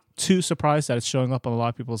 I'm not too surprised that it's showing up on a lot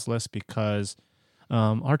of people's lists because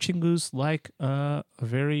our Chingus like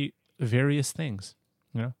very various things.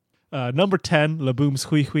 You know? Number 10, Laboom's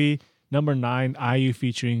Hui Hui. Number 9, IU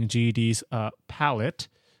featuring GD's Palette.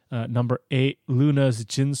 Number 8, Luna's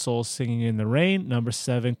Jinsoul Singing in the Rain. Number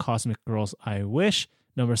 7, Cosmic Girls I Wish.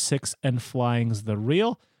 Number 6, And Flying's The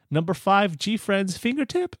Real. Number 5, G-Friend's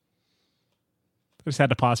Fingertip. I just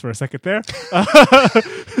had to pause for a second there.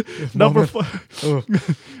 Number 4,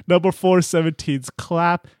 17's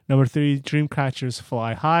Clap. Number 3, Dreamcatcher's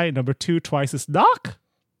Fly High. Number 2, Twice's Knock.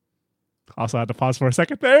 Also had to pause for a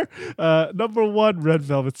second there. Number 1, Red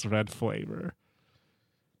Velvet's Red Flavor.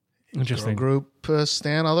 Interesting. Girl group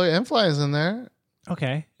Stan, although M-Fly is in there.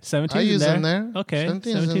 Okay. 17 IU's in there. Okay. 17's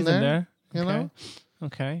 17's in there. You know?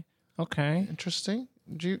 Okay. Interesting.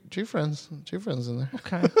 G-Friends. G-Friends in there.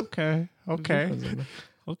 Okay.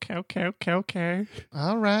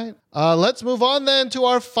 All right. Let's move on then to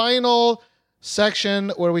our final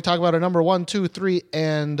section where we talk about our number 1, 2, 3,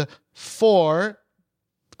 and 4.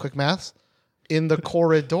 Quick maths. In the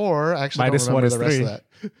corridor. I actually Minus don't one remember is the rest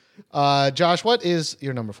 3. of that. Josh, what is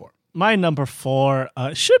your number 4? My number 4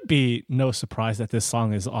 should be no surprise that this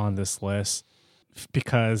song is on this list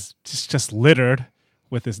because it's just littered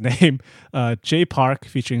with his name. J Park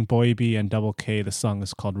featuring Boy B and Double K. The song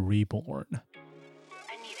is called Reborn.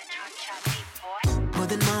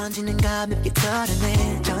 모든 먼지는 가볍게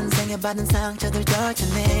털어내 전생에 받은 상처들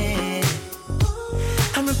덜쳐내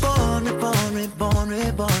I'm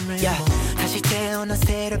reborn yeah. 다시 태어나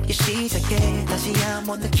새롭게 시작해 다시 한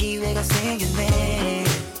번 더 기회가 생겼네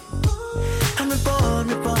I'm reborn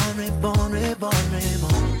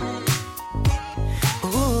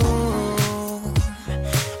Ooh.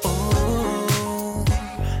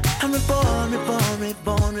 I'm reborn I'm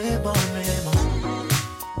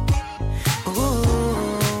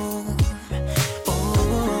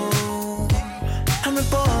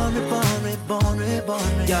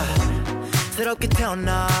reborn yeah. 새롭게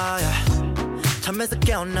태어나 yeah. 하면서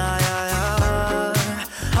깨어나야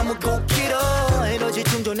I'ma go get up 에너지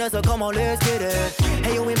충전해서 come on let's get it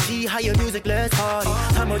AOMG higher music let's party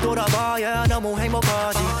삶을 돌아봐야 너무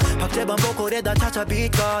행복하지 박재범 보컬에다 차차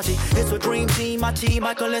빛까지 It's a dream team 마치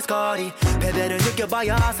마이클 레스카리 패배를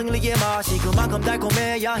느껴봐야 승리의 맛이 그만큼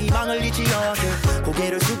달콤해야 희망을 잊지 않게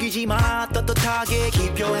고개를 숙이지 마 떳떳하게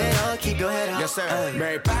Keep your head up keep your head up Yes sir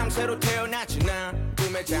매일 밤 새로 태어났지 난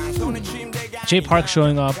꿈의 장소는 침대가 Jay Park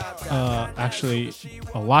showing up actually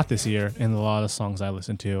a lot this year in a lot of songs I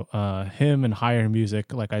listen to. Him and Higher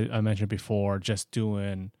Music, like I mentioned before, just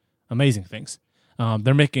doing amazing things.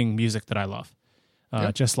 They're making music that I love.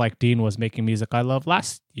 Just like Dean was making music I love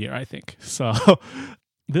last year, I think. So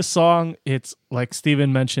this song, it's like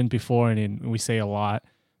Steven mentioned before, and we say a lot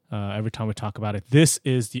every time we talk about it. This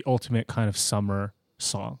is the ultimate kind of summer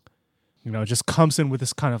song. You know, it just comes in with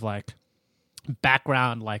this kind of like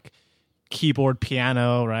background, like keyboard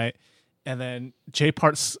piano, right? And then Jay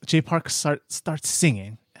Park starts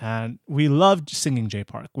singing. And we love singing Jay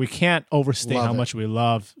Park. We can't overstate how much we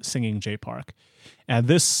love singing Jay Park. And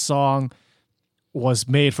this song was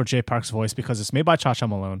made for Jay Park's voice because it's made by Cha-Cha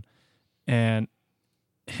Malone. And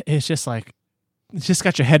it's just like, it's just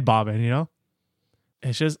got your head bobbing, you know?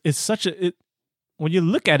 It's such a, when you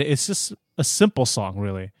look at it, it's just a simple song,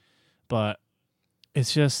 really. But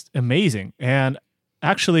it's just amazing. And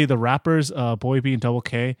actually, the rappers, Boy B and Double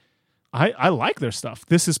K, I like their stuff.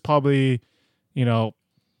 This is probably, you know,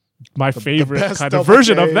 my favorite kind of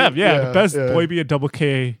version of them. Yeah, the best Boy B and Double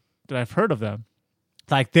K that I've heard of them.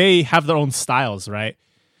 Like, they have their own styles, right?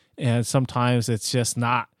 And sometimes it's just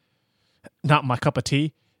not my cup of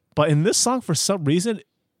tea. But in this song, for some reason,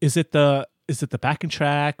 is it the backing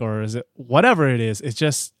track or is it whatever it is? It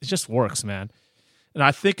just works, man. And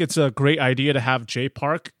I think it's a great idea to have Jay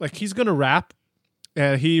Park. Like, he's gonna rap,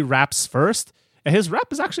 and he raps first, and his rap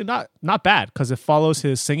is actually not bad because it follows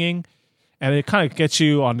his singing. And it kind of gets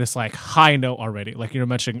you on this like high note already. Like you were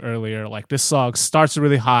mentioning earlier, like this song starts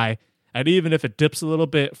really high. And even if it dips a little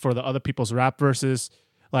bit for the other people's rap verses,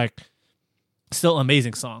 like still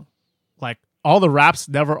amazing song. Like all the raps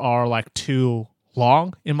never are like too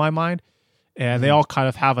long in my mind. And they all kind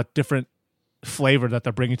of have a different flavor that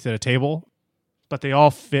they're bringing to the table. But they all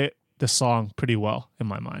fit the song pretty well in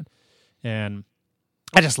my mind. And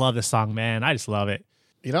I just love this song, man. I just love it.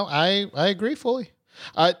 You know, I agree fully.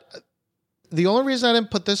 The only reason I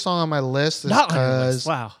didn't put this song on my list is because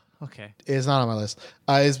wow, okay, it's not on my list.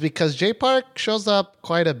 Is because Jay Park shows up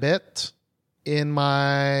quite a bit in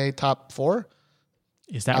my top 4.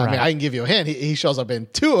 Is that right? I mean, I can give you a hint. He shows up in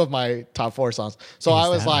 2 of my top 4 songs. So I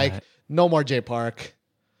was like, right? No more Jay Park.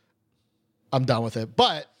 I'm done with it.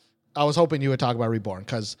 But I was hoping you would talk about Reborn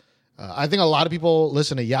because I think a lot of people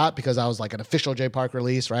listen to Yacht because I was like an official Jay Park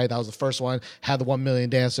release, right? That was the first one, had the 1 million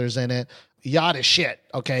dancers in it. Yacht is shit,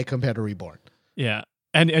 okay, compared to Reborn. Yeah.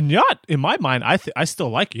 And Yacht, in my mind, I still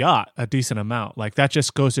like Yacht a decent amount. Like, that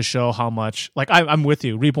just goes to show how much, like, I'm with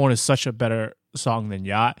you. Reborn is such a better song than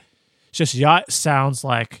Yacht. It's just Yacht sounds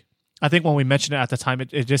like, I think when we mentioned it at the time,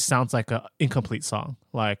 it just sounds like an incomplete song.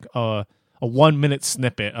 Like a 1 minute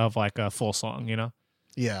snippet of like a full song, you know?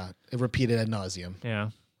 Yeah. It repeated ad nauseum. Yeah.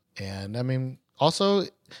 And I mean, also,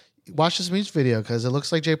 watch this music video because it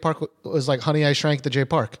looks like Jay Park was like, Honey, I Shrank the Jay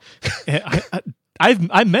Park.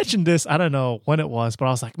 I mentioned this, I don't know when it was, but I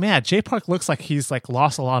was like, man, Jay Park looks like he's like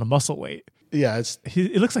lost a lot of muscle weight. Yeah,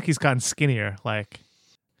 it looks like he's gotten skinnier. Like,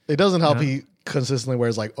 it doesn't help he consistently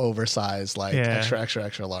wears like oversized, like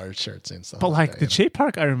extra large shirts and stuff. But like the Jay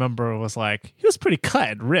Park I remember was like, he was pretty cut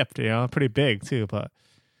and ripped, you know, pretty big too, but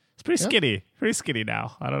it's pretty skinny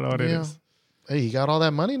now. I don't know what it is. Hey, he got all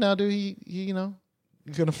that money now, dude. He you know,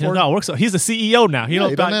 you can afford. No, it works. He's the CEO now. He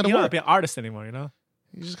don't have to be an artist anymore. You know,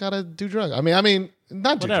 you just gotta do drugs. I mean,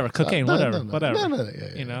 not whatever, cocaine, whatever.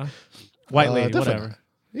 You know, white lady, whatever.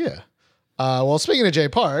 Yeah. Well, speaking of Jay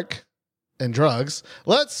Park and drugs,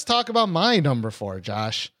 let's talk about my number 4,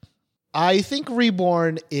 Josh. I think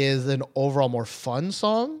Reborn is an overall more fun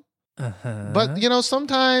song, but you know,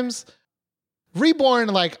 sometimes Reborn,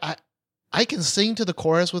 like I can sing to the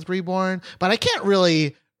chorus with Reborn, but I can't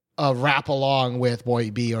really rap along with Boy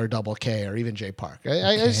B or Double K or even Jay Park.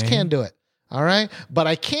 I just can't do it. All right. But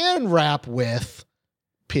I can rap with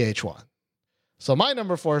PH1. So my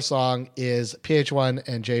number 4 song is PH1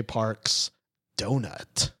 and Jay Park's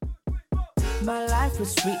Donut. My life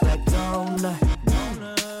was sweet like donut.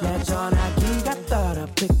 내 전화기가 떨어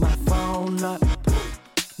pick my phone up.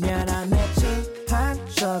 미안하네 한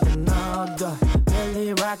적은 너도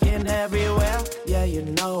really rocking everywhere. Yeah, you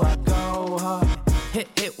know I go hard.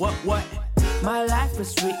 Hit what? My life was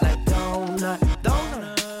sweet like donut.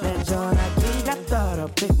 내 전화기가 떨어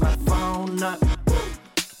pick my phone up.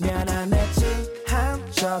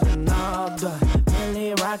 적은 너도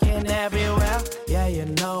really rocking everywhere. Yeah, you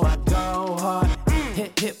know I go hard.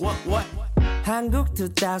 Hit what? 한국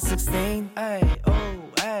 2016. Ay, oh,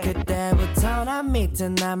 ay. 그때부터 난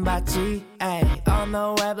밑은 안 봤지. Ay, on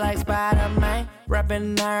the web like Spider-Man.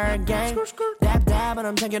 Rapping our gang. Dab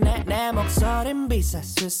은 챙겨내 내 목소린 비싸.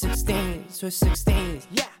 Sweet 16, Sweet 16.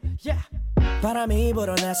 Yeah. 바람이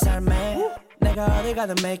불어 내 삶에 내가 어디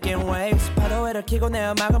가든 making waves 파도 일으키고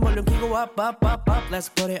내 음악은 볼륨 키고 up Let's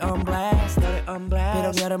put it on blast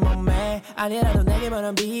비록 여름 몸매 아니라도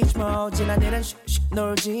내게만은 beach mode 지난 일은 슉슉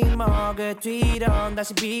놀지 뭐그 뒤론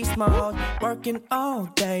다시 beast mode Working all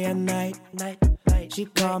day and night She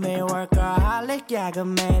call me workaholic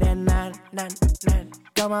야근매일에 난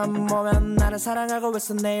너만 보면 나를 사랑하고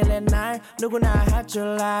있어 내일의 날 누구나 할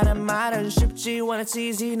줄 아는 말은 쉽지 when it's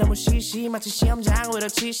easy 너무 시시 마치 시험장으로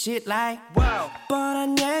치쉿 like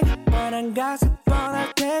뻔한 얘기 뻔한 가사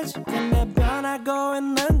뻔할 테지 근데 변하고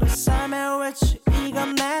있는 그 삶의 위치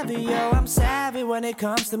이건 내 view I'm savvy when it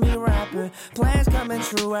comes to me rapping plans coming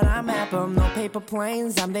true and I'm at them no paper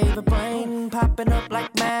planes I'm David Blaine popping up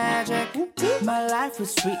like magic my life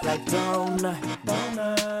is sweet like donut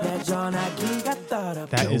내 전화기가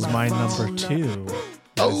떨어 That is my number 2.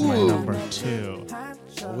 That is my number 2.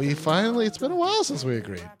 We finally, it's been a while since we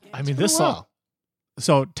agreed. I mean, this song.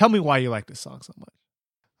 So tell me why you like this song so much.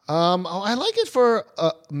 I like it for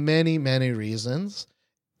many reasons.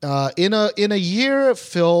 In a year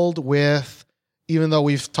filled with, even though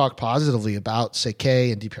we've talked positively about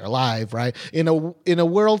Seikei and DPR Live, right? In a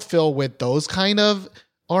world filled with those kind of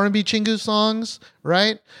R&B Chingu songs,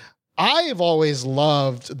 right? I've always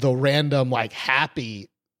loved the random like happy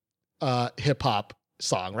hip hop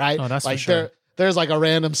song, right? Oh, that's like for sure. There's like a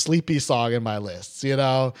random sleepy song in my lists, you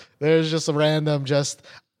know. There's just a random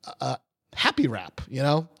happy rap, you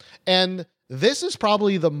know. And this is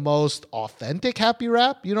probably the most authentic happy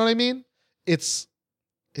rap. You know what I mean? It's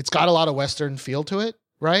got a lot of Western feel to it,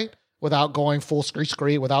 right? Without going full screech,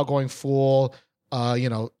 without going full,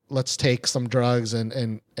 let's take some drugs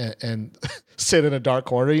and sit in a dark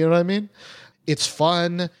corner. You know what I mean? It's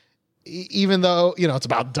fun, even though it's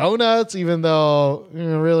about donuts. Even though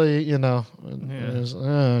really, there's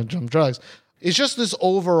some drugs. It's just this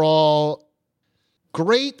overall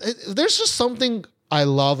great. There's just something I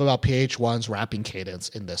love about PH1's rapping cadence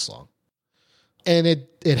in this song, and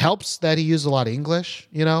it helps that he used a lot of English.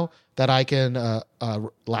 That I can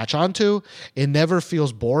latch onto. It never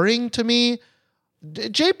feels boring to me.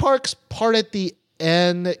 Jay Park's part at the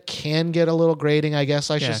end can get a little grating, I guess.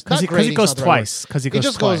 Because he goes twice. Because he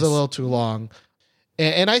just goes a little too long.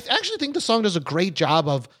 And I actually think the song does a great job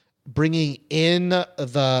of bringing in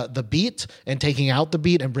the beat and taking out the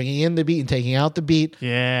beat and bringing in the beat and taking out the beat.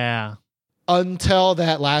 Yeah. Until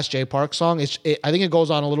that last Jay Park song, I think it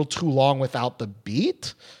goes on a little too long without the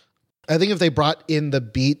beat. I think if they brought in the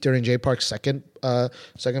beat during Jay Park's second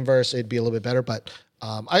verse, it'd be a little bit better. But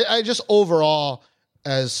I just overall,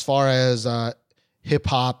 as far as hip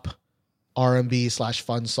hop, R&B /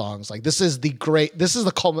 fun songs, like this is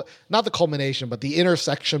not the culmination, but the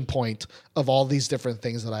intersection point of all these different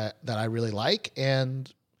things that I really like,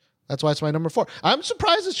 and that's why it's my number 4. I'm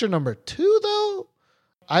surprised it's your number 2 though.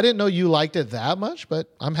 I didn't know you liked it that much, but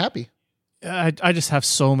I'm happy. I just have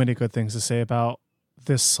so many good things to say about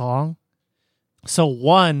this song. So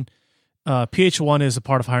one, PH1 is a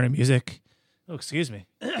part of Higher Music. Oh, excuse me.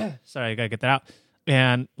 Sorry, I gotta get that out.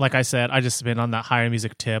 And like I said, I just been on that Higher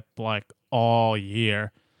Music tip like all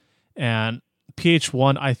year. And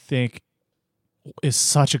PH1, I think, is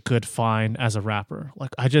such a good find as a rapper.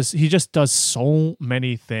 Like he just does so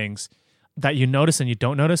many things that you notice and you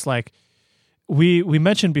don't notice. Like we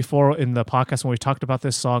mentioned before in the podcast when we talked about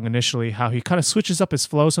this song initially, how he kind of switches up his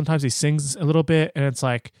flow. Sometimes he sings a little bit, and it's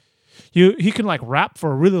like he can like rap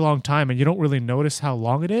for a really long time, and you don't really notice how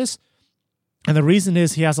long it is. And the reason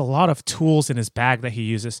is he has a lot of tools in his bag that he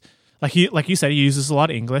uses. Like you said, he uses a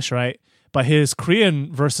lot of English, right? But his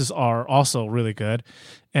Korean verses are also really good,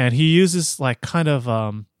 and he uses like kind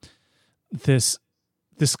of this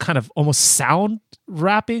kind of almost sound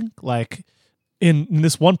rapping. Like in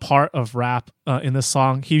this one part of rap in this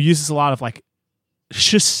song, he uses a lot of like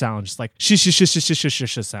shish sounds, like shish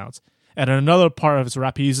sounds. And in another part of his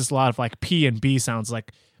rap, he uses a lot of like P and B sounds,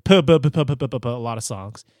 like a lot of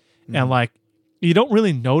songs, and like you don't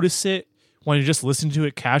really notice it when you just listen to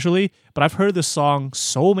it casually, but I've heard this song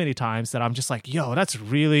so many times that I'm just like, yo, that's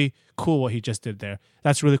really cool what he just did there.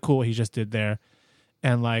 That's really cool what he just did there.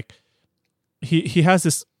 And like, he has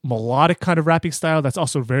this melodic kind of rapping style that's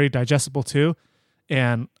also very digestible too.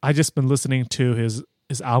 And I just been listening to his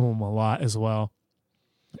album a lot as well.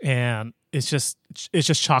 and it's just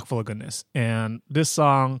chock full of goodness. And this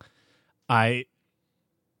song, when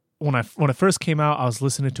it first came out, I was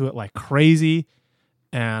listening to it like crazy,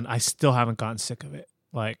 and I still haven't gotten sick of it.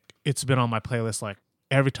 Like, it's been on my playlist like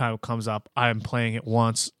every time it comes up. I'm playing it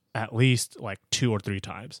once, at least like 2 or 3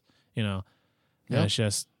 times. You know, and Yep. it's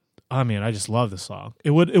just, I mean, I just love this song.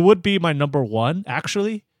 It would be my number one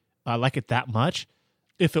actually. I like it that much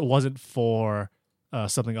if it wasn't for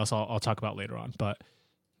something else I'll talk about later on. But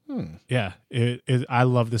yeah, I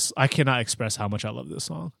love this. I cannot express how much I love this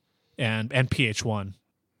song, and PH1.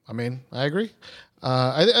 I mean, I agree.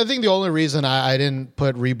 I think the only reason I didn't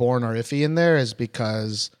put Reborn or Iffy in there is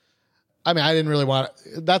because, I mean, I didn't really want.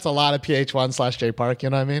 That's a lot of PH1 / J Park.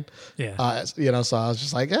 You know what I mean? Yeah. You know, so I was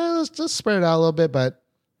just like, let's just spread it out a little bit. But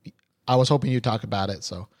I was hoping you'd talk about it,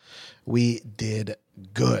 so we did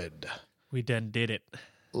good. We done did it.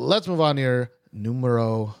 Let's move on to your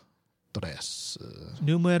numero tres.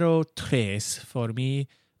 Numero tres for me.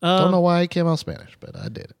 Don't know why it came out Spanish, but I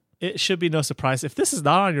did it. It should be no surprise. If this is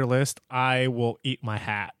not on your list, I will eat my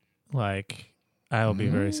hat. Like, I will be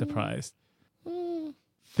very surprised.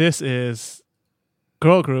 This is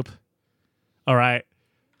girl group. All right.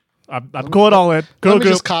 I'm going all in. Girl Let me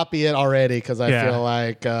group. just copy it already because I Yeah. feel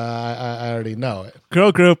like I already know it.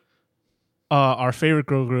 Girl group. Our favorite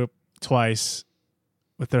girl group, Twice,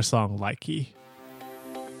 with their song Likey.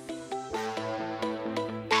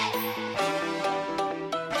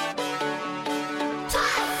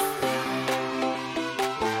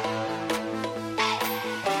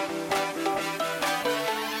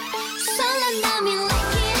 설렌다 me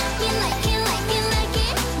like it, me like it, like it, like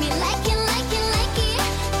it, me like it, like it, like it.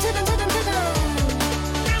 두근 두근 두근.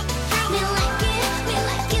 Me like it, me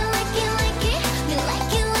like it, like it, like it, me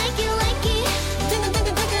like it, like it, like it. 두근 두근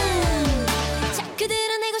두근. 자꾸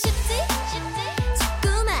드러내고 싶지,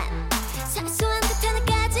 자꾸만 사소한 듯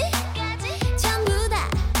하나까지 전부 다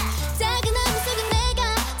작은 얼굴 속에 내가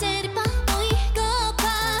제일 예뻐 보이고파.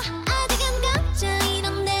 아직은 감정 이런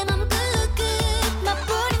내 맘 꾹꾹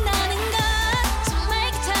맛보린다는 것 정말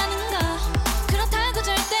귀찮은 거 그렇다고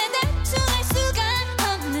절대 대충할 수가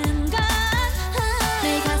없는 것 내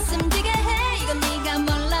가슴 뛰게 해 이건 네가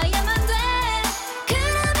몰라야만 돼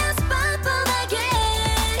그러면서 뻔뻔하게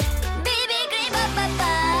비비크림 빠빠빠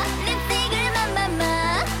립스틱을 맘맘마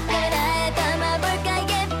카메라에 담아볼까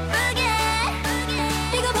예쁘게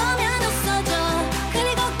이거 보면 웃어줘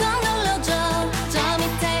그리고 꼭 눌러줘 저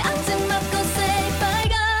밑에 앙증 맞고 say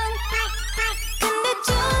빨강 근데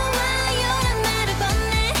좋아요란 말을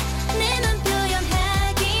건네 내 맘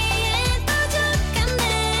표현하기엔 부족하네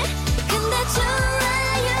근데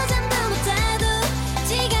좋아요 잠도 못해도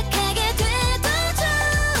지각하게 돼도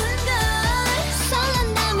좋은걸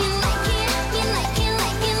설렌다 me like it, me like it,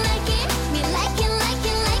 like it, like it, me like it, like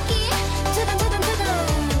it, like it 두근 두근 두근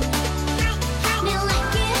me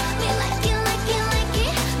like it, me like it, like it, like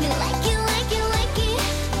it, me like it, like it, like it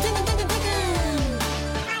두근 두근 두근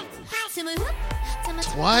숨을 후 참아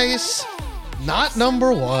Twice, not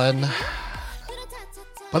number one,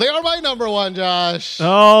 but they are my number one, Josh.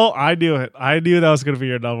 Oh, I knew it. I knew that was going to be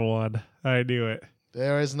your number one. I knew it.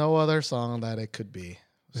 There is no other song that it could be,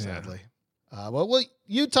 sadly. Well,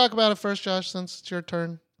 you talk about it first, Josh, since it's your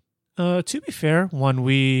turn. To be fair, when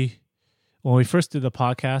we first did the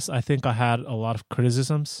podcast, I think I had a lot of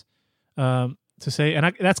criticisms to say,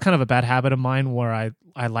 and that's kind of a bad habit of mine where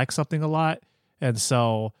I like something a lot, and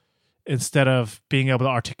so instead of being able to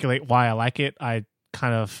articulate why I like it, I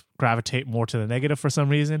kind of gravitate more to the negative for some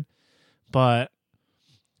reason. But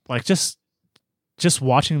like just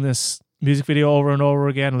watching this music video over and over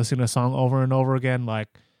again, listening to the song over and over again, like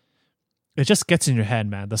it just gets in your head,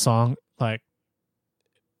 man. The song, like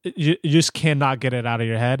you just cannot get it out of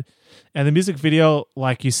your head. And the music video,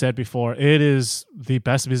 like you said before, it is the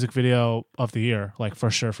best music video of the year, like for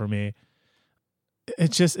sure for me.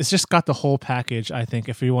 It's just got the whole package. I think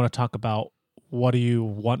if you want to talk about what do you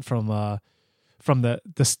want from the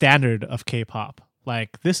standard of K-pop,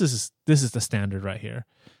 like this is the standard right here,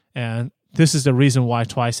 and this is the reason why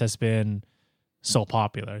Twice has been so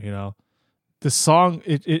popular. You know, the song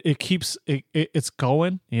it keeps it's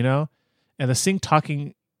going. You know, and the sing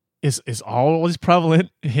talking is always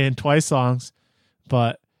prevalent in Twice songs,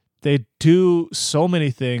 but they do so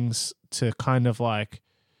many things to kind of like,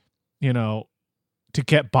 you know, to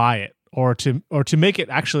get by it or to make it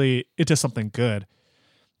actually into something good.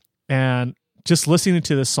 And just listening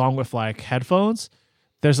to this song with like headphones,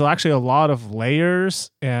 there's actually a lot of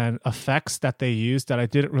layers and effects that they use that I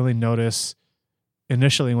didn't really notice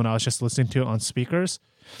initially when I was just listening to it on speakers.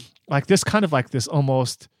 Like this kind of like this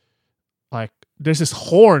almost like there's this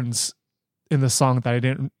horns in the song that I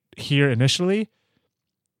didn't hear initially.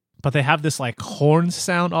 but they have this like horn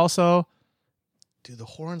sound also. Dude, the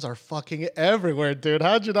horns are fucking everywhere, dude.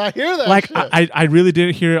 How'd you not hear that? Like shit? I really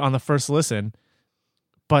didn't hear it on the first listen,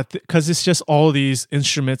 but because it's just all these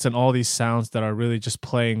instruments and all these sounds that are really just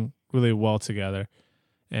playing really well together,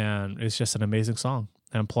 and it's just an amazing song.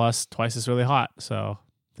 And plus, Twice is really hot, so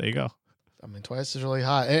there you go. I mean, Twice is really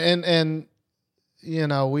hot, and you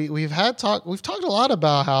know, we've talked a lot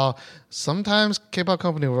about how sometimes K-pop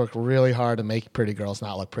companies work really hard to make pretty girls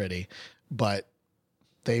not look pretty, but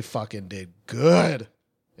they fucking did good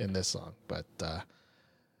in this song. But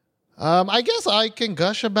I guess I can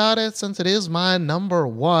gush about it since it is my number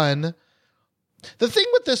one. The thing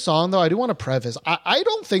with this song, though, I do want to preface, I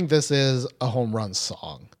don't think this is a home run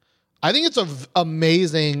song. I think it's an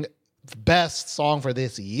amazing, best song for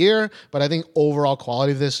this year, but I think overall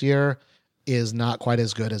quality of this year is not quite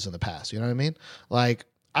as good as in the past. You know what I mean? Like,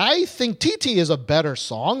 I think TT is a better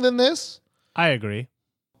song than this, I agree.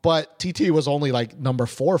 but TT was only like number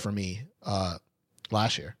 4 for me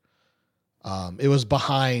last year. It was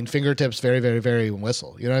behind Fingertips, Very, Very, Very, and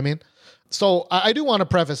Whistle. You know what I mean? So I do want to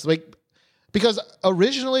preface, like, because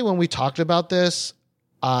originally when we talked about this,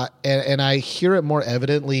 and I hear it more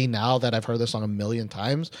evidently now that I've heard this song a million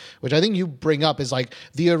times, which I think you bring up, is like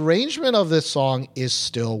the arrangement of this song is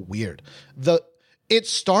still weird. It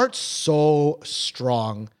starts so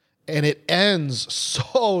strong and it ends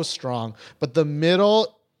so strong, but the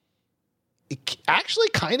middle, it actually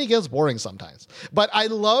kind of gets boring sometimes. But I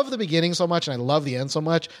love the beginning so much and I love the end so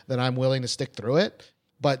much that I'm willing to stick through it.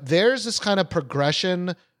 But there's this kind of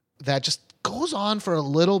progression that just goes on for a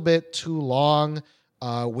little bit too long,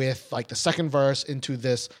 with like the second verse into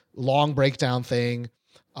this long breakdown thing,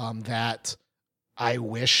 that I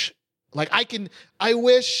wish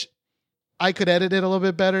I could edit it a little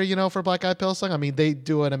bit better, you know, for Black Eyed Pills song. I mean, they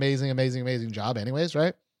do an amazing, amazing, amazing job anyways,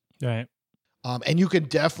 right? Right. And you can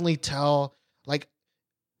definitely tell, like,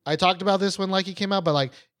 I talked about this when Likey came out, but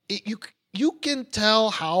like you can tell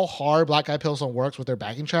how hard Black Eyed Pills song works with their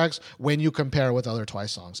backing tracks when you compare it with other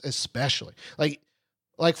Twice songs, especially.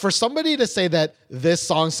 Like for somebody to say that this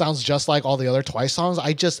song sounds just like all the other Twice songs,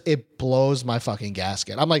 it blows my fucking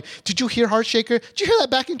gasket. I'm like, did you hear Heartshaker? Did you hear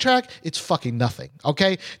that backing track? It's fucking nothing,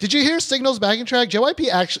 okay? Did you hear Signal's backing track?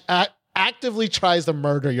 JYP actively tries to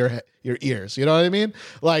murder your ears, you know what I mean?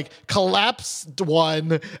 Like, Collapse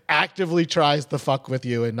One actively tries to fuck with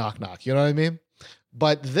you in Knock Knock, you know what I mean?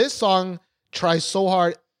 But this song tries so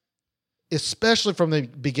hard, especially from the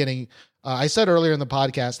beginning. I said earlier in the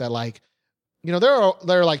podcast that, like, you know, there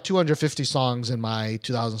are like 250 songs in my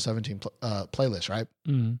 2017 playlist, right?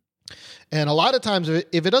 Mm. And a lot of times, if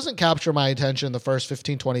it doesn't capture my attention in the first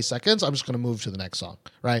 15, 20 seconds, I'm just going to move to the next song,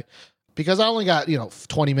 right? Because I only got,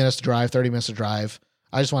 20 minutes to drive, 30 minutes to drive.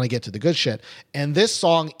 I just want to get to the good shit. And this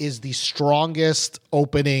song is the strongest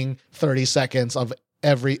opening 30 seconds of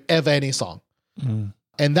any song. Mm.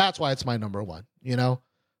 And that's why it's my number one, you know?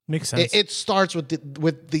 Makes sense. It starts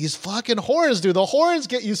with these fucking horns, dude. The horns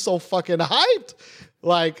get you so fucking hyped.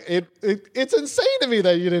 Like, it's insane to me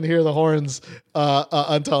that you didn't hear the horns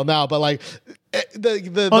until now. But like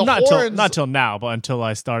the horns, not till now, but until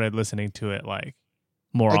I started listening to it like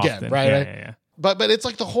more again, often. right? Yeah. But it's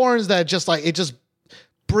like the horns that just like it just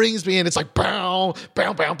brings me in. It's like bow,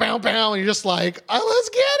 bow, bow, bow, bow, and you're just like, oh, let's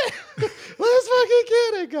get it. Let's fucking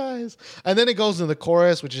get it, guys. And then it goes into the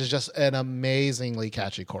chorus, which is just an amazingly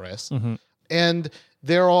catchy chorus. Mm-hmm. And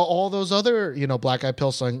there are all those other, Black Eyed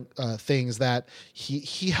Pills song things that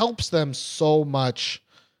he helps them so much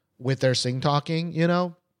with their sing talking,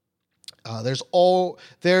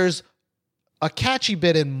 There's a catchy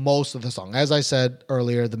bit in most of the song. As I said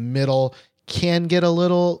earlier, the middle can get a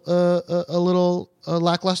little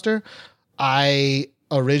lackluster. I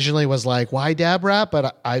originally was like, why dab rap?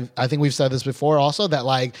 But I think we've said this before also, that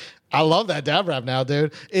like, I love that dab rap now,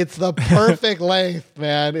 dude. It's the perfect length,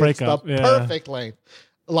 man. Perfect length.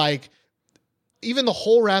 Like, even the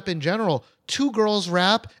whole rap in general, two girls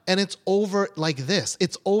rap and it's over like this.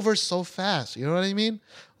 It's over so fast. You know what I mean?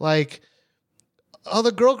 Like,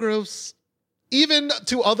 other girl groups, even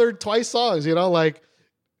to other Twice songs, like,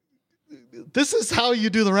 this is how you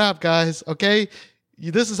do the rap, guys, okay?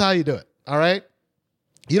 This is how you do it, all right?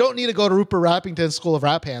 You don't need to go to Rupert Rappington's School of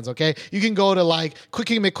Rap Hands, okay? You can go to, like,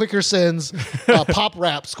 Quickie McQuickerson's pop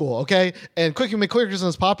rap school, okay? And Quickie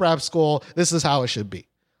McQuickerson's pop rap school, this is how it should be.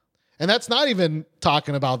 And that's not even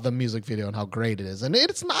talking about the music video and how great it is. And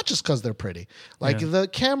it's not just because they're pretty. Like, the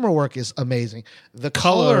camera work is amazing. The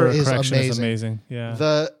color is amazing. Yeah.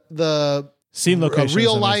 The scene locations,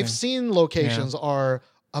 real life scene locations are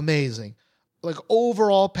amazing. Like,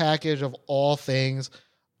 overall package of all things.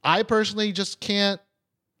 I personally just can't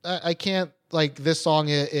like this song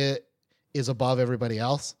is above everybody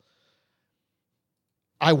else.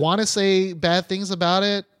 I want to say bad things about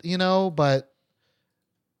it, you know, but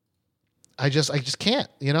I just can't,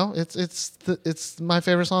 you know. It's my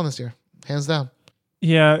favorite song this year, hands down.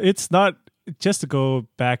 Yeah, it's not, just to go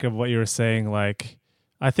back of what you were saying, like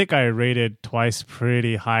I think I rated Twice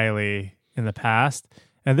pretty highly in the past,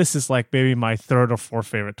 and this is like maybe my third or fourth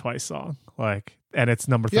favorite Twice song. Like, and it's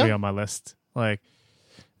number 3 on my list. Like,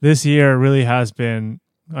 this year really has been,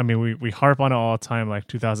 I mean, we harp on it all the time, like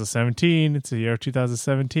 2017, it's the year of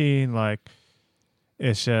 2017. Like,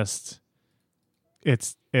 it's just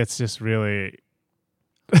really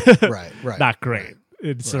right. not great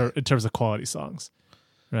in terms of quality songs.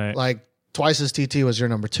 Right. Like, Twice's TT was your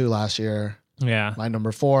number 2 last year. Yeah. My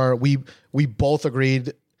number 4. We both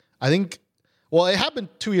agreed. I think, well, it happened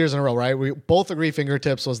 2 years in a row, right? We both agreed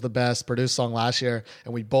Fingertips was the best produced song last year,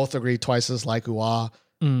 and we both agreed Twice's Like Ooh Ah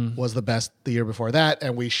was the best the year before that,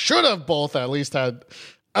 and we should have both at least had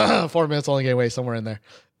 4 Minutes Only Gave Way somewhere in there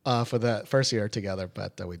for the first year together,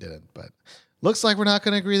 but we didn't. But looks like we're not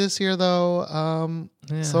going to agree this year, though.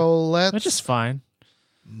 So let's... Which is fine.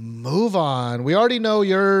 Move on. We already know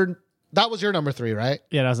that was your number 3, right?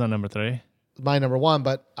 Yeah, that's not number 3. My number 1,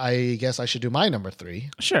 but I guess I should do my number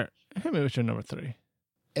 3. Sure. Hit me with your number 3.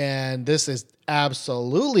 And this is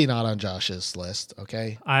absolutely not on Josh's list,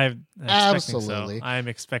 okay? I'm Absolutely. So. I'm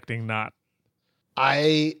expecting not.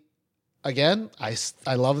 I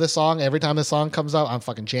love this song. Every time this song comes out, I'm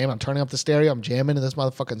fucking jamming. I'm turning up the stereo. I'm jamming to this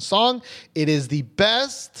motherfucking song. It is the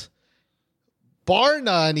best, bar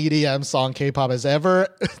none, EDM song K-pop has ever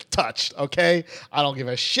touched, okay? I don't give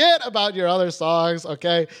a shit about your other songs,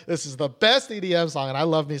 okay? This is the best EDM song, and I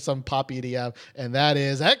love me some pop EDM, and that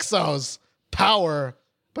is EXO's Power,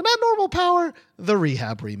 but not normal Power, the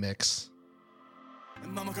Rehab remix.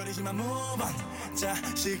 머뭇거리지만 move on. 자,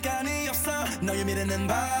 시간이 없어. 너의 미래는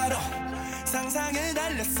바로 상상을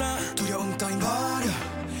달렸어. 두려움 따윈 버려.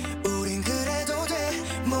 우린 그래도 돼.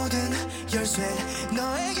 모든 열쇠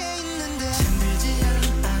너에게 있는데 잠들지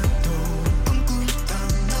않아도 꿈꾸던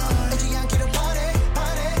널 잊지 않기를 바래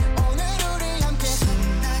오늘 우리 함께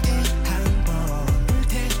신나게 한번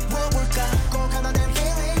불태워볼까 꼭 하나 된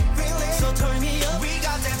feeling So turn me up We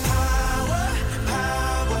got that power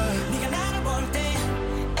네가 나를 볼 때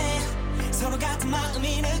서로 같은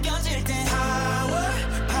마음이 느껴질 때 power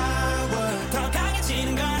더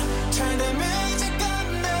강해지는 걸 Turn the magic on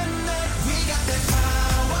We got that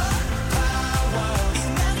power 이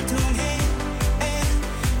나를 통해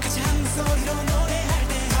같이 한 소리로 노래할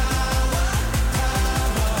때 power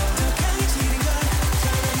더 강해지는 걸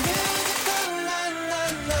Turn the magic on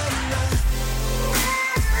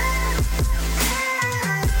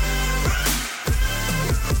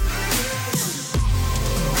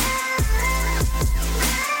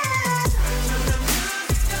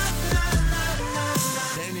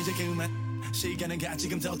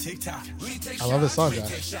I love this song,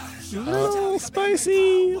 Josh. A little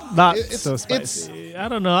spicy. Not so spicy. I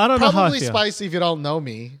don't know. I don't know how I Probably feel. spicy if you don't know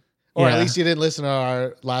me, or Yeah. at least you didn't listen to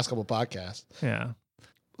our last couple podcasts. Yeah.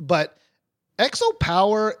 But EXO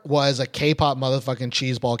Power was a K-pop motherfucking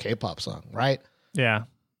cheeseball K-pop song, right? Yeah.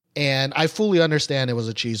 And I fully understand it was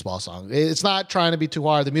a cheeseball song. It's not trying to be too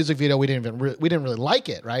hard. The music video we didn't really like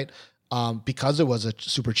it, right? Because it was a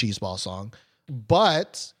super cheeseball song.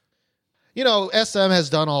 But you know, SM has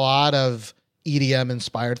done a lot of EDM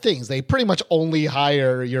inspired things. They pretty much only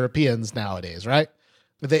hire Europeans nowadays, right?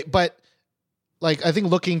 But like I think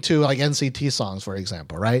looking to like NCT songs, for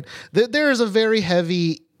example, right? There is a very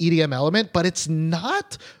heavy EDM element, but it's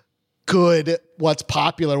not good. What's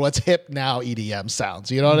popular, what's hip now EDM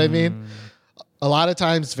sounds. You know what I mean? A lot of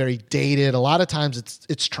times it's very dated. A lot of times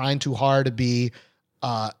it's trying too hard to be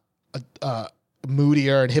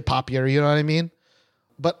moodier and hip hopier. You know what I mean?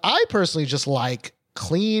 But I personally just like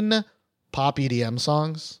clean pop EDM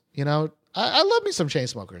songs. You know, I love me some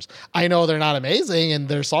Chainsmokers. I know they're not amazing and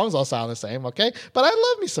their songs all sound the same, okay? But I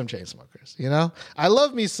love me some Chainsmokers, you know? I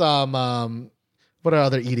love me some, what are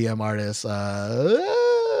other EDM artists?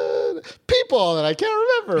 People that I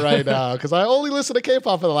can't remember right now because I only listen to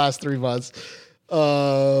K-pop for the last 3 months. Who's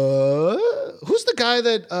the guy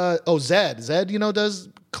that, Zed. Zed, you know, does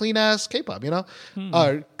clean-ass K-pop, you know?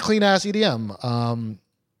 Clean-ass EDM.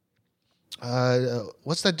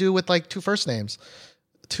 What's that dude with like 2 first names?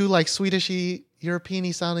 2 like Swedish-y, European-y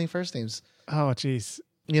sounding first names. Oh, jeez.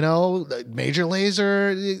 You know, Major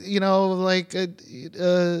Lazer, you know, like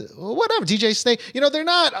whatever, DJ Snake. You know, they're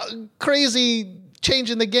not crazy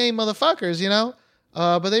changing the game motherfuckers, you know?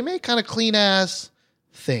 But they make kind of clean-ass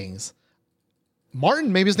things.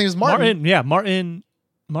 Martin, maybe his name is Martin. Yeah, Martin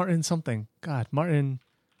something. God, Martin.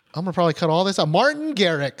 I'm gonna probably cut all this out. Martin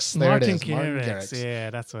Garrix. There Martin it is. Martin Garrix. Garrix. Yeah,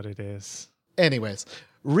 that's what it is. Anyways,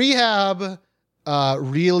 Rehab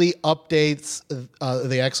really updates the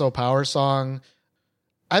EXO Power song.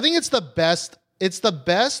 I think it's the best. It's the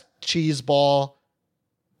best cheeseball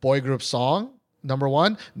boy group song. Number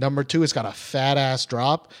one. Number two, it's got a fat ass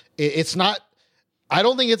drop. It's not. I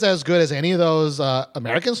don't think it's as good as any of those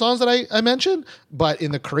American songs that I mentioned, but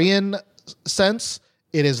in the Korean sense,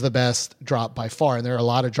 it is the best drop by far. And there are a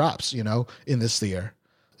lot of drops, you know, in this year,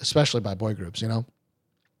 especially by boy groups, you know.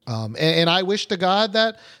 And I wish to God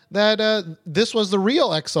that this was the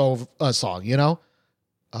real EXO song, you know,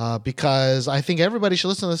 because I think everybody should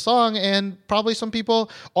listen to the song, and probably some people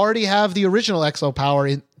already have the original EXO Power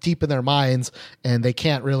deep in their minds, and they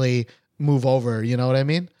can't really move over. You know what I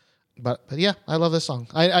mean? But yeah, I love this song.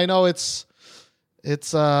 I know it's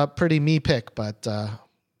a pretty me pick, but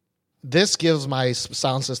this gives my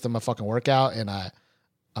sound system a fucking workout, and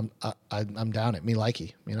I'm down at me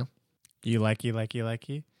likey, you know. You likey. I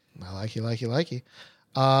likey.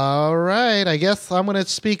 All right. I guess I'm going to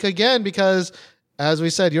speak again because, as we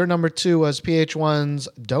said, your number 2 was PH1's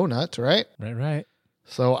Donut, right? Right.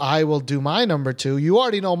 So I will do my number 2. You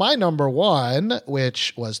already know my number 1,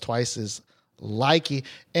 which was Twice's Likey.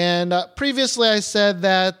 And previously I said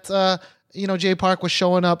that, Jay Park was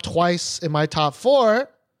showing up twice in my top 4.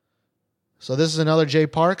 So this is another Jay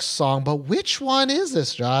Park song. But which one is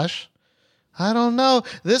this, Josh? I don't know.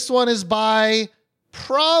 This one is by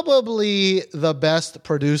probably the best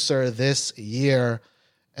producer this year.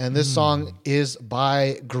 And this song is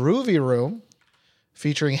by Groovy Room,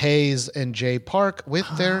 featuring Hayes and Jay Park with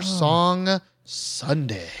their song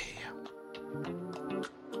Sunday.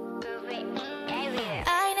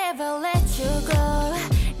 I never let you go.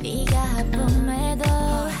 네가 아픔에도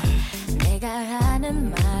내가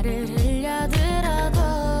하는 말을 흘려들어도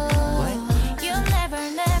You never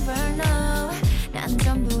know. 난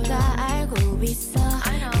전부 다 알고 있어.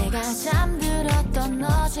 내가 잠들었던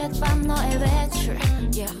어젯밤 너의 외출.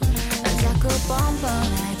 난 자꾸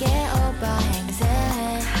뻔뻔하게 오빠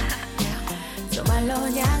행세해. 정말로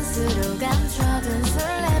향수로 감춰둔 술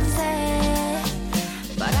냄새.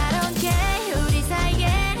 But I don't care. 우리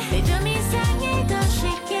사이엔 믿음이 이상해 더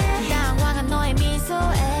쉽게. 당황한 너의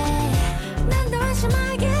미소에 난 더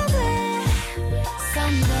안심하게 돼.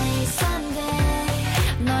 Sunday,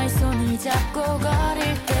 Sunday. 너의 손을 잡고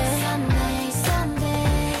걸을 때 Sunday,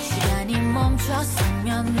 Sunday. 시간이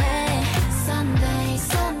멈췄으면 해 Sunday,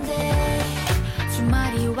 Sunday.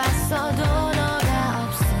 주말이 왔어도 너가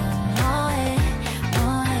없음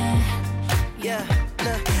뭐해 Yeah,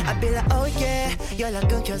 look, I be like, oh yeah. 연락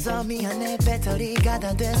끊겨서 미안해 배터리가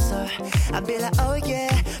다 됐어. I be like, oh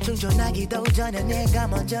yeah. 충전하기도 전에 내가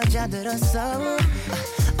먼저 잠들었어.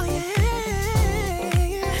 Oh yeah.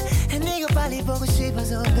 네가 빨리 보고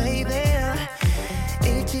싶어서 baby.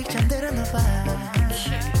 일찍 잠들었나 봐.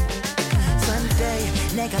 Sunday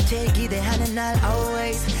내가 제일 기대하는 날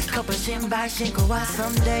always. 커플 신발 신고 와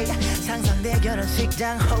someday. 상상돼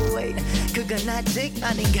결혼식장 oh wait. 그건 아직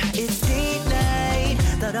아닌가. It's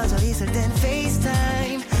D-Night. 떨어져 있을 땐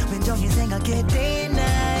FaceTime. 왼종일 생각해 day and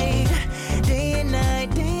night. Day and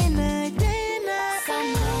night, day and night, day and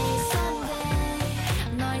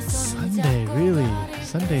night. Sunday, really?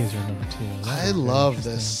 Sunday is your number 2. I love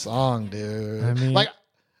this song, dude. I mean, like,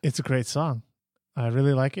 it's a great song. I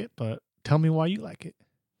really like it, but tell me why you like it.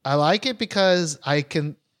 I like it because I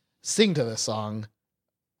can sing to this song.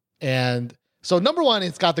 And so number 1,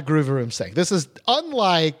 it's got the Groovy Room sing. This is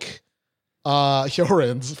unlike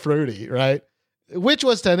Hyorin's Fruity, right? Which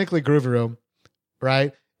was technically Groovy Room,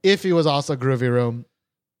 right? Ify was also Groovy Room.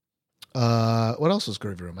 What else was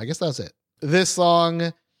Groovy Room? I guess that's it. This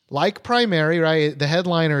song, like Primary, right? The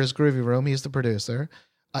headliner is Groovy Room. He's the producer.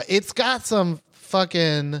 It's got some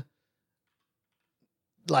fucking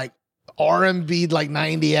like R&B, like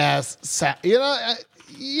 90 ass sound. You know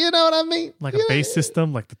what I mean? Like a bass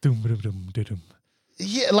system, like the doom doom doom doom.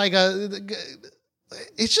 Yeah, like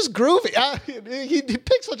it's just groovy. He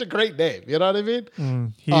picked such a great name. You know what I mean?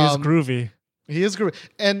 He is groovy. He is groovy.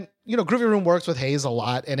 And, Groovy Room works with Hayes a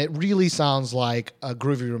lot, and it really sounds like a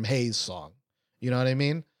Groovy Room Hayes song. You know what I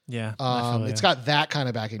mean? Yeah. It's got that kind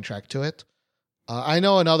of backing track to it. I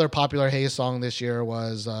know another popular Hayes song this year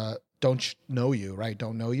was Don't Know You, right?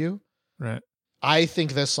 Don't Know You. Right. I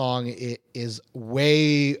think this song is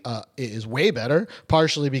way better,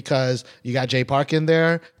 partially because you got Jay Park in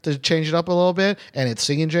there to change it up a little bit, and it's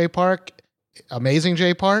singing Jay Park, amazing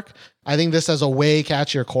Jay Park. I think this has a way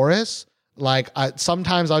catchier chorus. Like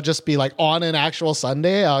sometimes I'll just be like on an actual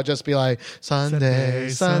Sunday, I'll just be like Sunday,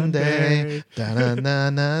 da na na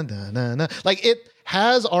na na na. Like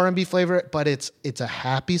has R&B flavor, but it's a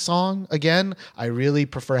happy song. Again, I really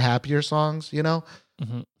prefer happier songs, you know?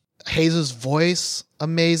 Hayes' voice,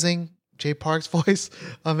 amazing. Jay Park's voice,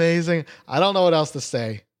 amazing. I don't know what else to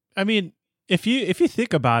say. I mean, if you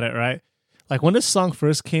think about it, right? Like when this song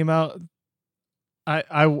first came out,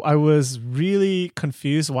 I was really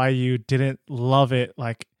confused why you didn't love it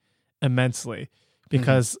like immensely,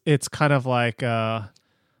 because it's kind of like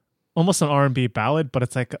almost an R&B ballad, but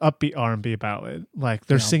it's like an upbeat R&B ballad. Like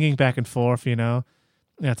they're singing back and forth, you know.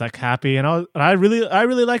 And it's like happy, and I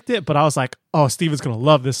really liked it, but I was like, oh, Steven's gonna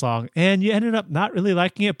love this song, and you ended up not really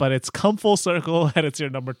liking it, but it's come full circle, and it's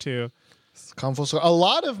your number 2. Come full circle. A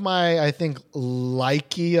lot of my, I think,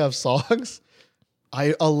 likey of songs,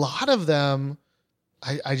 a lot of them,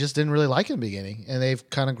 I just didn't really like in the beginning, and they've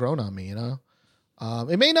kind of grown on me, you know.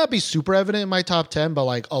 It may not be super evident in my top 10, but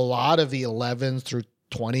like a lot of the 11s through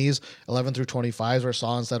 20s, 11 through 25s were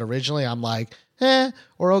songs that originally I'm like,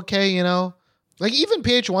 or okay, you know. Like even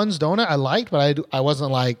PH1's Donut I liked, but I wasn't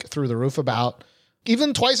like through the roof about.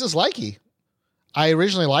 Even Twice as Likey, I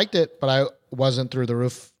originally liked it, but I wasn't through the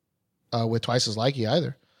roof with Twice as Likey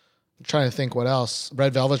either. I'm trying to think what else.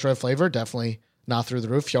 Red Velvet's Red Flavor, definitely not through the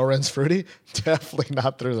roof. Hyoren's Fruity, definitely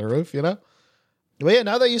not through the roof, you know? But yeah,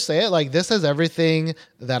 now that you say it, like this has everything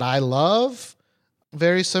that I love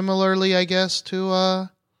very similarly, I guess, to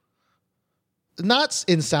not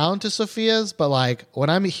in sound to Sophia's, but like when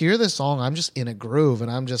I hear this song, I'm just in a groove, and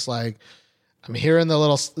I'm just like, I'm hearing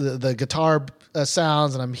the guitar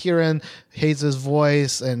sounds, and I'm hearing Hayes'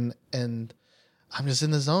 voice, and I'm just in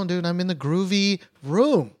the zone, dude. I'm in the groovy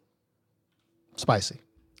room. Spicy,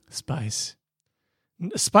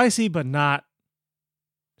 but not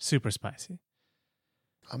super spicy.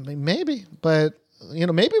 I mean, maybe, but you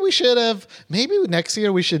know, maybe next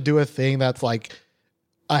year we should do a thing that's like,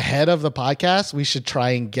 ahead of the podcast, we should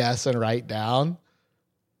try and guess and write down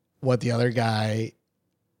what the other guy,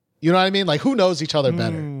 you know what I mean? Like who knows each other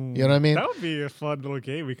better? You know what I mean? That would be a fun little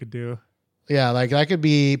game we could do. Yeah, like that could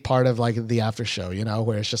be part of like the after show, you know,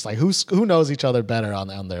 where it's just like who knows each other better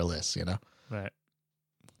on their list, you know? Right.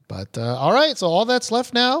 But all right, so all that's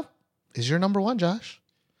left now is your number 1, Josh.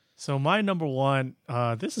 So my number 1,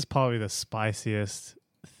 this is probably the spiciest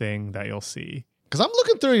thing that you'll see. Because I'm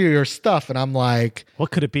looking through your stuff and I'm like,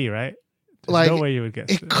 what could it be, right? There's like, no way you would guess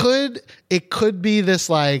it could be this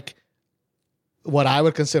like what I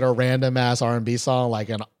would consider a random ass R&B song, like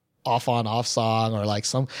an off on off song, or like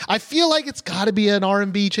some. I feel like it's got to be an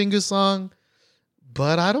R&B Chingu song,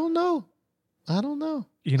 but I don't know.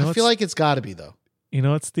 You know, I feel like it's got to be though. You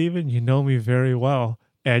know what, Steven? You know me very well,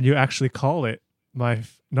 and you actually call it. My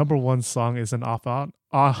number 1 song is an off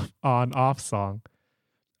song.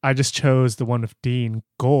 I just chose the one of Dean,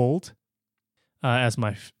 Gold, as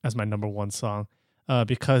my number 1 song,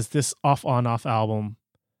 because this off album,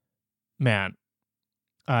 man,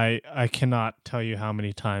 I cannot tell you how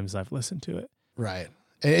many times I've listened to it. Right,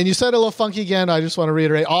 and you said a little funky again. I just want to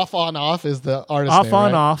reiterate: Off is the artist Off name,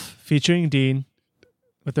 on right? Off, featuring Dean,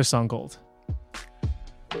 with their song Gold.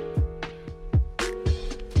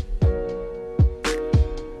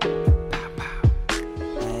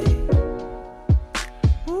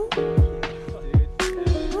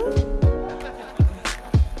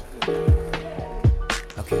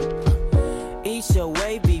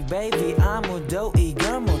 Baby, 아무도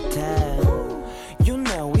이걸 못해. You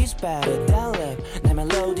know it's better than rap. 내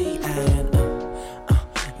멜로디 and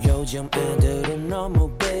요즘 애들은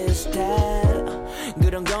너무 비슷해.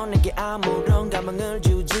 그런 건 내게 아무런 감흥을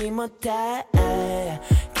주지 못해.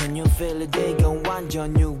 Can you feel it? 이건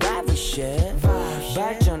완전 new vibe shit.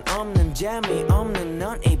 발전 없는 재미없는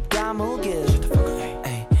넌 입 다물길.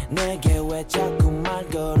 내게 왜 자꾸 말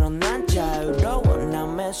걸어 난 자유로워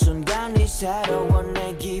남의 순간이 새로워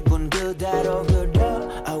내 기분 그대로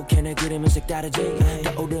그려 Oh can I 그림은 색다르지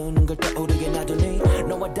떠오르는 걸 떠오르게 놔두니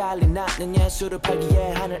너와 달리 나는 예술을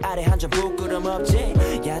팔기에 하늘 아래 한 점 부끄럼 없지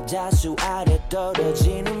야자수 아래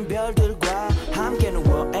떨어지는 별들과 함께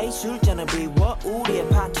누워 에이 술잔을 비워 우리의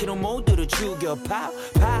파티로 모두를 죽여 파우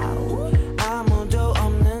파우 아무도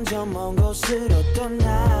없는 저 먼 곳으로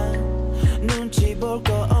떠나 눈치 볼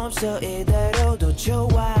거 없어 이대로도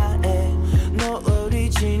좋아해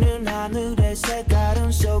노을이지는 하늘의 색깔은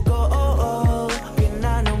so gold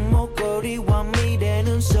빛나는 목걸이와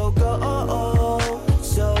미래는 so gold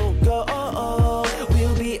so gold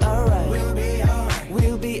We'll be alright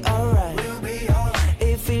We'll be alright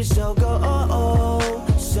It feels so gold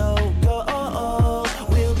so gold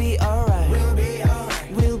We'll be alright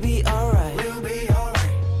We'll be alright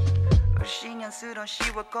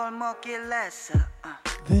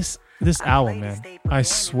This album, man, I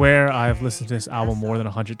swear I've listened to this album more than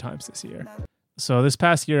 100 times this year. So this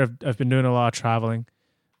past year, I've been doing a lot of traveling.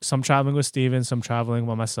 Some traveling with Steven, some traveling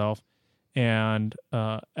by myself. And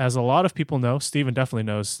as a lot of people know, Steven definitely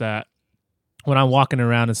knows that when I'm walking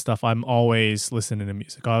around and stuff, I'm always listening to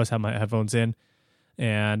music. I always have my headphones in.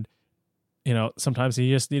 And, you know, sometimes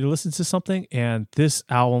you just need to listen to something. And this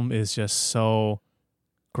album is just so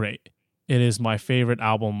great. It is my favorite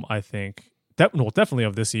album, I think. Definitely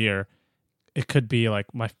of this year. It could be like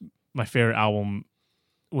my favorite album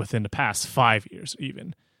within the past 5 years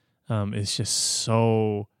even. It's just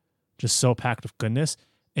so packed with goodness.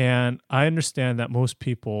 And I understand that most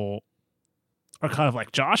people are kind of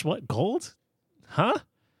like, Josh, what, gold? Huh?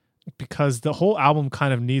 Because the whole album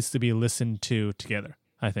kind of needs to be listened to together,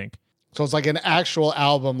 I think. So it's like an actual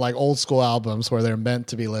album, like old school albums where they're meant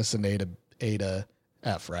to be listened A to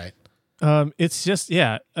F, right? It's just,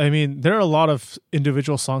 yeah. I mean, there are a lot of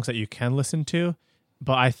individual songs that you can listen to,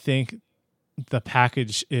 but I think the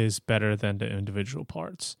package is better than the individual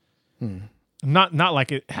parts. Not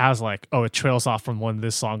like it has like, oh, it trails off from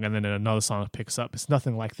this song and then in another song it picks up. It's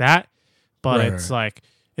nothing like that, but it's like,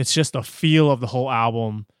 it's just a feel of the whole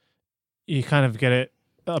album. You kind of get it,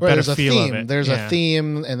 a better feel of it. There's a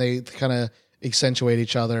theme and they kind of accentuate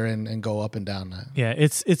each other and go up and down. Yeah,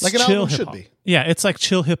 it's like an chill album hip-hop. should be. Yeah, it's like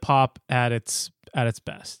chill hip hop at its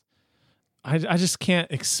best. I just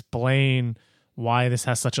can't explain why this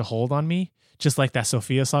has such a hold on me. Just like that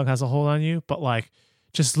Sophia song has a hold on you, but like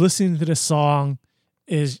just listening to this song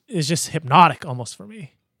is just hypnotic almost for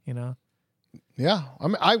me, you know? Yeah. I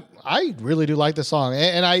mean, I really do like the song.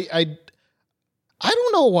 And I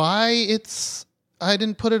don't know why I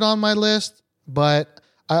didn't put it on my list, but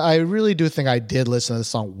I really do think I did listen to the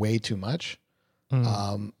song way too much.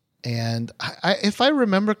 And if I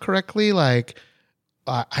remember correctly, like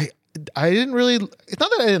I didn't really, it's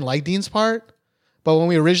not that I didn't like Dean's part, but when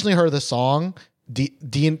we originally heard the song,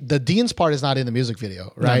 Dean's part is not in the music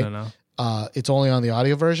video, right? No. It's only on the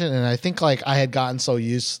audio version. And I think like I had gotten so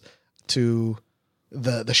used to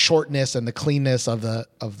the shortness and the cleanness of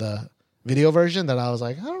the video version that I was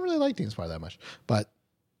like, I don't really like Dean's part that much. But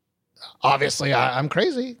obviously I'm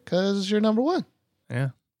crazy because you're number one. Yeah.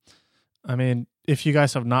 I mean, if you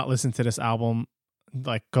guys have not listened to this album,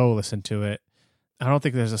 like go listen to it. I don't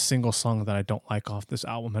think there's a single song that I don't like off this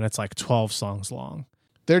album, and it's like 12 songs long.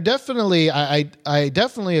 They're definitely, I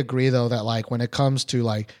definitely agree though that like when it comes to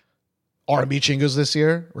like R&B chingus this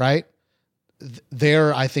year, right?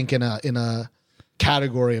 They're, I think, in a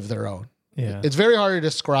category of their own. Yeah. It's very hard to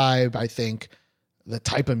describe, I think, the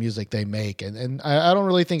type of music they make. And I don't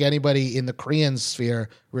really think anybody in the Korean sphere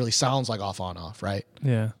really sounds like Off On Off, right?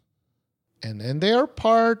 Yeah. And they're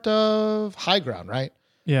part of High Ground, right?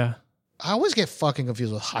 Yeah. I always get fucking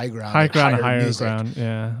confused with High Ground. High Ground and Higher Music. Ground,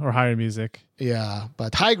 yeah. Or Higher Music. Yeah,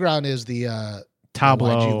 but High Ground is the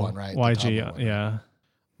Tableau the YG one, right? The YG, Tableau one. yeah.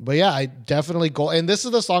 But yeah, I definitely go. And this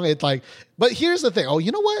is the song. It's like, but here's the thing. Oh,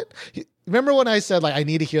 you know what? Remember when I said like I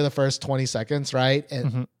need to hear the first 20 seconds, right?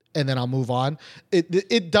 And then I'll move on.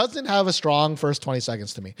 It doesn't have a strong first 20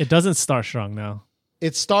 seconds to me. It doesn't start strong now.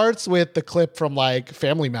 It starts with the clip from like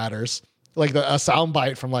Family Matters, like a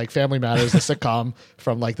soundbite from like Family Matters, the sitcom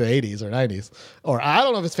from like the 80s or 90s. Or I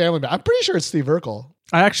don't know if it's Family Matters. I'm pretty sure it's Steve Urkel.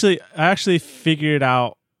 I actually figured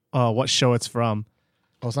out what show it's from.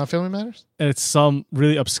 Oh, it's not Family Matters? It's some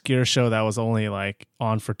really obscure show that was only like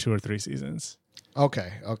on for 2 or 3 seasons.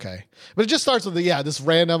 Okay. But it just starts with this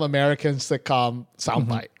random American sitcom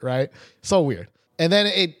soundbite, right? So weird. And then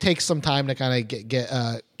it takes some time to kind of get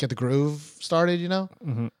the groove started, you know?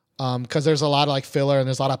 Because there's a lot of like filler and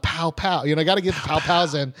there's a lot of pow pow. You know, got to get the pow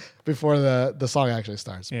pows in before the song actually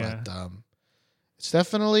starts. Yeah. But it's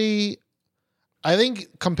definitely, I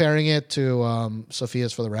think comparing it to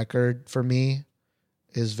Sophia's For the Record for me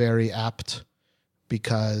is very apt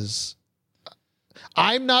because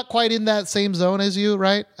I'm not quite in that same zone as you,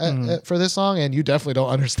 right? For this song, and you definitely don't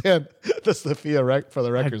understand the Sophia For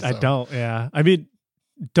the Record. I don't. Yeah, I mean,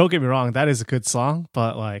 don't get me wrong, that is a good song,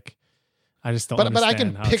 but like, I just don't. But I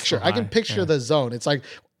can picture the zone. It's like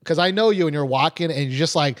because I know you and you're walking and you're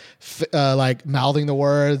just like mouthing the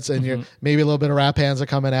words and you're maybe a little bit of rap hands are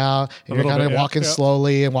coming out and you're kind of walking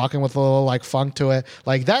slowly and walking with a little like funk to it.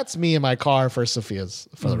 Like that's me in my car for Sophia's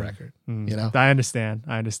For the Record. You know, I understand.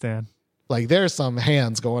 Like there's some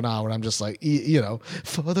hands going on where I'm just like, you know,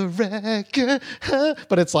 for the record,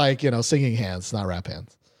 but it's like, you know, singing hands, not rap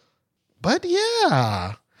hands. But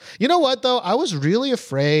yeah, you know what though? I was really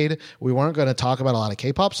afraid we weren't going to talk about a lot of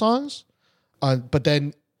K-pop songs, but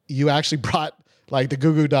then you actually brought like the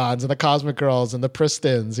Goo Goo Dolls and the Cosmic Girls and the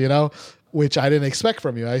Pristins, you know, which I didn't expect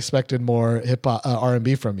from you. I expected more hip hop,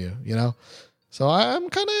 R&B from you, you know. So I'm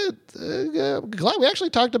kind of glad we actually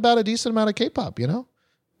talked about a decent amount of K-pop, you know?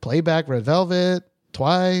 Playback, Red Velvet,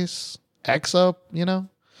 Twice, EXO, you know?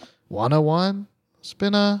 101. It's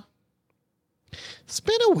been a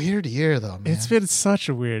weird year though, man. It's been such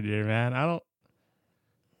a weird year, man.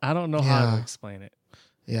 I don't know how to explain it.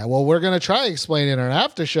 Yeah, well, we're going to try explaining in our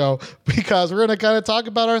after show because we're going to kind of talk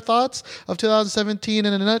about our thoughts of 2017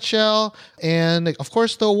 in a nutshell. And, of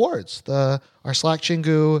course, the awards. Our Slack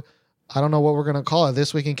Chingu, I don't know what we're going to call it,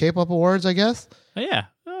 This Week in K-Pop Awards, I guess. Oh, yeah.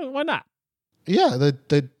 Why not? Yeah,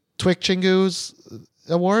 the Twic Chingu's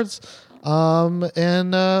Awards. And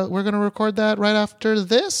we're going to record that right after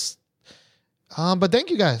this. But thank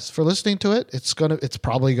you guys for listening to it. It's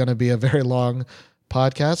probably going to be a very long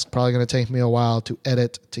podcast. Probably going to take me a while to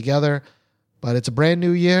edit together, but it's a brand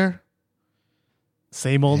new year.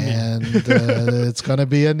 Same old me. And it's going to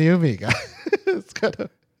be a new me, guys. It's going to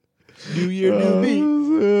New year, new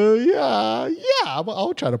me.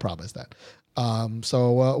 I'll try to promise that.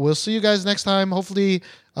 So we'll see you guys next time. Hopefully,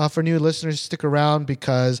 for new listeners, stick around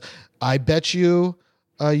because I bet you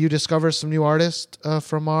discover some new artists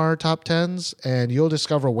from our top 10s, and you'll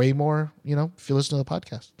discover way more, you know, if you listen to the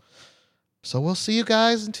podcast. So we'll see you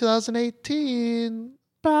guys in 2018.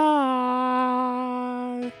 Bye.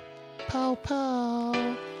 Pow,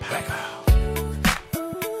 pow. Pow, pow.